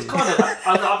else. It's kind of.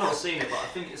 I've not seen it, but I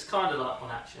think it's kind of like on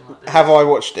action. Like this. Have I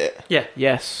watched it?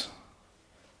 Yes.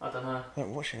 I don't know. I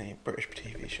don't watch any British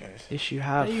TV shows. Yes, you Yeah,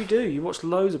 have. you do. You watch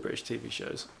loads of British TV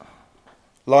shows.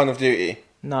 Line of Duty,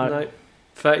 No. No.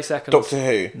 30 seconds. Doctor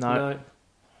Who, No.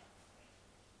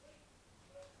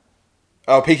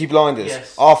 oh Peaky Blinders,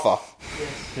 Yes. Arthur.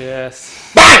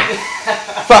 Yes.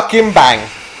 Fucking bang!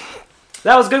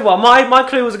 That was a good one. My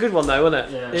clue was a good one though, wasn't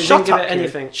it? Yeah. It Shut didn't give up, it kid.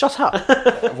 anything. Shut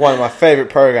up, One of my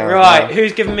favourite programs. Right, man.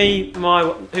 who's giving me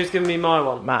my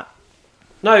one? Matt.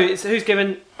 No, it's who's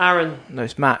giving Aaron? No,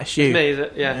 it's Matt. It's you. It's me, is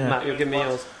it? Yeah, Yeah. Matt, you're giving me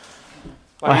yours.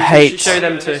 I you hate- should show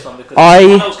them too.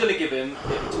 I was going to give him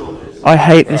two of his. I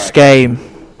hate this game.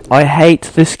 I hate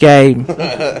this game. Right,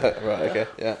 okay,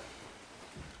 yeah.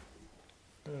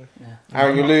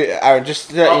 Aaron, Aaron, just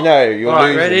to let you know, you're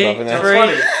Alright, losing, ready? brother, now.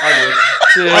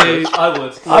 Three, two, I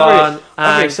would. one,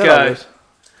 I and go.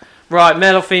 Right,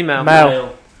 male or female?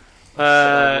 Male.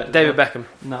 David Beckham.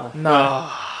 No. No,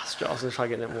 I was going to try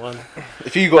getting it one.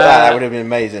 If you got that would have been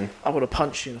amazing. I would have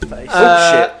punched you in the face.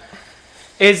 Oh,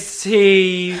 Is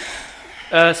he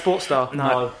a sports star?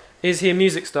 No. Is he a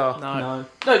music star? no, No.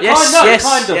 No. Yes, Kind, no, yes,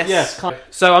 kind of. yes. Yes. Kind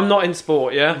So I'm not in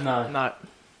sport, yeah? No. no.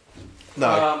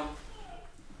 No.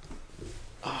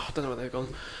 I don't know where they've gone.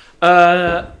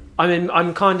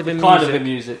 I'm kind of in Kind music. of in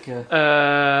music.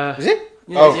 Yeah. Is it?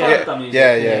 Yeah, Oh, he's yeah. done music.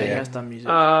 Yeah, He yeah. has done music.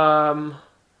 Am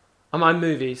I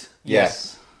movies?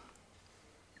 Yes.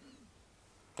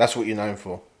 That's what you're known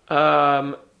for.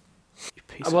 You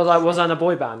piece of Was I in a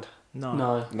boy band? no.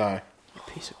 No. No. You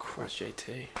piece of crap. That's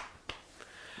JT.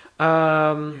 You're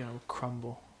gonna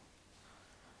crumble.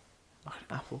 Like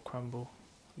an apple crumble.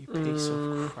 You piece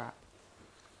of crap.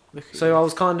 Look at So you. I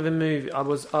was kind of in movie.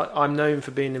 I'm known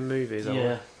for being in movies.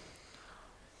 Yeah.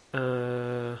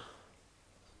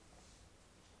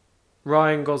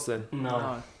 Ryan Gosling. No.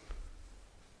 No.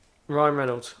 Ryan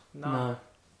Reynolds. No.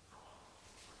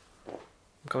 I'm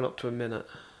coming up to a minute.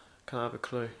 Can I have a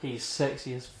clue? He's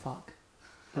sexy as fuck.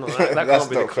 No, that That's can't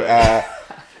be the not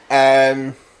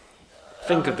clue.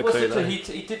 Think of the What's clue the though.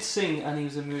 He did sing and he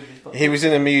was in movies. But he was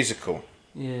in a musical.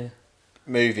 Yeah.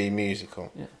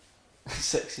 Musical.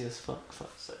 Sexy as fuck.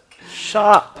 Fuck's sake. Shut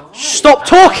up. Stop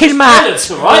talking, Matt.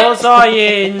 That's alright. Was I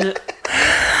in an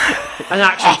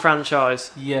action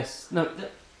franchise? Yes. No.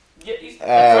 Yeah, he's a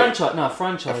Uh, franchise. No, a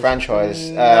franchise. A franchise.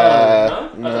 No. I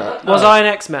don't know. Was I in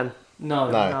X-Men? No.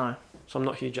 No. No. So I'm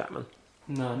not Hugh Jackman.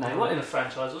 No. He wasn't in a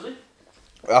franchise, was he?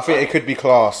 I think it could be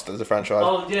classed as a franchise.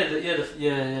 Oh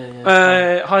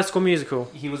yeah. High School Musical.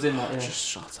 He was in that. Yeah. Just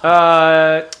shut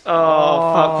up.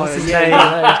 Fuck, what's his name?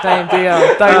 Don't know his name, do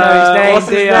you? Don't know his what's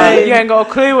his name, do name? you? You ain't got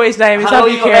a clue what his name is, How have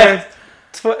you you, got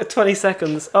Kieran? 20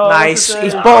 seconds. Oh, Nice. what's He's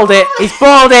his name? bottled it. He's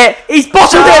bottled it. He's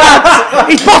bottled it, lads.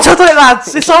 He's bottled it,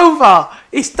 lads. It's over.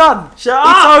 It's done. Shut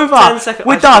It's up. over. 10 seconds.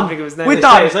 We're I just can't done. think of his name. We're It's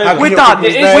done. over. How can We're you done. not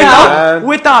give his We're name, done. man?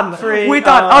 We're done. Three, We're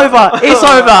done. oh. Over. It's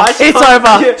over. It's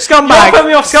over. You Scumbag. put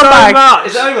me off so Scumbag. much.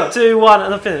 It's over. 2, 1,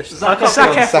 and I'm finished. Zac Zac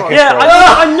Efron. Efron. Yeah,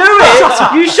 I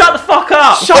knew it. You shut the fuck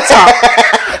up. Shut up.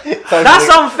 That's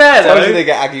unfair Someone's gonna though.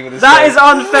 get aggy with this. That game. is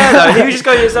unfair though. He was just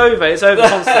going, it's over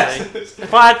constantly.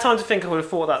 If I had time to think, I would have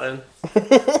thought that then.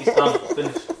 He's done.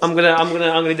 Finished. I'm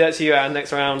gonna do it to you Aaron,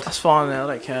 next round. That's fine, I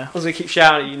don't care. I was gonna keep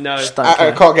shouting at you, no. Just don't It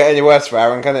care. can't get any worse for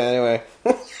Aaron, can it? Anyway.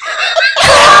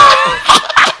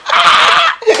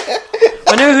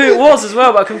 I knew who it was as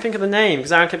well, but I couldn't think of the name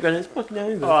because Aaron kept going, it's fucking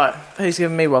over. Alright, who's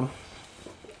giving me one?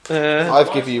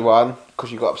 I've given you one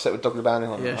because you got upset with Doggy Bounty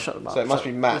on. Yeah, shut them up. So it must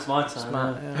be Matt. It's my turn.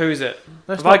 Matt, yeah. yeah. Who's it?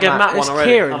 No, it's Have I not given Matt one it's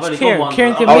already? Kieran. I've It's only Kieran. got one.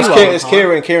 Kieran, give Oh, me It's one.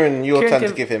 Kieran, it's Kieran, your Kieran turn to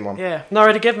give- give him one. Yeah. No, I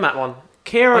already gave Matt one.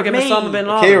 Kieran, I'll give me. Osama bin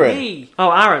Laden. Kieran. Me.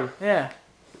 Oh, Aaron. Yeah.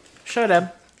 Show them.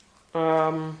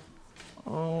 Have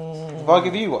I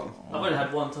give you one? I've only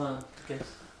had one turn. I guess.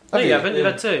 No, Have you you? haven't. You've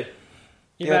had two.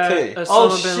 You've You had had two?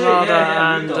 Osama bin Laden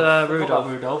and Rudolph. Rudolph. Forgot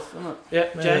about Rudolph, isn't it?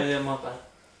 Yeah, Jay. Yeah, my bad.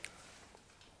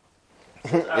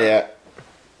 Yeah.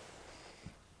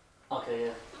 Okay,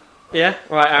 yeah. Yeah?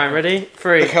 Right, Aaron, ready?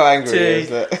 3, Look how angry 2, he is,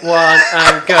 look. 1,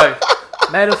 and go.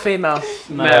 Male or female?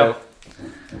 Male.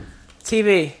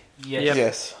 TV. Yes. Yep.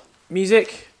 Yes.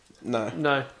 Music. No.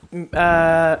 No.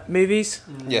 Movies.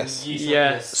 Yes. You said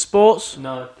Yes. Sports.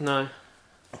 No. No.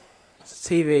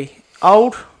 TV.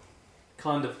 Old.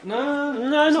 Kind of. No, No.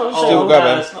 not It's so. Still old. going.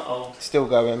 No, it's not old. Still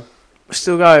going.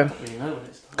 Still going. I don't really know when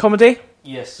it's done. Comedy.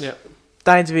 Yes. Yeah.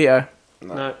 Danny DeVito.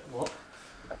 No. What?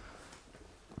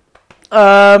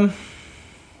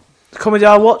 Comedy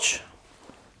I watch.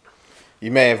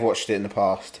 You may have watched it in the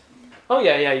past. Oh,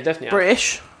 yeah, you definitely have.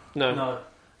 British. No. No.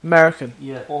 American.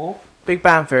 Yeah. Big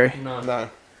Bang Theory. No. No.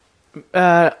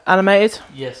 Animated.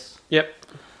 Yes. Yep.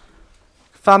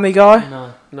 Family Guy.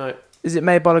 No. No. Is it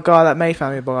made by the guy that made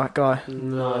Family Guy? No.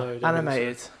 don't think so.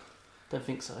 Animated. Don't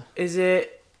think so. Is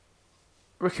it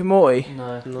Rick and Morty?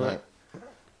 No. No.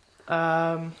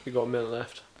 No. We've got a minute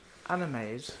left.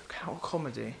 Animated. What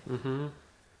comedy? Mm-hmm.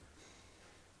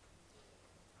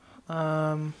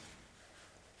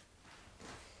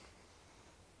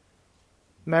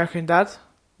 American Dad.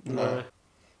 No.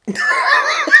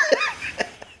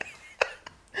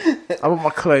 I want my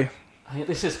clue.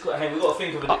 This is. Hey, we've got to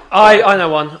think of it. I know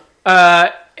one.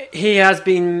 He has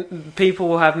been.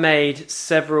 People have made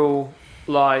several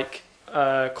like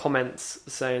comments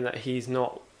saying that he's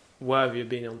not worthy of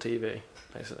being on TV.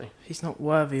 Basically, He's not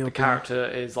worthy of the being- character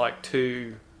is like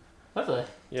too. Have they?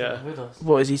 Yeah. Didn't realise.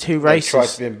 What is he too They tried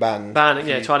racist? to be banned. Banning,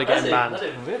 yeah, trying to get Has him it? I banned.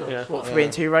 didn't even realise. Yeah. What for Yeah.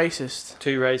 being too racist?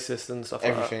 Too racist and stuff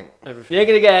like Everything. that. Everything. You ain't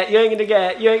gonna get, you ain't gonna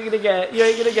get, you ain't gonna get, you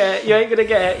ain't gonna get, you ain't gonna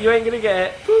get, you ain't gonna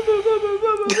get.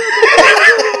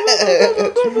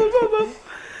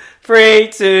 3,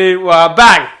 2, 1,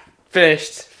 bang!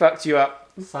 Finished. Fucked you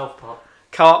up. South Park.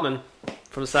 Cartman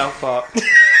from South Park.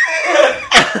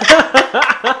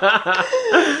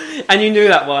 And you knew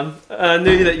that one. I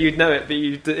knew that you'd know it, but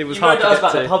it was You hard know to that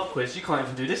about get the to. pub quiz. You can't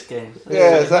even do this game.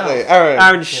 Yeah, exactly. Aaron.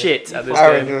 Aaron shit at this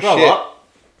Aaron, game. you're Grow shit. up.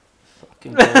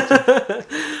 Fucking dog.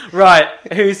 Right,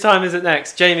 whose time is it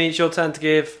next? Jamie, it's your turn to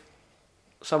give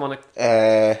someone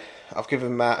a... I've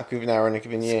given Matt, I've given Aaron, I've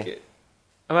given you.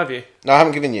 Oh, have you? No, I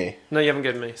haven't given you. No, you haven't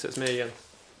given me, so it's me again.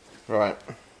 Right.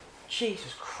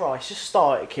 Jesus Christ, just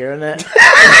start it, Kieran. Innit?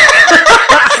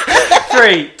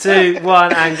 3, 2,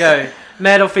 1, and go.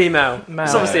 Male or female? Male.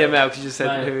 It's obviously a male because you just said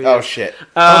Male. who he Oh is. shit.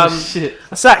 Shit.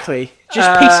 Exactly.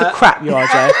 Just piece of crap, you are,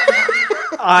 Jay.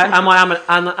 Am I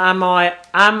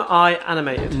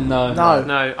animated? No. No.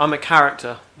 No, I'm a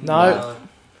character. No.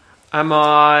 Am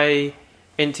I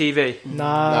in TV? No.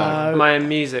 Am I in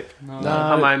music? No. No.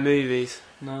 Am I in movies?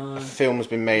 No. A film has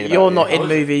been made about You're you. not in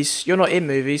movies. You're not in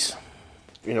movies.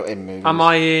 You're not in movies. Am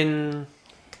I in...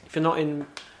 If you're not in...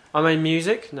 Am I in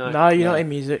music? No. No, you're No. not in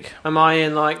music. Am I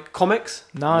in, like, comics?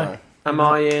 No. Am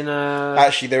I in...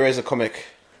 Actually, there is a comic.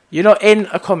 You're not in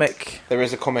a comic. There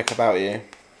is a comic about you.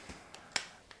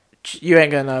 You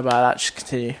ain't gonna know about that. Just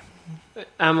continue.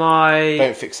 Am I...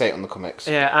 Don't fixate on the comics.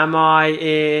 Yeah, am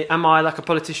I like a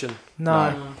politician?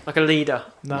 No. No. Like a leader?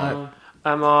 No.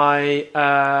 Am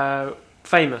I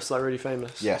famous, like really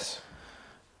famous? Yes.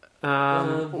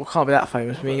 Well, can't be that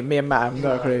famous. Me and Matt have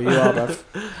no clue who you are, bruv.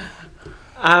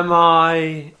 Am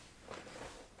I...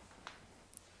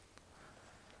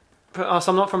 Oh,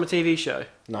 so I'm not from a TV show.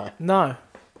 No. No.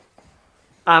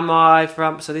 Am I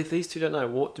from... So if these two don't know,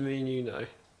 what do me and you know?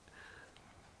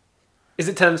 Is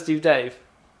it Tell 'em Steve Dave?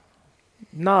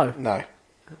 No. No.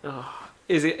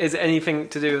 Is it anything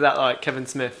to do with that, like Kevin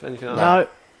Smith? Anything like that?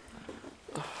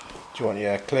 No. Do you want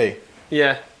your clue?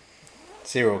 Yeah.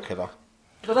 Serial killer.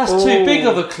 But that's Ooh. too big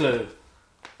of a clue.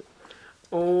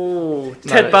 Oh,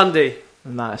 Ted Bundy.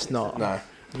 No, it's not. No.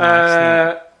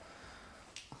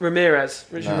 Ramirez.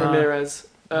 Richard No. Ramirez.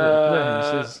 I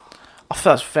thought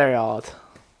that's very hard.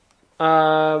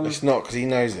 It's not because he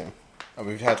knows him. And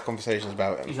we've had conversations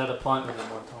about He's him. had a pint with him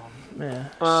one time. Yeah.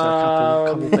 Just a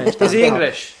couple minutes is he down.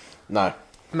 English? No.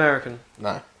 American?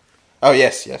 No. Oh,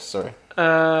 yes, sorry. We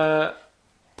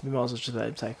might as well just let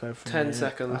him take over. From 10 here.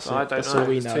 seconds. That's I don't that's know. all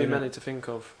we There's know. too innit? many to think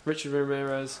of. Richard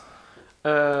Ramirez.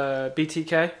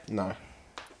 BTK. No.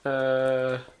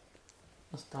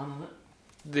 That's done,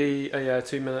 isn't it?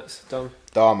 2 minutes. Done.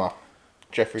 Dharma.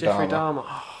 Jeffrey Jeffrey Dahmer.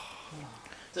 Dahmer.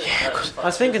 I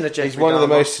was thinking of Jeffrey He's one of the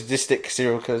Dahmer. most sadistic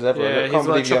serial killers ever. Yeah, I he's can't like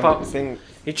believe you chop haven't up- think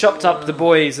He chopped up the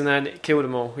boys and then killed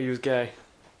them all. He was gay.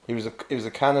 he was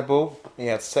a cannibal. He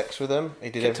had sex with them. He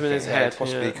did Kept them in his everything that head. he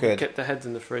possibly yeah. could. Kept their heads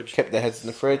in the fridge. Kept their heads in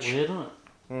the fridge. Weird, isn't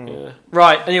it? Yeah.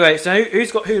 Right. Anyway, so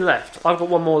who's got who left? I've got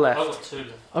one more I've left. got two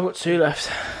left. I've got 2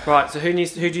 left. Right. So who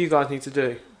do you guys need to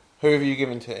do? Who have you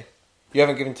given to? You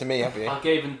haven't given to me, have you? I've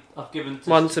given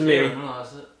One to me. Kieran, no,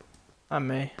 that's it. And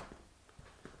me.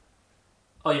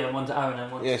 Oh yeah, one to Aaron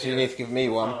and one Yeah, to so you Kieran. need to give me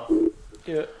one. Oh,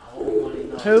 Yeah. I already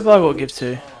know. Who have I got to give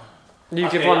to? You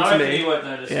Okay, give one I to reckon me. you won't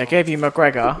know this Yeah, I one. gave you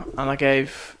McGregor and I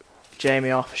gave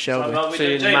Jamie Arthur Shelby. So, we So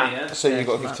do you Jamie, Matt. yeah? So Yeah, you've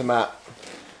got to Matt. give to Matt.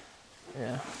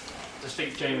 Yeah. Just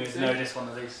think Jamie would know this one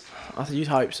at least. I think you'd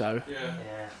hope so. Yeah.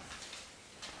 Yeah.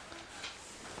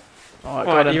 Alright,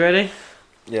 Alright, got him. you ready?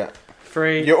 Yeah.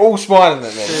 3, You're all smiling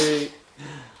at me.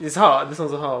 2. It's hard. This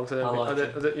one's a hard. So I like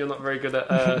it. you're not very good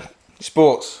at.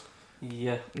 Sports.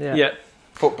 Yeah. Yeah. Yeah.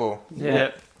 Football. Yeah.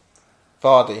 Yeah.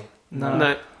 Vardy. No.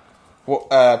 No. What?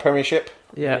 Premiership.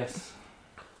 Yeah.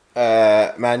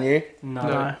 Yes. Man U. No.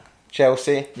 No.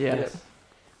 Chelsea. Yeah. Yes.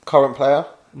 Current player.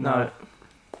 No.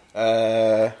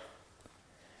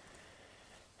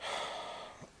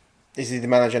 Is he the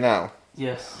manager now?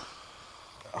 Yes.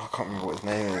 Oh, I can't remember what his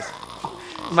name is.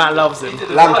 Matt loves him.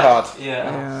 Lampard. Yeah.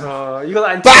 Yeah. Oh, you got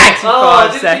that in Bang! 25 Oh, I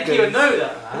didn't seconds. think you would know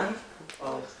that, man.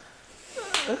 Oh.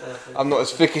 I'm not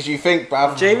as thick as you think,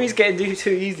 bruv. Jamie's getting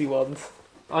two easy ones.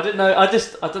 I didn't know. I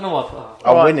don't know why. I'm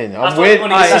Alright. winning. That's I'm what- winning.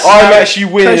 when he I'm says- actually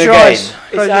winning Close the your game. eyes.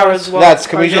 Close your Aaron's eyes. one. Lads,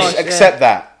 can we Close your just eyes, accept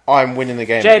that? I'm winning the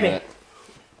game. at the Jamie. minute.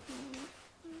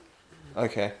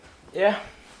 Okay. Yeah.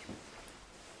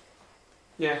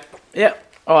 Yeah. Yeah.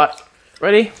 Alright.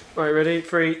 Ready? Right, ready?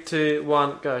 3, 2,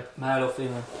 1, go. Male or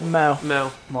female? Male.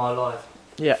 Mel. Am I alive?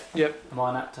 Yeah. Yep. Am I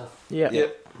an actor? Yeah. Yeah.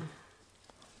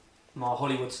 Am I a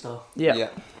Hollywood star? Yeah. Yeah.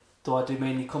 Do I do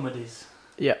mainly comedies?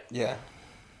 Yeah. Yeah.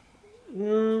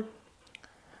 Yeah.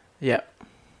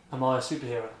 Am I a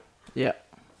superhero? Yeah.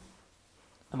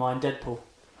 Am I in Deadpool?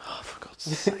 Oh, for God's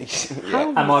sake.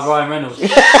 Yeah. Am I Ryan Reynolds?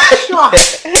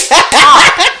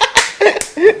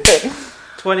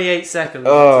 28 seconds.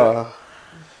 Oh,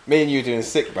 me and you doing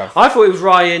sick, bruv. I thought it was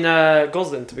Ryan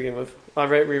Gosling to begin with. I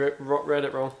read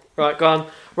it wrong. Right, go on.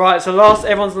 Right, so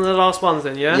everyone's on the last ones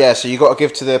then, yeah? Yeah, so you got to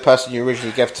give to the person you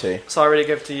originally gave to. So I really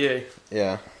give it to you.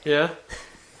 Yeah. Yeah?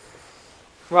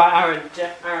 Right,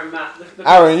 Aaron, Matt. Look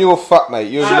Aaron, you're fucked,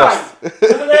 mate. You're lost. Look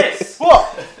at this.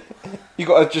 What? You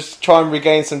got to just try and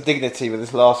regain some dignity with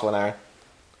this last one, Aaron.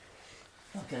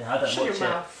 Okay, I don't Shut watch your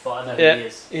it, mouth. but I know Yeah, who he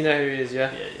is. you know who he is,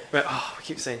 yeah? Yeah, yeah. Right, oh, I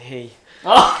keep saying he.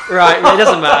 Oh! Right, it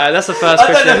doesn't matter. That's the first I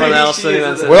don't question know who everyone he else is,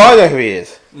 anyone is said. it? Well, I know who he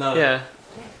is. No. Yeah.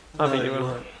 I No, think you you will.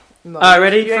 won't. No. Alright,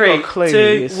 ready? You ain't got 3, a clue who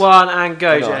he 2, is. 1, and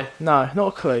go, No. Jay. No, not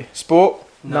a clue. Sport,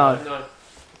 No. No.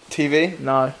 TV,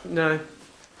 No. No.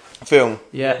 film,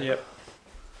 Yeah. Yep.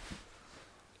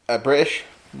 British,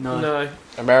 No. No.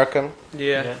 American,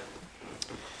 Yeah.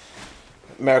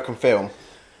 American film,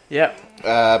 Yep.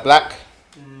 black,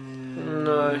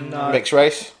 No. No. mixed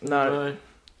race, No. No.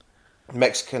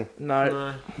 Mexican. No.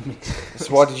 No.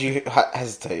 So why did you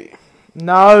hesitate? It's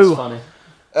No. funny.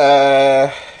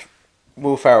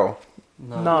 Will Ferrell,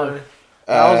 No.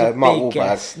 That was a Mark big Wahlberg.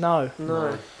 guess. No.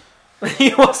 No.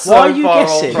 You are so Why are you far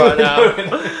guessing? off right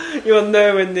now. You are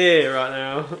nowhere near right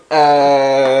now.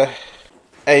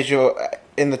 Age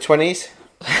in the 20s.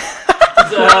 I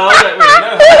don't really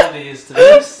know how old he is to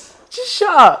this. Just shut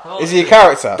up. How old Is he a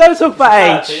character? Don't talk about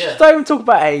age. character, yeah. Don't even talk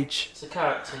about age. It's a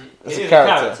character. It's It a is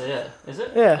character. yeah. Is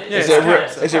it? Yeah. It Yeah, Is it's it a a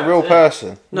character. is it a real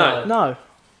person? No. No.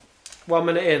 1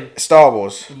 minute in. Star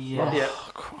Wars. Yeah. Yeah.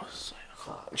 Oh, Christ.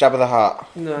 Jabba the Hutt.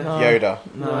 No. No. Yoda.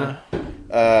 No.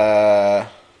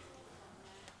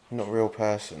 Not real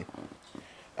person.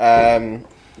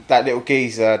 That little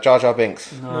geezer, Jar Jar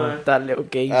Binks. No. That little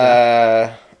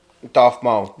geezer. Darth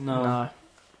Maul. No. No.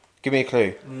 Give me a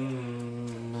clue.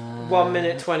 No. 1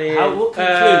 minute 20 in. What can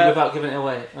you clue without giving it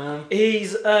away?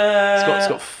 He's It's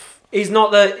got he's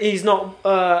not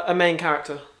a main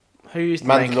character. who's the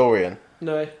main- Mandalorian.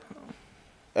 No.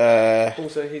 Uh,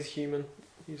 Also, he's human.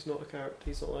 He's not a character.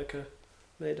 He's not like a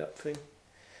made up thing.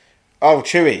 oh,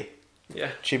 Chewie.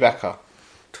 Yeah. Chewbacca.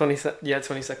 20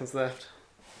 seconds left.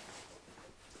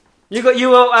 You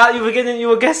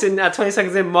were guessing at 20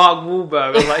 seconds in Mark Wahlberg. I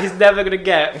was like, he's never gonna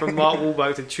get from Mark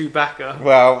Wahlberg to Chewbacca.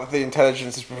 Well, the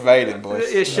intelligence is prevailing,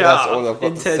 boys. Yeah, shut That's up. all I've got to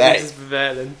Intelligence say. is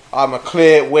prevailing. I'm a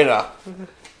clear winner.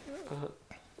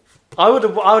 I would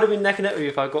have been neck and neck with you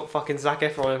if I got fucking Zac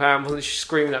Efron if Aaron wasn't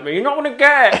screaming at me. You're not gonna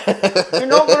get it. You're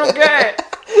not gonna get it.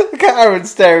 Look at Aaron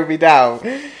staring me down.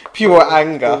 Pure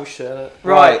anger. Bullshit.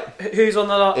 Right. Who's on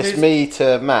the last? It's me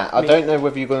to Matt. I Me. don't know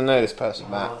whether you're going to know this person,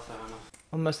 Matt. Oh, fair enough.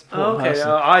 the most Oh, important okay,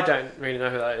 person. I don't really know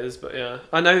who that is, but yeah,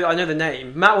 I know the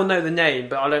name. Matt will know the name,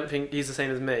 but I don't think he's the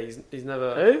same as me. He's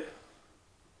never. Who?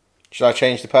 Should I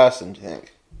change the person, do you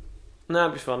think? No,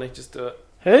 it'd be funny. Just do it.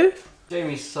 Who?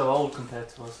 Jamie's so old compared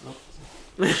to us.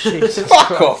 Look. Jesus Fuck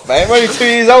Christ. off, mate. I'm only 2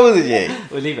 years older than you.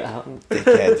 We'll leave it out.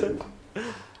 Dickhead.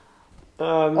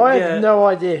 I yeah. have no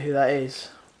idea who that is.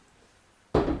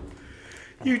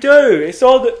 You do. It's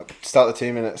on. Start the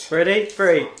 2 minutes. Ready?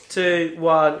 3, 2,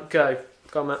 1, go.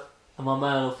 Go on, Matt. Am I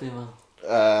male or female?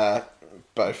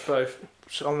 Both. Both.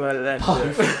 So I'm gonna let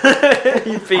them do it.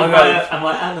 You've been Am both.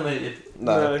 I animated?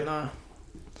 No. No.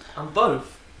 I'm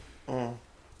both. Mm.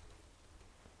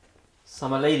 So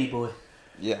I'm a lady boy.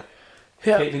 Yeah.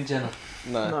 Yeah. Caitlyn Jenner.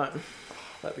 No. No.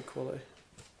 That'd be quality.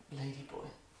 Lady boy.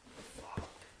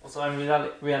 Also, I'm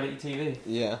reality TV.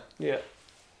 Yeah. Yeah.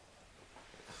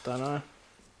 Don't know.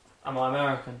 Am I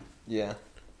American? Yeah.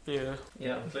 Yeah.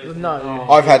 Yeah. No.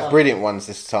 I've had brilliant ones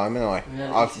this time, haven't I?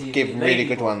 Reality I've TV, given lady really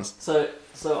good boy. ones. So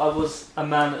I was a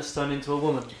man that's turned into a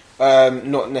woman.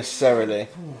 Not necessarily.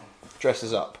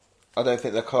 Dresses up. I don't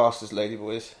think they're classed as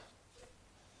ladyboys.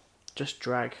 Just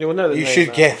drag. You'll know the You name, should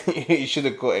Matt. get. You should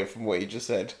have got it from what you just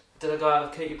said. Did I go out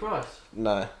with Katie Price?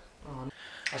 No. Oh,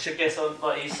 I should guess on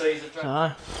like he's a drag,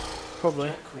 No. Probably.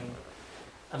 drag queen.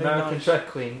 American nice. drag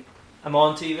queen. Am I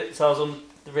on TV? So I was on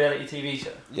the reality TV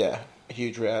show, Yeah.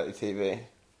 Huge reality TV.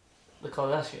 The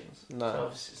Kardashians. No. So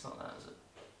obviously it's not that, is it?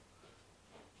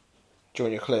 Do you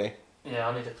want your clue? Yeah,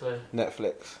 I need a clue.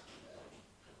 Netflix.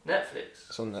 Netflix.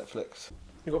 It's on Netflix.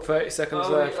 You've got 30 seconds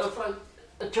Oh, wait, left.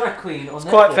 a drag queen on It's Netflix.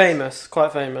 quite famous.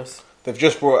 Quite famous. They've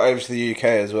just brought it over to the UK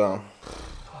as well.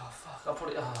 Oh fuck! I'll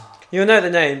probably. You'll know the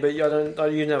name, but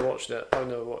you never watched it. I've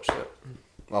never watched it,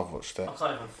 I've watched it. I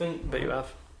can't even think. but you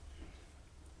have.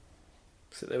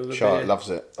 Sit there with a Charlotte beer. loves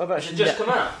it. I've Has it just come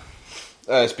out?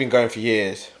 It's been going for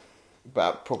years.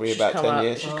 Probably about 10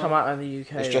 years. She's come out in the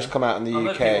UK. It's just come out in the I know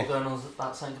UK. people going on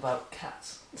about something about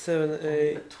cats 7, on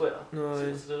 8, Twitter. 9.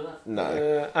 What's to do with that?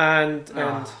 No. And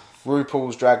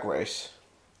RuPaul's Drag Race.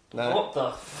 No. What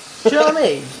the? Do you know what I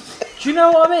mean? Do you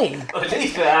know what I mean?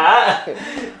 Leave that.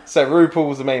 So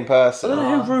RuPaul's the main I person. don't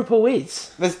know who RuPaul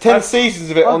is. There's 10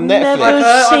 seasons of it I've on never Netflix.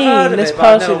 I've seen heard of this it, but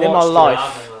I've person never in my watched it. life.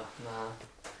 I've never. Nah.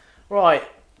 Right,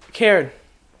 Kieran,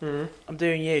 Mhm. I'm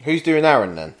doing you. Who's doing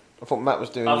Aaron then? I thought Matt was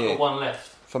doing I've you. got one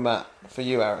left. For Matt. For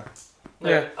you, Aaron. No,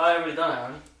 Yeah. I already done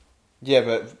Aaron. Yeah,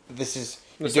 but this is...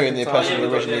 The You're doing the second time. impression Yeah, you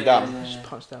we've got- originally yeah, done. yeah, Just yeah.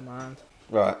 punched down my hand.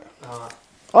 Right. Alright.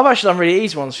 I've actually done really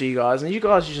easy ones for you guys, and you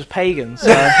guys are just pagans.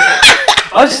 So.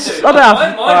 I don't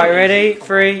have- Alright, ready?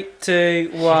 3, 2,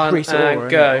 1, Rita Ora, and innit?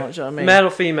 go. Do you know what I mean? Male or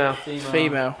female?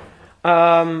 Female.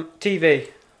 TV.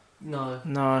 No.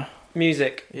 No.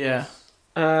 Music. Yeah.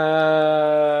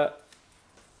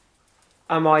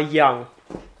 Am I young?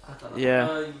 I don't know.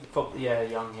 Yeah. Probably, yeah,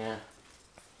 young, yeah.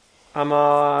 Am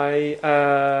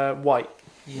I white?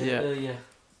 Yeah. Yeah.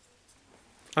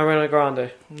 Ariana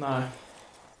Grande. No.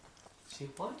 She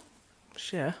what?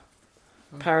 Yeah.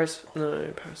 Paris? No,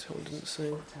 Paris Hilton didn't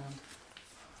sing.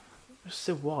 It's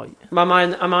still white. Am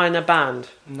I in a band?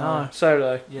 No.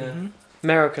 Solo? Yeah. Mhm.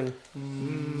 American?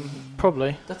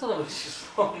 Probably. I don't know where she's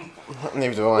from.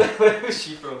 Neither do I. Where was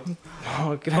she from? Oh,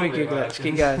 let me Probably Google it. Let's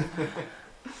keep going.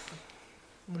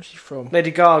 Where's she from?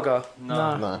 Lady Gaga?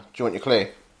 No. No. Do you want your clue?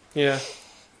 Yeah.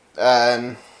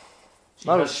 She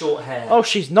has short hair. Oh,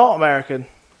 she's not American.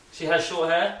 She has short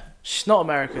hair? She's not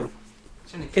American.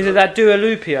 Is it that Dua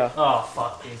Lupia? Oh,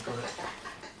 fuck. He's got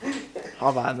it.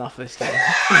 I've had enough of this game.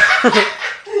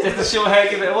 Did the short hair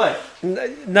give it away?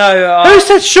 No. Who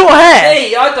said short hair?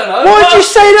 Hey, I don't know. What did you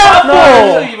say that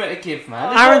That's for? who you meant to give,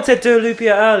 man. Aaron said Dua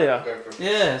Lupia earlier.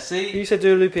 Yeah, see? You said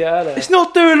Dua Lupia earlier. It's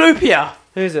not Dua Lupia.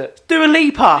 Who's it? Dua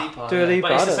Lipa. Dua Lipa,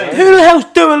 But it's I the don't same know. Who the hell's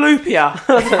Dua Lupia?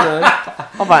 I don't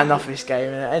know. I've had enough of this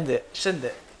game. End it. Send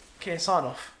it. Okay, sign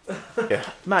off. Yeah.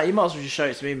 Matt, you might as well just show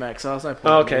it to me, Matt, because I was no point.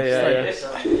 Oh, okay, yeah,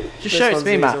 Just yeah. Just show it to one's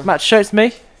me, Matt. easy. Matt, show it to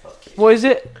me. What is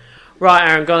it? Right,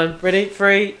 Aaron, go on. Ready?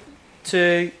 3,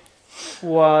 2,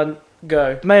 1,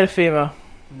 go. Male or female?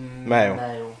 Male.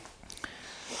 Male.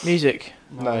 Music?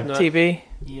 No. No. TV?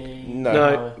 Yeah. No.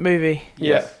 No. Movie?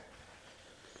 Yeah.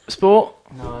 Sport?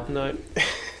 No. No.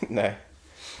 No.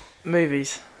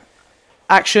 Movies?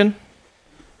 Action?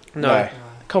 No.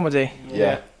 Comedy?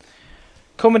 Yeah.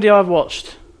 Comedy I've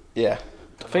watched. Yeah.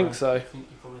 I think so. I think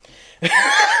you probably...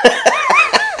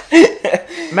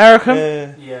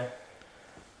 American? Yeah.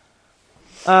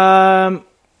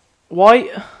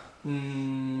 White?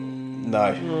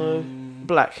 No. No.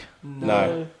 Black?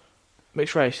 No.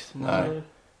 Mixed race? No.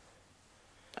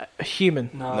 A human?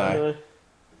 No. No.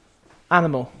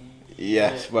 Animal?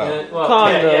 Yes. Well. Kinda.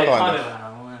 Yeah, Kinda. kind of an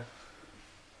animal. Yeah.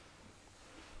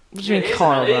 What do you It mean is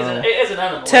kind of an- animal? It is an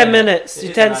animal. 10 yeah. minutes. It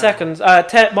is 10 an seconds.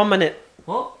 1 minute. animal.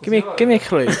 What? Give me a Is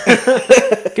clue.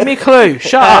 Give me a clue.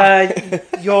 Shut up.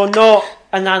 You're not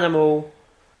an animal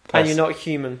and you're Person. not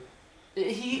human.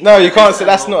 No, you can't say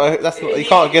that's not. That's not. You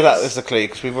can't give that as a clue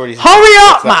because we've already. Hurry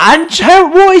up, man!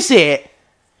 What is it?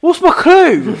 What's my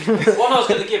clue? What I was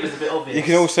going to give is a bit obvious. You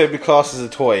can also be classed as a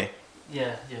toy.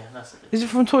 Yeah, that's it. Is it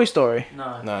from Toy Story?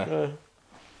 No. No.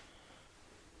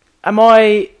 Am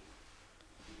I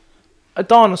a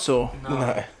dinosaur?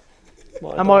 No.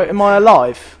 Am I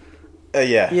alive?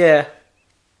 Yeah. Yeah.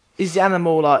 Is the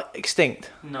animal like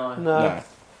extinct? No. No.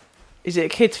 Is it a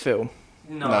kids' film?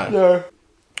 No. No. No.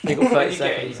 You got 30 You get it,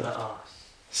 seconds. you're like, oh,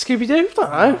 Scooby Doo?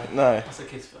 I don't know. No. that's a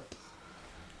kid's film.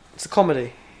 It's a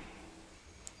comedy.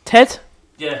 Ted?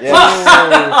 Yeah.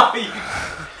 How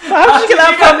did you get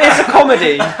that from? It's a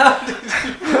comedy.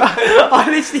 I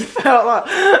literally felt like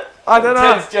I don't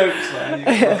know. Ted's jokes,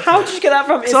 man. How did you get that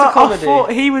from? It's So a I comedy.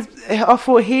 thought he was. I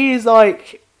thought he is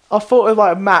like. I thought of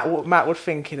like Matt. What Matt would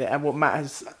think in it, and what Matt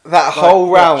has. That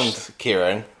whole round, watched.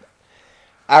 Kieran.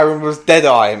 Aaron was dead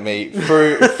eyeing me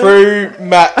through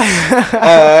Matt's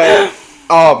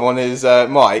arm on his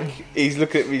mic. He's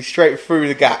looking at me straight through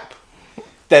the gap,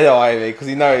 dead eyeing me because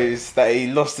he knows that he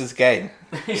lost his game.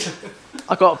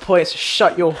 I got a point. So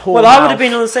shut your whore. Well, I would mouth. have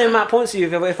been on the same amount of points as you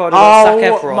if I'd have got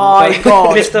Zac Oh Efron. my but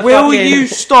god! Mr. Will fucking you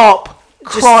stop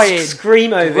just crying?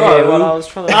 scream over Bro. here while I was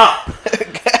trying to.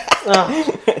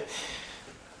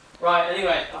 Right,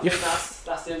 anyway, I think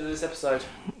that's it. the end of this episode.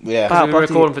 Yeah. About We've been bloody-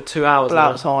 recording for 2 hours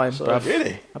About now. time, So- bruv.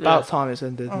 Really? About Yeah. time it's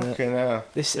ended, isn't it? Okay, now.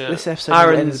 This Yeah.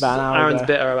 episode ended about an hour Aaron's ago.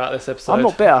 bitter about this episode. I'm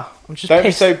not bitter. I'm just Don't be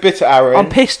pissed. so bitter, Aaron. I'm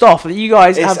pissed off that you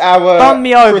guys It's have our done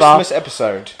me over. Christmas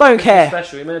episode. Don't Christmas care.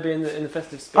 Special. We may be in the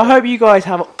festive spirit. I hope you guys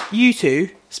have, you two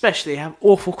especially, have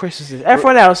awful Christmases.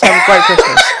 Everyone else have a great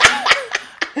Christmas.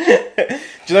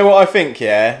 Do you know what I think?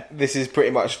 Yeah, this is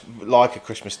pretty much like a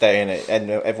Christmas day, innit? And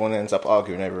everyone ends up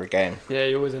arguing over a game. Yeah,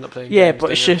 you always end up playing. Yeah, games,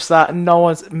 but it's don't you? just that no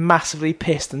one's massively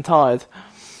pissed and tired.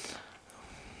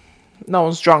 No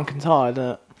one's drunk and tired,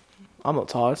 innit? I'm not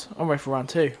tired. I'm ready for round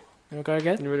 2. You want to go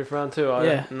again? You ready for round 2? Are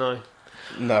Yeah. you? No.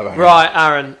 No. Aaron. Right,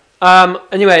 Aaron.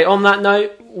 Anyway, on that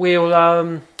note, we'll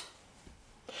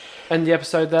end the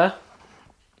episode there.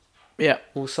 Yeah.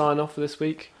 We'll sign off for this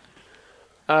week.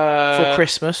 For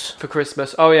Christmas. For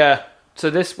Christmas. Oh yeah. So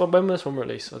when will this one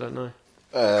release? I don't know.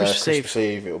 Christmas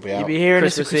Eve. It'll be out. You'll be hearing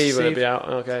Christmas this on Eve Christmas will be out.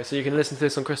 Okay, so you can listen to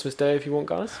this on Christmas Day if you want,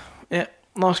 guys. Yeah.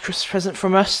 Nice Christmas present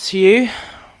from us to you.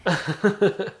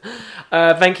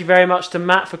 Thank you very much to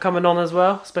Matt for coming on as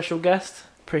well. Special guest.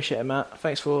 Appreciate it, Matt.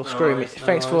 Thanks for screwing me. worries, no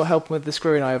Thanks for worries. helping with the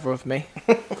screwing over of me.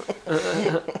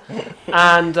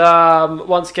 And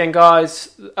once again,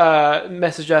 guys,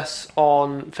 message us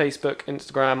on Facebook,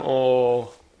 Instagram, or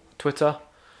Twitter.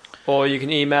 Or you can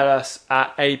email us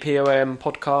at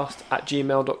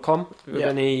apompodcast@gmail.com with Yeah.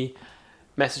 any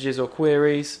messages or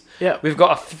queries. Yeah. We've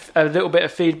got a little bit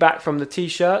of feedback from the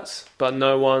t-shirts, but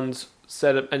no one's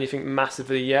said anything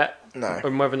massively yet. No.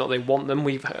 And whether or not they want them.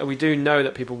 We do know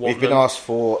that people want We've been them. asked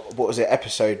for, what was it,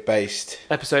 episode-based.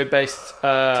 Episode-based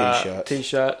T-shirts.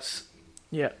 t-shirts.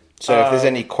 Yeah. So if there's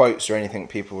any quotes or anything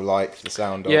people like the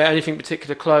sound of, Yeah, anything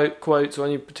particular quotes or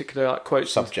any particular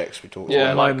quotes. subjects we talked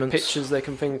Yeah, about. like moments. pictures they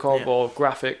can think of Yeah. or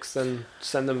graphics, then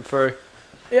send them through.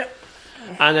 Yeah.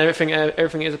 And everything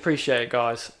is appreciated,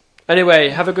 guys. Anyway,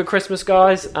 have a good Christmas,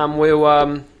 guys, and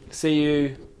we'll see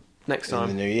you next In the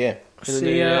time. new year. In the See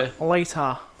new you year.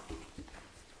 later.